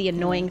say the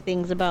annoying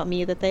things about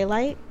me that they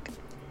like.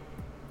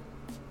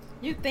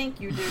 You think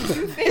you do.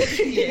 You think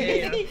you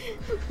Yeah. do.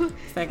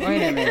 It's like,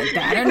 wait a minute,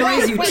 that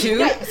annoys you too?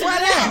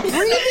 What else?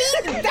 Really?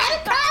 Is that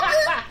a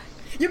problem?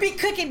 You be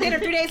cooking dinner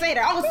 3 days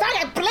later. Oh,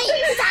 sorry,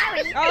 please,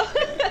 sorry.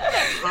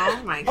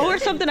 Oh my god. Or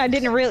something I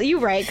didn't really. You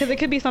right, because it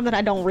could be something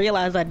I don't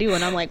realize I do,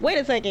 and I'm like, wait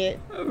a second.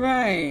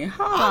 Right.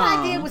 Huh. All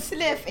I did was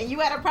sniff, and you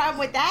had a problem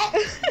with that?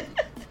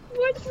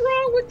 What's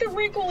wrong with the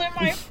wrinkle in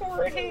my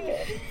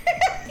forehead?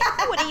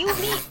 What do you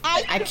mean?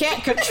 I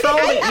can't control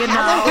it, you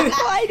know.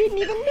 I didn't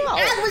even know.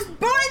 I was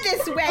born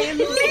this way.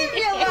 Leave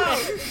me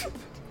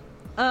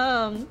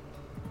alone.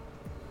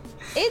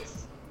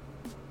 It's.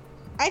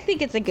 I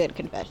think it's a good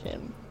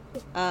confession.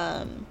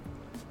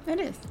 It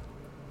is.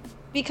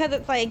 Because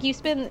it's like you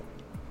spend.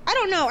 I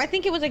don't know. I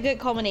think it was a good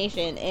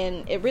culmination,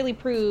 and it really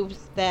proves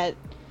that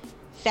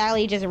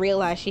Sally just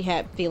realized she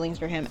had feelings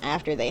for him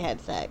after they had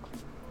sex.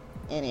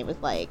 And it was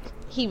like,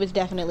 he was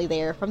definitely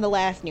there from the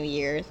last New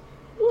Year's.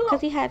 Because Well,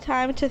 he had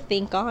time to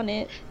think on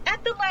it.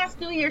 at the last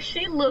New Year,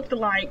 she looked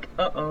like,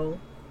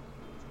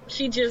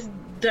 she just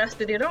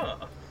dusted it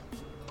off.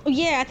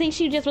 Yeah, I think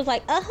she just was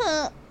like,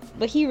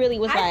 But he really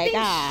was I like,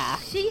 think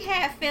she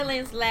had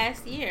feelings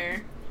last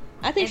year.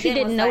 I think and she then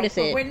didn't was like, notice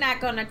 "But it. we're not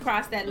going to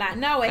cross that line.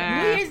 No,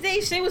 at New Year's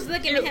Eve, she was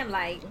looking at him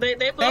like... They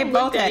both They both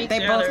looked at had- each they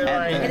both other had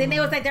like, that. And then they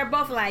was like, they're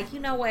both like, you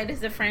know what? This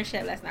is a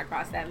friendship. Let's not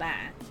cross that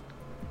line.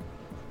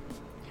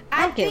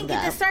 I I'll give think if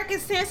that. the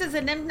circumstances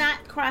and them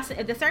not crossing,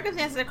 if the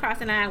circumstances of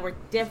crossing the line were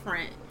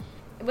different,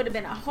 it would have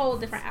been a whole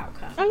different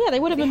outcome. Oh, yeah, they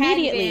would have If it hadn't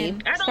immediately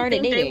been- I don't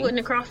started think they dating. wouldn't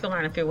have crossed the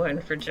line if it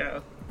wasn't for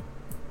Joe.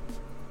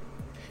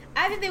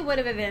 I think they would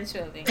have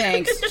eventually.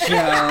 Thanks, Joe.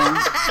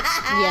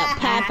 Yeah,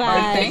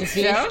 Popeyes, Thanks,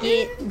 Joe.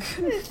 biscuit.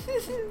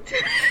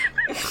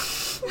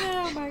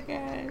 Oh my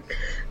gosh.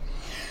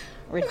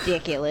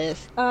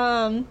 Ridiculous.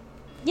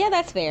 Yeah,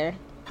 that's fair.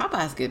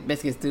 Popeye's good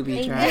biscuits do be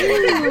They dry.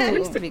 do. They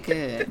used to be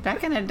good.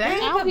 Back in the day.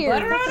 Out here,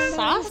 butter on it?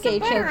 Sasuke Put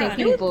butter choking on it.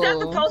 You're people. not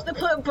supposed to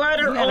put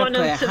butter You gotta on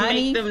them put to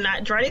honey. make them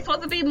not dry. They're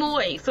supposed to be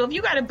moist. So if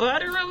you gotta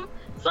butter them,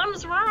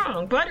 something's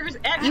wrong. Butter is You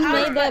extra.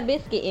 made that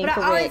biscuit But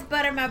I always incorrect.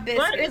 butter my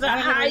biscuits. Butter is a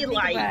I don't really think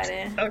highlight. about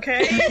it.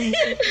 Okay.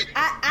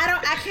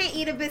 I can't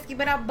eat a biscuit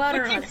without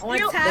butter But on you it. On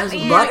still- top Does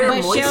end. butter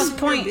But moisten Shell's your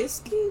point-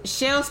 biscuit?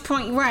 Shell's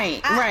point,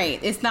 right.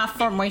 It's not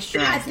for I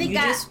moisturizing. think You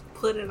I- just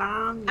put it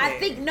on there. I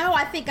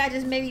think I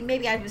just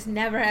maybe I just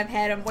never have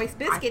had a moist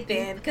biscuit think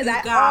then because you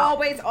I got-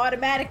 always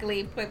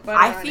automatically put butter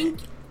I on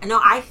think it.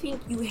 I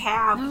think you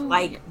have No.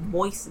 like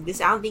moist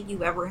biscuit. I don't think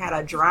you've ever had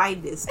a dry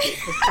biscuit.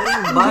 'Cause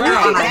putting butter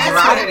Right, on a that's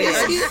dry what it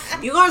is.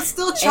 biscuit, you're gonna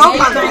still choke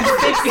ain't on gonna that.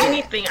 Fix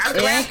anything. I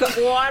It ain't glass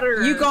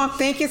water. You gonna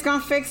think it's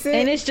gonna fix it?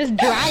 And it's just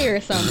drier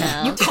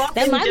somehow. You caught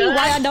That them might be why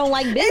I dust. don't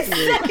like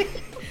biscuits.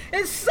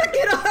 And suck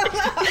it all up.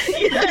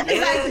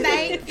 Like,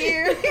 thank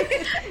you.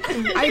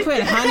 I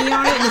put honey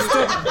on it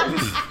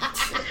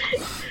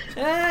and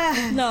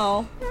still.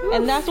 No.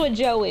 And that's what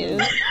Joe is.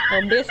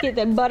 A biscuit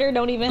that butter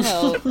don't even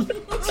help.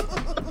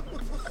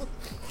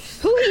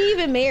 Who he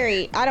even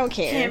married? I don't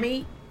care.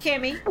 Kimmy.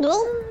 Kimmy's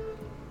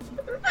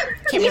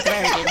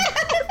virgin.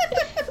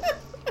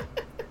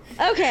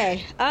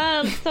 Okay.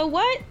 So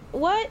why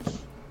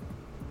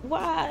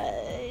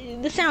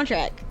the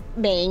soundtrack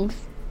bangs.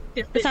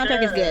 Yes, The it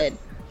soundtrack is does. good.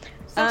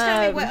 So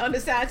tell me Um, what on the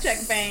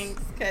soundtrack bangs,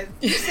 because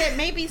you said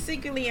maybe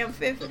secretly I'm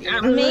 50.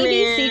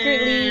 Maybe Man,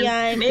 secretly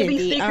I'm maybe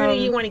 50.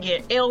 secretly you want to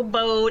get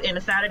elbowed in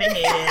the side of the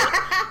head.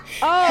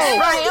 Oh,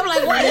 Right, I'm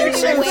like, why are you So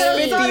saying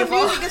the 50?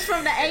 music is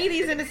from the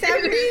 80s and the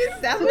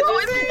 70s? That's what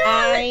you're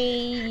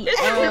saying?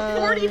 It's in the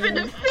 40s and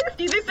the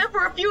 50s, except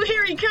for a few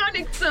Harry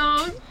Connick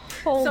songs.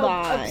 hold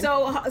on.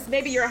 So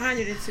maybe you're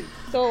 102.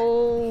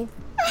 So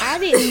I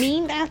didn't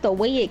mean that the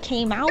way it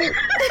came out.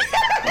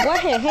 What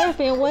had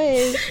happened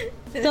was,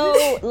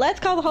 so let's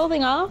call the whole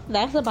thing off.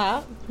 That's a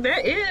bop.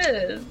 That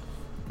is. Do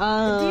you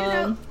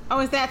know, Oh,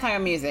 it's that type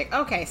of music.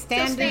 Okay,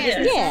 standard.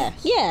 standard.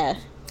 Yeah.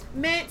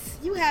 Mints,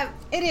 you have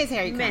It is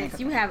Harry Mints, Connick.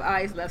 you have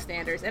always loved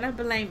standards, and I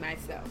blame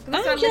myself. 'Cause That's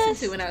I'm what I listened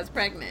just- to when I was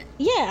pregnant.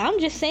 Yeah, I'm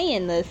just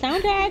saying the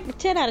soundtrack,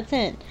 10 out of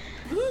 10.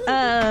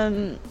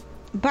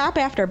 Bop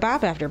after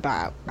bop after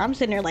bop. I'm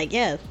sitting there like,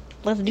 yes,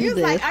 let's do He was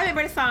this. like, I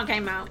remember the song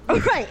came out.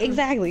 Right,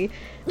 exactly.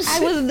 I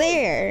was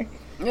there.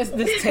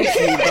 This takes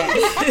me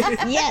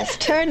back. Yes,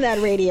 turn that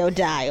radio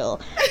dial.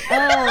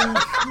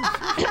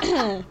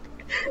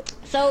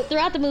 So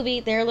throughout the movie,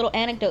 there are little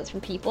anecdotes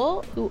from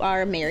people who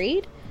are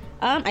married.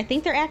 I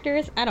think they're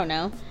actors. I don't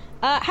know.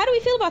 How do we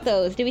feel about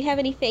those? Do we have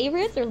any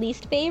favorites or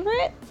least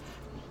favorite?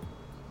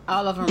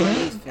 All of them were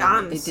least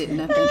favorite. They did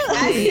nothing for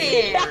I me.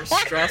 said, They're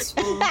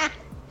stressful.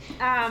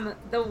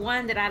 the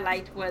one that I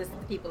liked was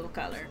the people of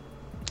color.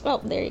 Oh,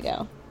 there you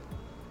go.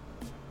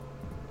 They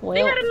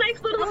Well, had a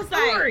nice little was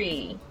like-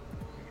 story.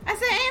 I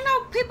said, ain't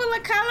no people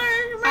of color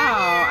Oh,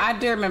 around I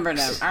do remember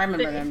them. I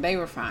remember them. They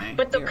were fine.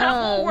 But the They were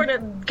couple were the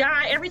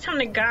guy, every time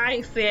the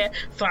guy said,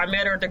 so I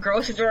met her at the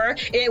grocery store,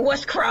 it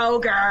was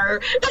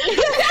Kroger.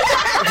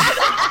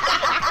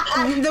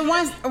 the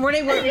ones where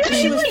they were.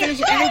 She was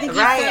finishing everything. He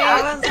Right, said.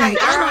 I was like,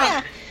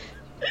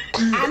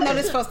 I'm I know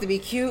this is supposed to be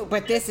cute,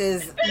 but this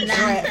is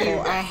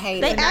dreadful. I hate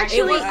They it.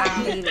 actually- I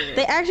hate it.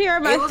 they actually are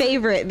my It was-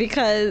 favorite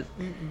because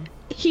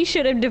he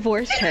should have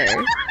divorced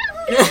her.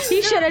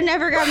 He should have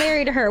never got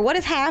married to her. What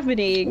is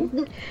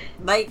happening?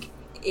 Like,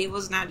 it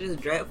was not just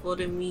dreadful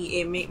to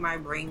me, it made my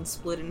brain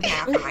split in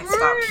half and I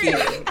stopped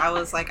hearing. I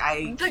was like,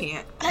 I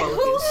can't Like, focus.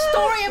 whose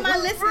story am I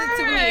listening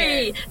to here?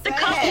 Right. The Sad.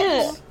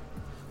 couple.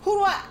 Who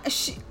do I?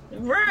 She,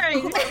 Right.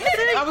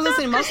 I was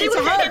listening mostly She to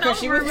was her taking because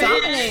she over, was man.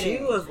 dominating.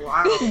 She was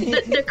wild.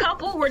 The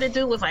couple where the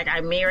dude was like,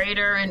 I married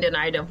her and then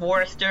I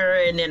divorced her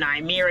and then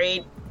I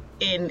married,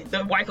 and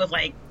the wife was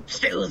like,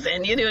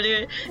 Susan, you know,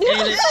 and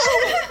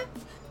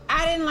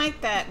I didn't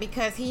like that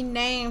because he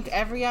named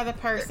every other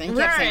person. He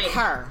kept saying Right.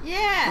 her.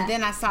 Yeah. And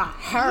then I saw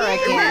her Yeah.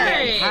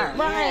 again. Her.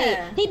 Right.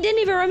 Yeah. He didn't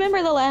even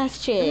remember the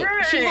last chick.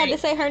 She had to Right.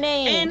 say her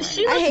name. and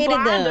she I looked hated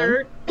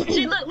bothered.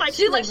 She looked like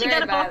she looked got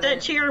very up off that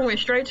bothered. chair and went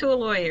straight to a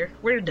lawyer.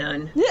 We're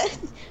done. them.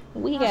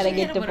 We gotta she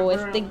get hit him with a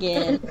divorced broom.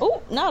 again.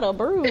 Oh, not a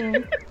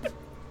broom.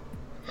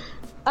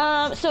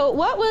 So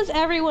what was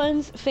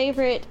everyone's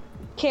favorite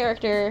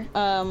character,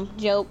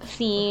 joke,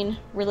 scene,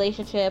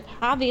 relationship?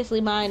 Obviously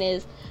mine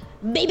is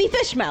Baby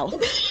Fish Mouth.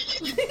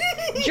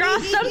 Draw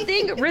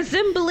something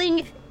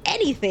resembling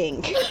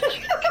anything.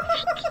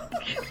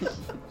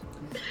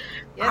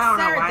 Yes, I don't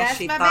know sir. why That's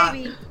she my thought-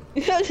 baby. I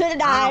don't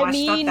know why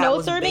she thought that no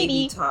was sir, baby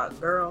baby. talk,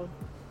 girl.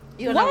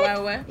 You don't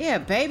know What? what? Yeah,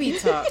 baby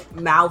talk.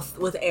 Mouth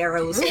with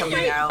arrows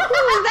coming out. Who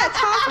is that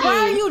talking? Why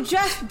are you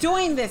just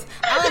doing this?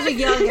 I was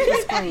yelling at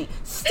the screen.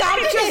 Stop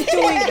just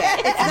doing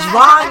that. It's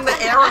Drawing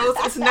the arrows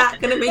is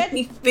not going to make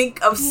me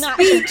think of Not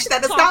speech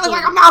that is not talking.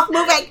 like a mouth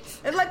moving.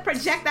 It's like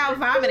projectile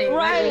vomiting.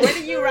 Right. Like, what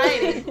are you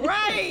writing?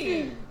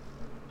 right.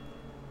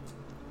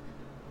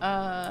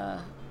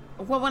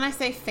 Well, when I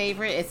say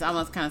favorite, it's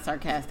almost kind of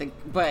sarcastic,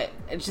 but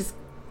it's just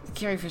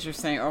Carrie Fisher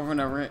saying over and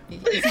over.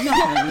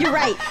 You're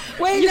right.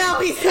 Wait, no,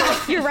 he's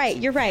not. You're right.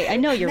 You're right. I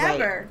know you're right.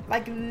 Never.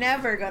 Like,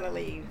 never gonna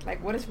leave.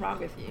 Like, what is wrong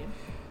with you?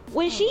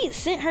 When she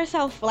sent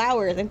herself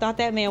flowers and thought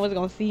that man was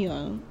gonna see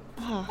them.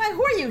 Oh, Like,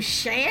 who are you,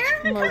 Cher?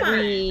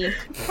 Marie.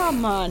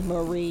 Come on,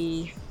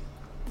 Marie.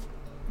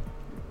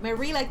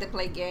 Marie liked to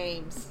play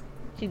games.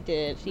 She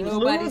did. She was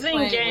Nobody's Losing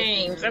playing with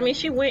games. me. I mean,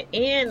 she went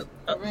in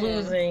Right.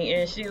 losing,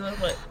 and she was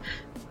like,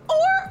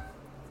 Or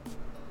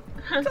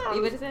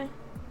You what is that?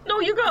 "No,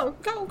 you go."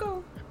 go.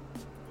 No,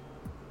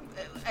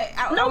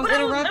 I was but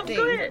I was- interrupting.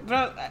 go ahead.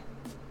 But,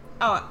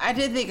 I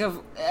did think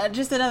of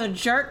just another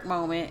jerk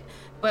moment.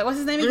 But what's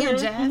his name again?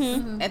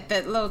 Jess? At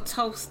that little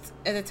toast,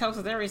 at the toast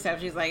of their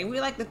reception, she's like, "We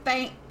like to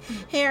thank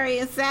Harry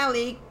and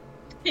Sally."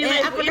 He's And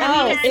like, I forgot yeah,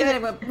 how he he had- said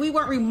it, but we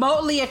weren't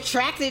remotely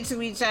attracted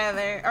to each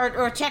other,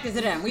 or attracted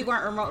to them. We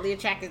weren't remotely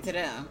attracted to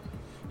them.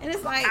 And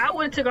it's like, I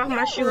would have took off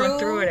my shoe and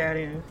threw it at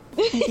him.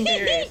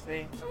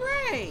 Seriously.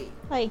 right.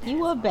 like,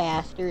 you a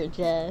bastard,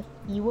 Jess.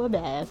 You a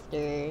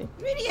bastard.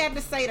 Really had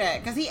to say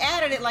that because he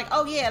added it like,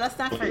 "Oh yeah, let's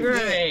not forget."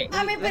 Right.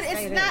 I mean, but Let's say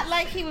it's this. not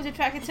like he was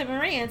attracted to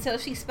Marie until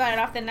she spouted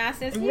off the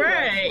nonsense. He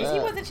Right. Was. He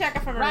wasn't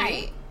checking for Marie.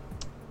 Right.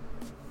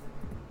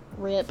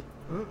 Rip.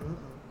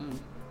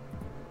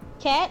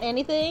 Cat,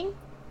 anything?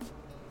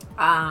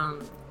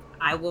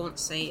 I won't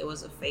say it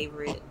was a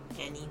favorite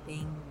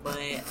anything,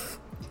 but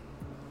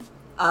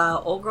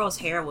old girl's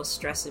hair was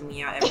stressing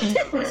me out every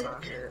time I saw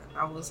her.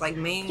 I was like,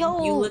 man,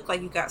 Yo. you look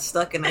like you got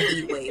stuck in a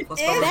heat wave.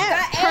 What's It's going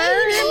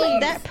on?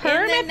 That the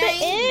perm in at the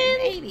 90s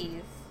end? and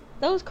 80s.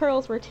 Those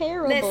curls were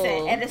terrible.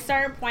 Listen, at a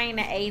certain point in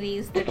the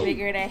 80s, the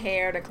bigger the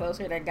hair, the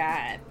closer to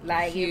God.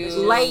 Like, it was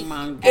Like,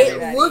 Humongous.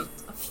 it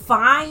looked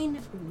fine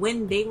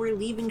when they were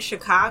leaving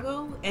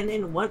Chicago, and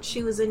then once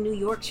she was in New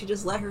York, she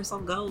just let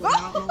herself go. And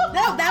I don't know.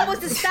 No, that was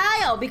the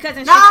style because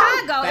in No!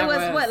 Chicago That it was,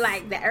 was- what,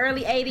 like the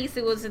early 80s.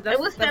 It was the It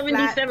was the flat-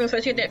 77,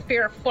 so she had that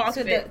Farrah so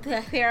Fawcett. the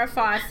hair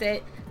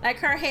faucet. Like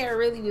her hair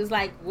really was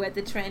like what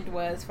the trend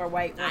was for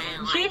white women.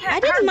 She I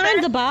had didn't her mind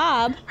best, the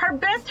bob. her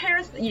best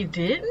hair. You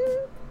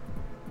didn't?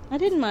 I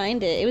didn't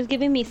mind it. It was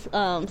giving me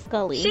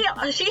Scully.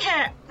 She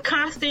had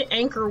constant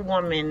anchor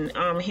woman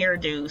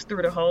hairdos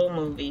through the whole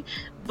movie,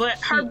 but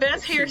her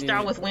best she hairstyle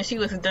did. was when she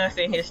was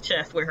dusting his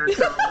chest with her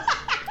curls.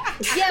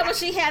 Yeah, but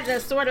she had the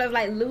sort of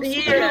like loose.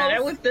 Yeah, curls.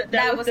 that was the I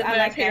best like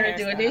that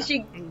hairdo. And then hairstyle.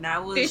 she And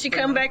that was did she the-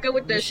 come back up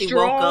with the when she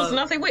woke straws, up. and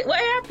I was like, wait, what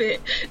happened?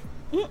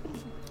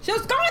 She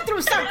was going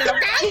through something,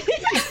 okay?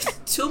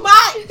 Too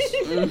much.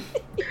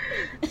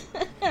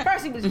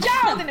 First it was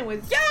Joe, then it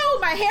was you.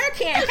 My hair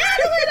can't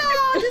handle it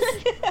all.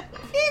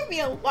 Just leave me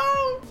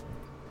alone.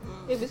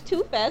 It was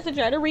too fast to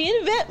try to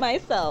reinvent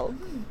myself.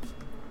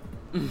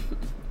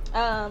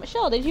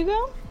 Shell, did you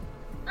go?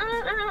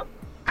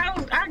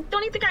 I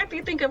don't even think I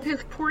can think of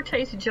his poor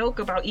taste joke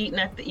about eating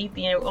at the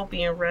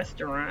Ethiopian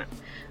restaurant.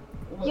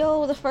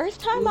 Yo, the first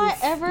time I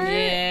ever...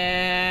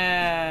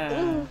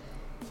 Yeah. Ooh.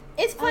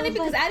 It's funny was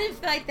because like- I didn't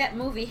feel like that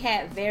movie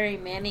had very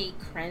many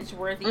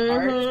cringeworthy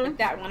parts, but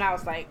that one I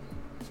was like,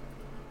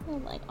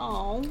 I'm like,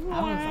 oh,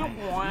 I was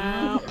like,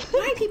 wow.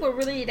 white people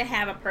really need to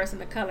have a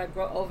person of color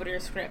go over their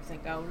scripts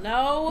and go,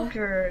 no,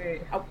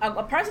 Okay.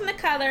 a person of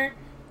color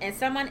and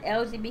someone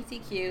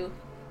LGBTQ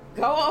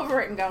go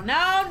over it and go, no,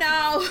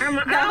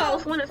 I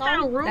almost want to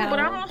sound rude, but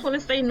I no. almost want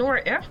to say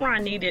Nora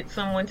Ephron needed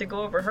someone to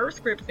go over her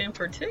scripts in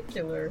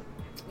particular.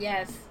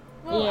 Yes.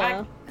 Well,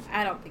 Yeah.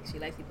 I don't think she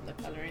likes people of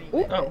color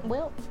anyway. Oh.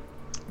 Well,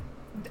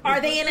 Are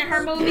they in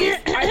her movies?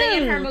 Are they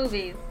in her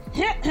movies?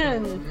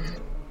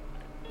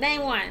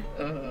 Name one.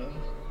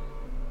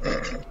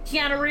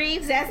 Keanu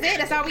Reeves. That's it.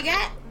 That's all we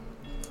got.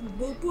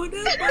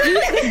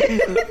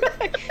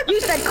 you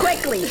said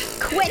quickly.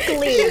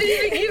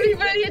 Give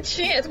everybody a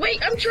chance. Wait,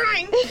 I'm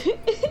trying. Nora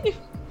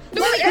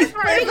Let me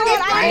Ephron. go on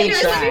Let me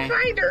IMDb.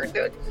 find her.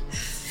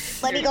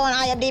 Let me go on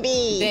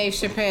IMDb. Dave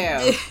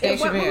Chappelle. Dave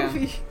What Chappelle.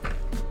 movie?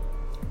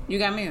 You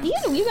got me.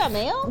 You got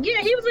mail?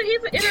 Yeah,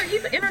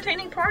 he's an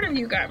entertaining part of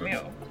You Got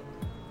Mail.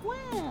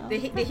 Wow.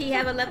 Did he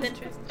have a love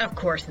interest? Of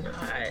course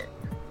not.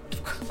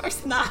 Of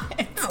course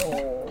not.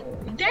 Oh,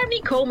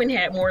 Dabney Coleman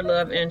had more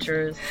love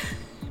interests.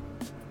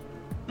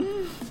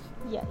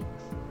 Yikes.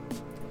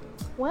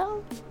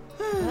 Well,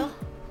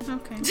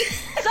 Okay.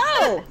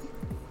 so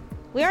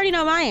we already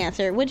know my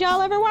answer. Would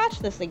y'all ever watch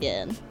this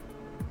again?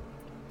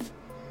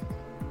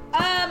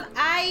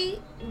 I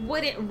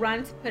wouldn't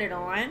run to put it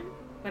on,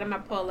 but I'm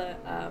gonna pull a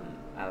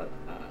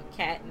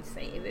cat and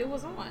say if it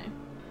was on,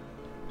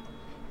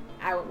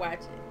 I would watch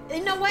it.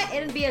 You know what?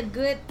 It'd be a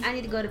good. I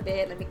need to go to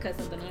bed. Let me cut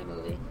something on the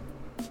movie,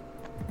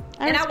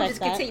 I and I respect would just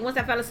that. continue. Once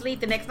I fell asleep,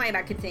 the next night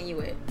I continue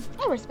it.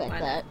 I respect Why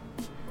not? that.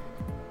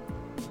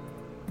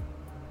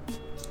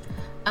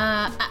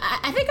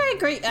 I think I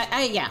agree.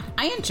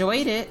 I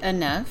enjoyed it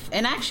enough,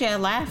 and actually I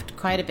laughed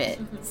quite a bit.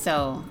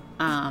 So,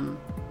 yeah,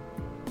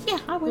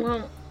 I would.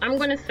 Well, I'm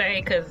gonna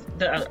say because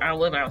I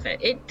love what I was saying.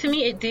 It to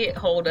me, it did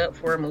hold up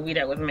for a movie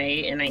that was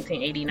made in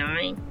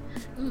 1989.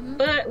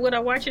 But would I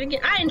watch it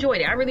again? I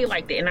enjoyed it. I really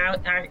liked it, and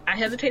I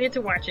hesitated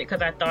to watch it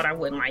because I thought I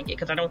wouldn't like it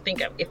because I don't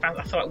think if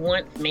I saw it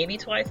once, maybe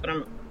twice, but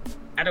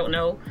I don't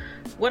know.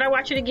 Would I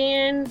watch it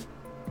again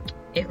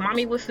if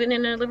mommy was sitting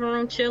in the living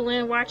room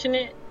chilling watching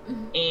it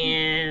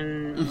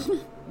and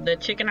the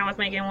chicken I was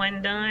making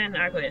wasn't done?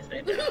 I could have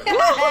said that.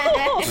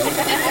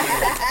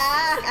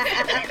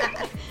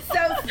 So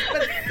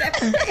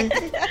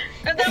specific.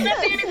 I'm not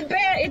saying it's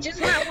bad. It's just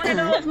not one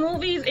of those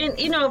movies. And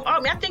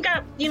I think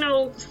I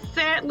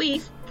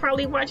sadly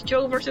probably watched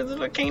Joe versus the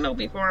Volcano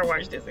before I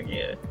watched this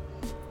again.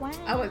 Wow.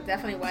 I would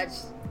definitely watch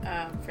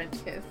French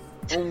Kiss.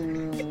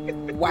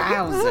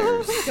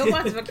 Wowzers. Go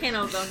watch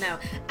Volcanoes though now.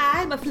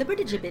 I'm a flipper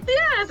to gibbet.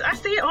 Yes, I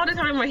see it all the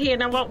time in my head.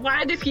 Now,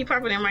 why does this keep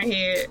popping in my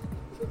head?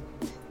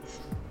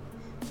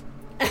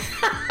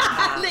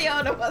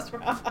 Leona, what's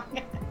wrong?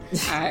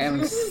 I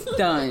am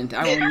stunned.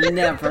 I will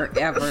never,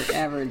 ever,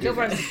 ever do Joe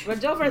that. versus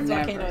Never.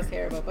 Volcano is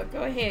terrible, but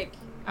go ahead.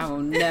 I will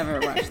never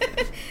watch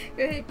that.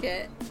 Go ahead,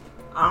 Kat.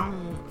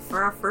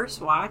 For our first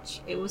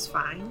watch, it was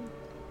fine,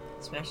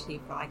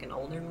 especially for like an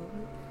older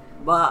movie.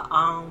 But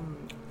I'm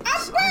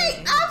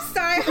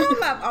sorry. Hold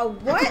up. A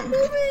what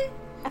movie?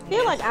 I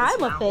feel like I'm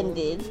It's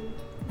offended.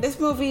 This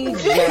movie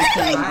just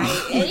came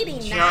out. It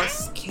 89?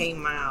 just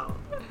came out.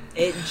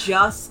 It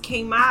just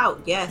came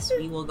out. Yes,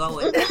 we will go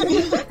with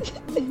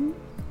it.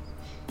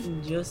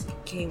 It just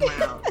came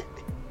out.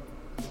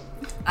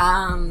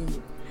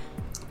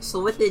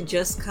 So with it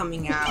just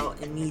coming out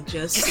and me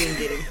just seeing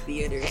it in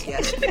theaters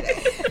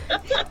yesterday,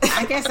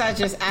 I guess I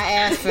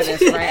asked for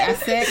this, right? I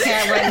said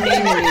Cat wasn't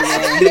meeting me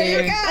there. There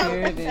you Here, go.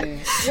 here it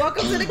is.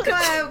 Welcome to the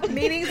club.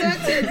 Meetings on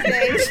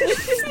Tuesdays.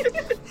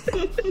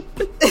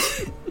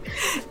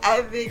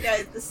 I think I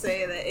have to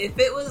say that if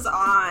it was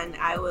on,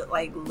 I would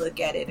like look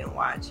at it and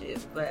watch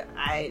it, but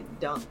I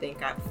don't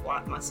think I'd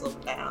flop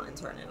myself down and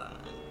turn it on.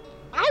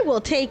 I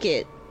will take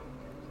it.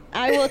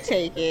 I will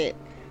take it.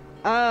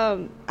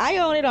 I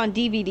own it on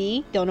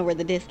DVD. Don't know where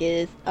the disc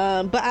is.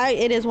 But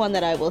it is one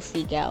that I will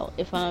seek out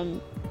if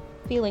I'm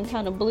feeling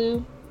kind of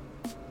blue.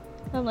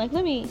 I'm like,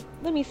 let me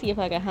see if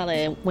I can holla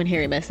at When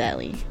Harry Met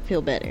Sally.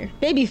 Feel better.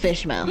 Baby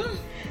fish mouth.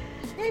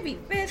 Baby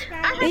fish I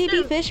have Baby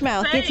to fish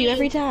mouth gets you say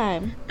every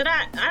time.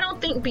 That I don't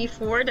think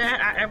before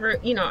that I ever,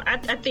 I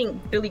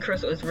think Billy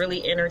Crystal is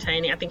really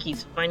entertaining. I think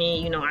he's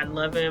funny. I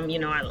love him.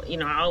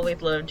 I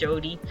always loved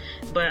Jodie,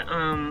 but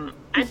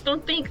I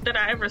don't think that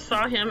I ever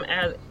saw him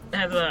as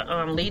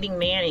a leading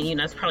man.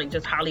 And it's probably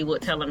just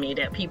Hollywood telling me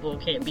that people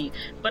can't be.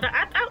 But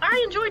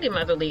I enjoyed him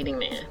as a leading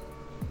man.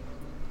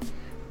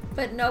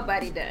 But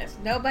nobody does.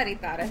 Nobody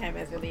thought of him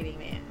as a leading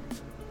man.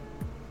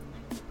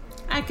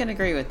 I can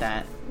agree with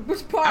that.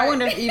 Which part? I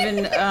wonder if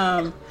even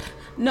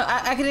no,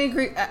 I can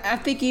agree. I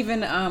think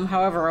even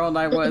however old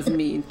I was,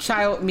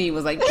 child me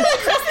was like,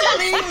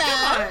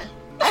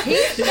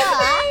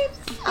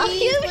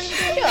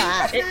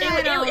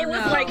 It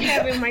was like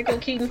having Michael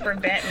Keaton for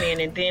Batman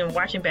and then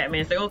watching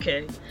Batman and say,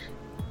 okay.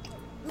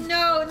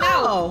 No.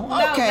 Oh, okay.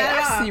 Not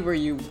at I all. see where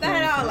you. Not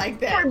at all like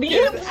that. For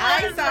being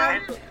I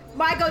saw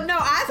Michael. No,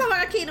 I saw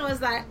Michael Keaton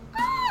was like,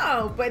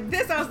 oh, but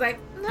this I was like,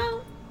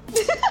 no.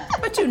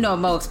 But you know,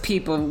 most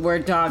people were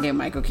dogging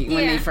Michael Keaton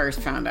when they first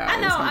found out. I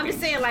know. it was I'm gonna just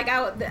be- saying, like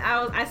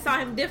I saw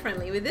him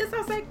differently. With this, I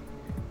was like,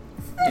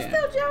 is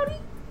that still Jody?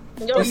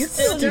 Yo, you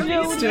still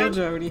He's still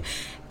Jody.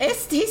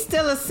 He's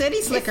still a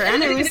city slicker. I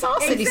never even saw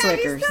City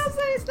Slickers. He's still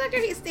City Slicker.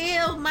 He's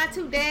still My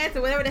Two Dads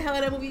or whatever the hell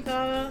that movie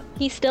called.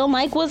 He's still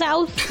Mike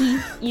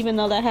Wazowski, even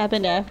though that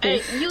happened after.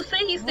 Hey, you say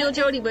he's still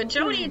Jody, but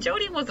Jody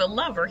was a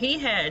lover. He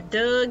had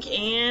Doug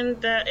and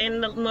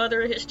the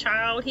mother of his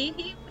child.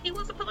 He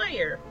was a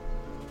player.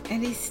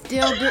 And he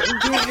still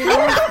didn't give it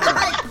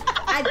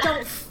up. I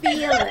don't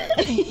feel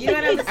it. You know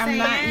what I'm saying? I'm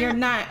not. You're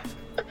not.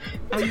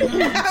 I'm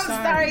not. I'm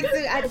sorry,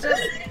 Sue. I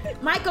just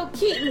Michael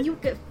Keaton. You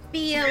could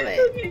feel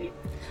it.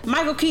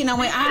 Michael Keaton, I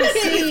went, I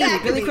see.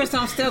 Exactly. Billy Crystal,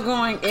 I'm still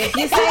going, if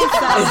you say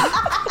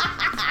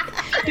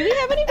so. Do we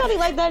have anybody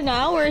like that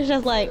now where it's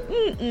just like,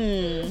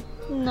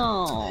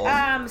 no.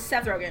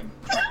 Seth Rogen.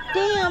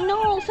 Damn,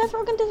 no, Seth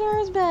Rogen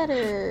deserves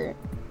better.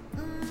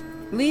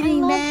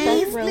 Leading I love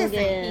man. Seth Listen,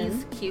 Rogen.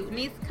 he's cute and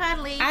he's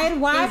cuddly. I'd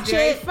watch he's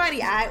very it.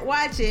 funny. I'd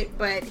watch it,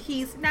 but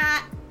he's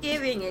not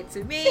giving it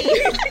to me.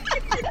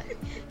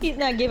 He's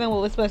not giving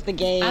what was supposed to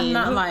gain. I'm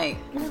not like,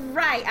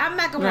 Right. I'm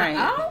not going,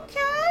 Right.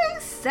 okay,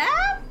 Seth.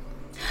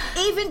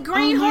 Even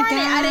Green Oh my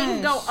Hornet, I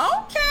didn't go,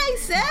 gosh. okay,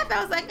 Seth.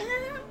 I was like,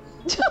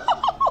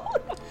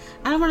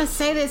 I don't want to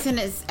say this, and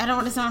I don't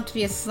want this to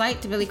be a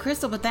slight to Billy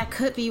Crystal, but that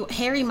could be,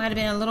 Harry might have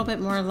been a little bit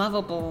more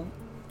lovable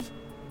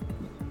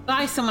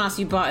by someone else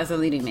you bought as a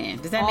leading man.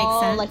 Does that make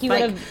sense? Like you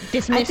would have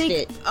dismissed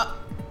it.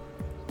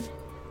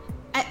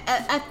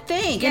 I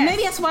think, Yes. and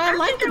maybe that's why I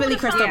like think the I Billy would've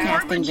Crystal thought more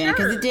casting then,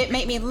 because it mature. did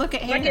make me look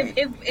at Like Harry.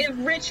 if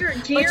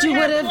Richard Gere But you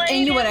had would've- played and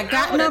you him, would've I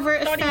gotten would've over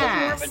it thought he was more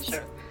fast.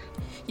 mature.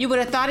 You would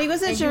have thought he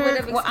was a And you would've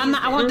jerk. Well,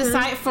 I won't excused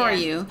decide for Yeah.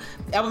 you.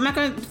 I'm not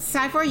going to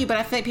decide for you, but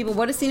I think people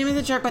would have seen him as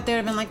a jerk, but they would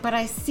have been like, but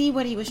I see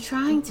what he was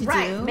trying to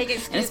Right, do. make And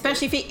excuses.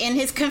 especially if in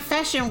his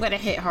confession would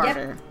have hit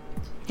harder.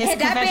 His Had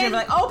that confession would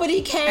been- be like, oh, but he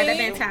had that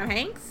been came. Tom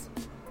Hanks?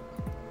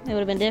 It would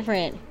have been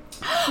different.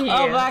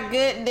 Oh my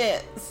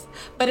goodness.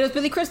 But it was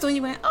Billy Crystal, and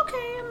you went,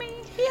 okay, I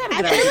mean, he had a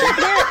good idea.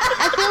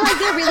 I feel like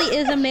there really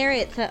is a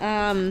merit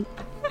to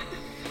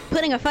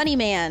putting a funny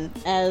man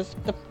as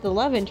the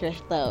love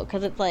interest, though,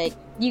 because it's like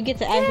you get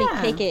to actually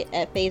Yeah. take it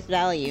at face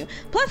value.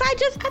 Plus, I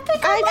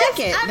think I like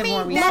it. I the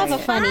more we mean, love see a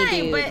it.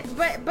 funny fine,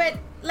 dude. but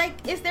like,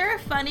 is there a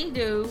funny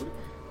dude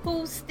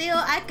who still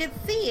I could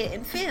see it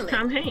and feel it?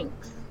 Tom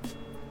Hanks.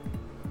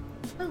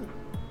 Ooh.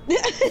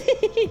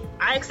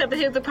 I accepted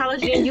his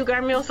apology and you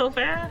got me on so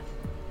fast.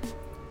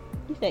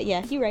 You said,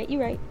 yeah, you right. You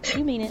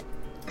mean it.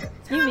 You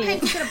Tom mean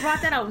Hanks it. could have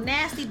brought that old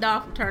nasty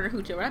dog from Turner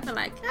Hoochie. I've been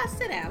like, oh,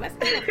 sit down, let's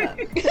get up.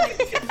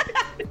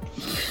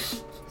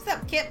 What's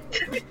up, Kip?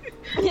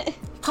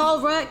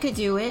 Paul Rudd could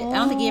do it. I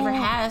don't think he ever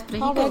has, but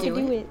Paul he Rudd could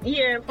do it.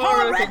 Yeah, Paul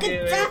Paul Rudd could do could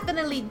it.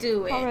 definitely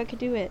do it. Paul Rudd could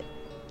do it.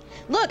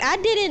 Look, I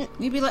didn't.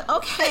 You'd be like,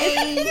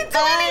 okay.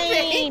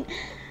 Fine.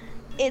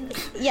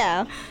 It's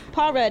yeah.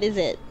 Paul Rudd is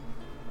it.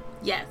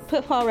 Yes,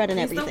 Put Paul Rudd in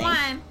he's everything. the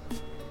one.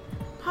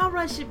 Paul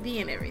Rudd should be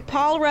in everything.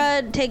 Paul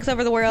Rudd takes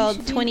over the world.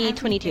 He should be in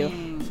 2022.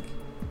 everything.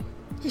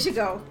 He should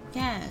go.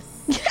 Yes.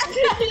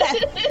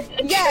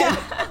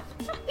 Yes.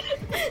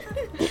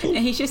 And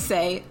he should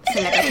say,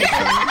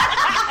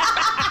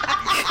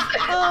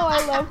 Oh,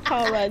 I love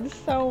Paul Rudd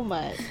so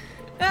much.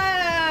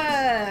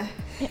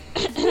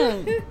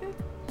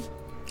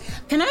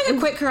 Can I make a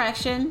quick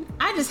correction?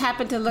 I just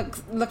happened to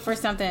look for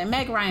something. And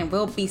Meg Ryan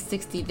will be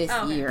 60 this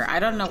Okay. year. I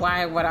don't know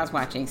why what I was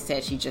watching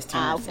said she just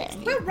turned Okay.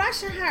 60. We're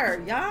rushing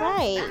her, y'all.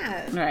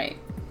 Right. Stop. Right.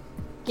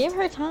 Give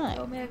her Oh,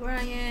 time. Meg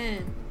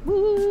Ryan.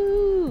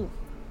 Woo!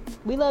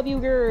 We love you,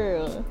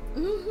 girl.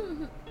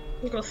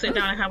 We're gonna sit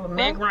down and have a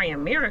Meg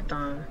Ryan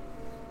marathon.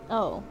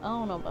 Oh, I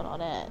don't know about all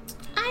that.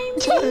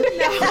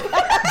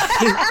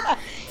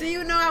 Do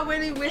you know I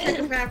really wish I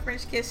could find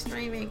French Kiss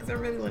streaming because I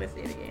really want to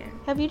see it again.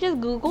 Have you just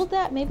Googled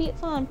that? Maybe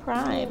it's on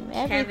Prime.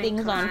 Kevin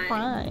Everything's on Kline.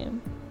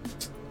 Prime.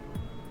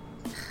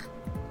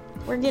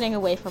 We're getting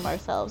away from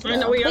ourselves. I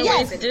know though. we But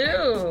always yes,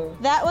 do.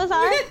 that was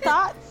our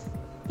thoughts,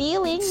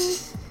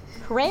 feelings,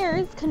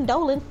 prayers,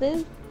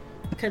 condolences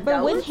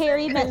for when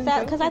Harry met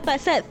Sally. Because I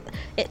said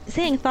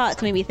saying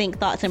thoughts made me think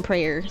thoughts and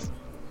prayers,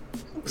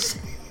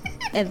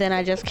 and then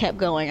I just kept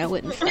going. I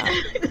wouldn't stop.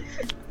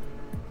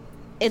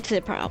 It's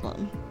a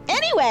problem.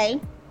 Anyway,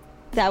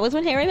 that was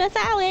when Harry met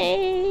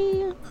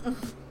Sally.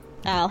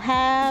 I'll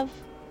have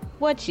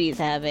what she's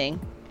having.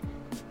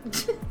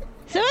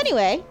 So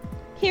anyway,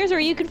 here's where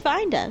you can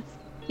find us.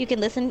 You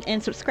can listen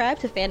and subscribe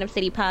to Fandom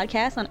City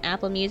Podcast on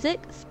Apple Music,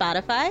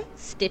 Spotify,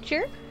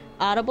 Stitcher,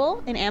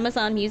 Audible, and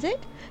Amazon Music,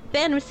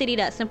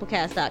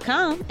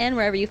 fandomcity.simplecast.com, and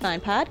wherever you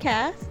find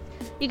podcasts.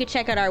 You can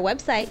check out our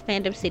website,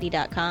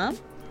 fandomcity.com.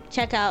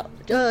 Check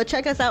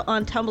us out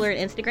on Tumblr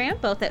and Instagram,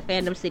 both at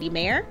Fandom City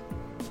Mayor.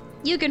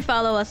 You can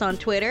follow us on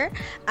Twitter.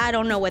 I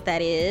don't know what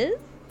that is.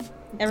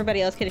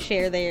 Everybody else can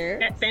share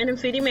theirs. At Fandom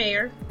City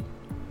Mayor.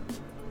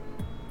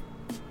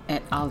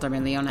 At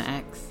Alderman Leona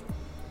X.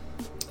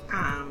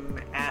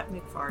 At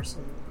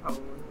McPherson,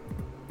 probably.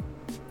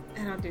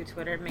 I don't do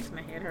Twitter. It makes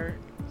my head hurt.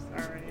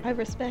 Sorry. I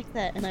respect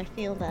that and I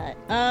feel that.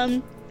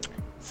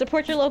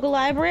 Support your local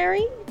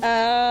library.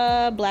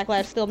 Black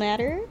Lives Still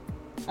Matter.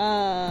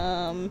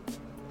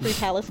 Free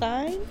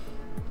Palestine.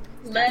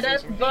 Let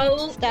us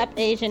vote. Stop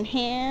Asian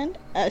Hate.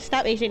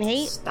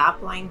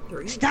 Stop Line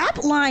 3.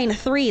 Stop Line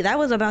 3. That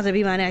was about to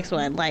be my next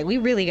one. Like, we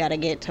really got to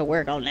get to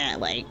work on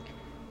that. Like,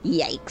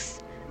 yikes.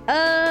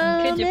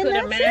 Could you and put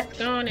a that's mask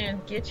it. on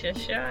and get your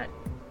shot?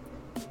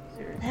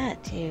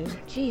 That too.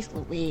 Jeez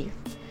Louise.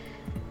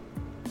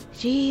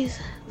 Jeez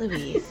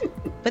Louise.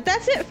 But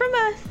that's it from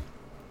us.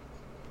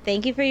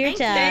 Thank you for your time.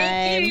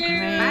 Thank you.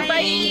 Bye.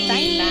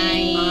 Bye. Bye.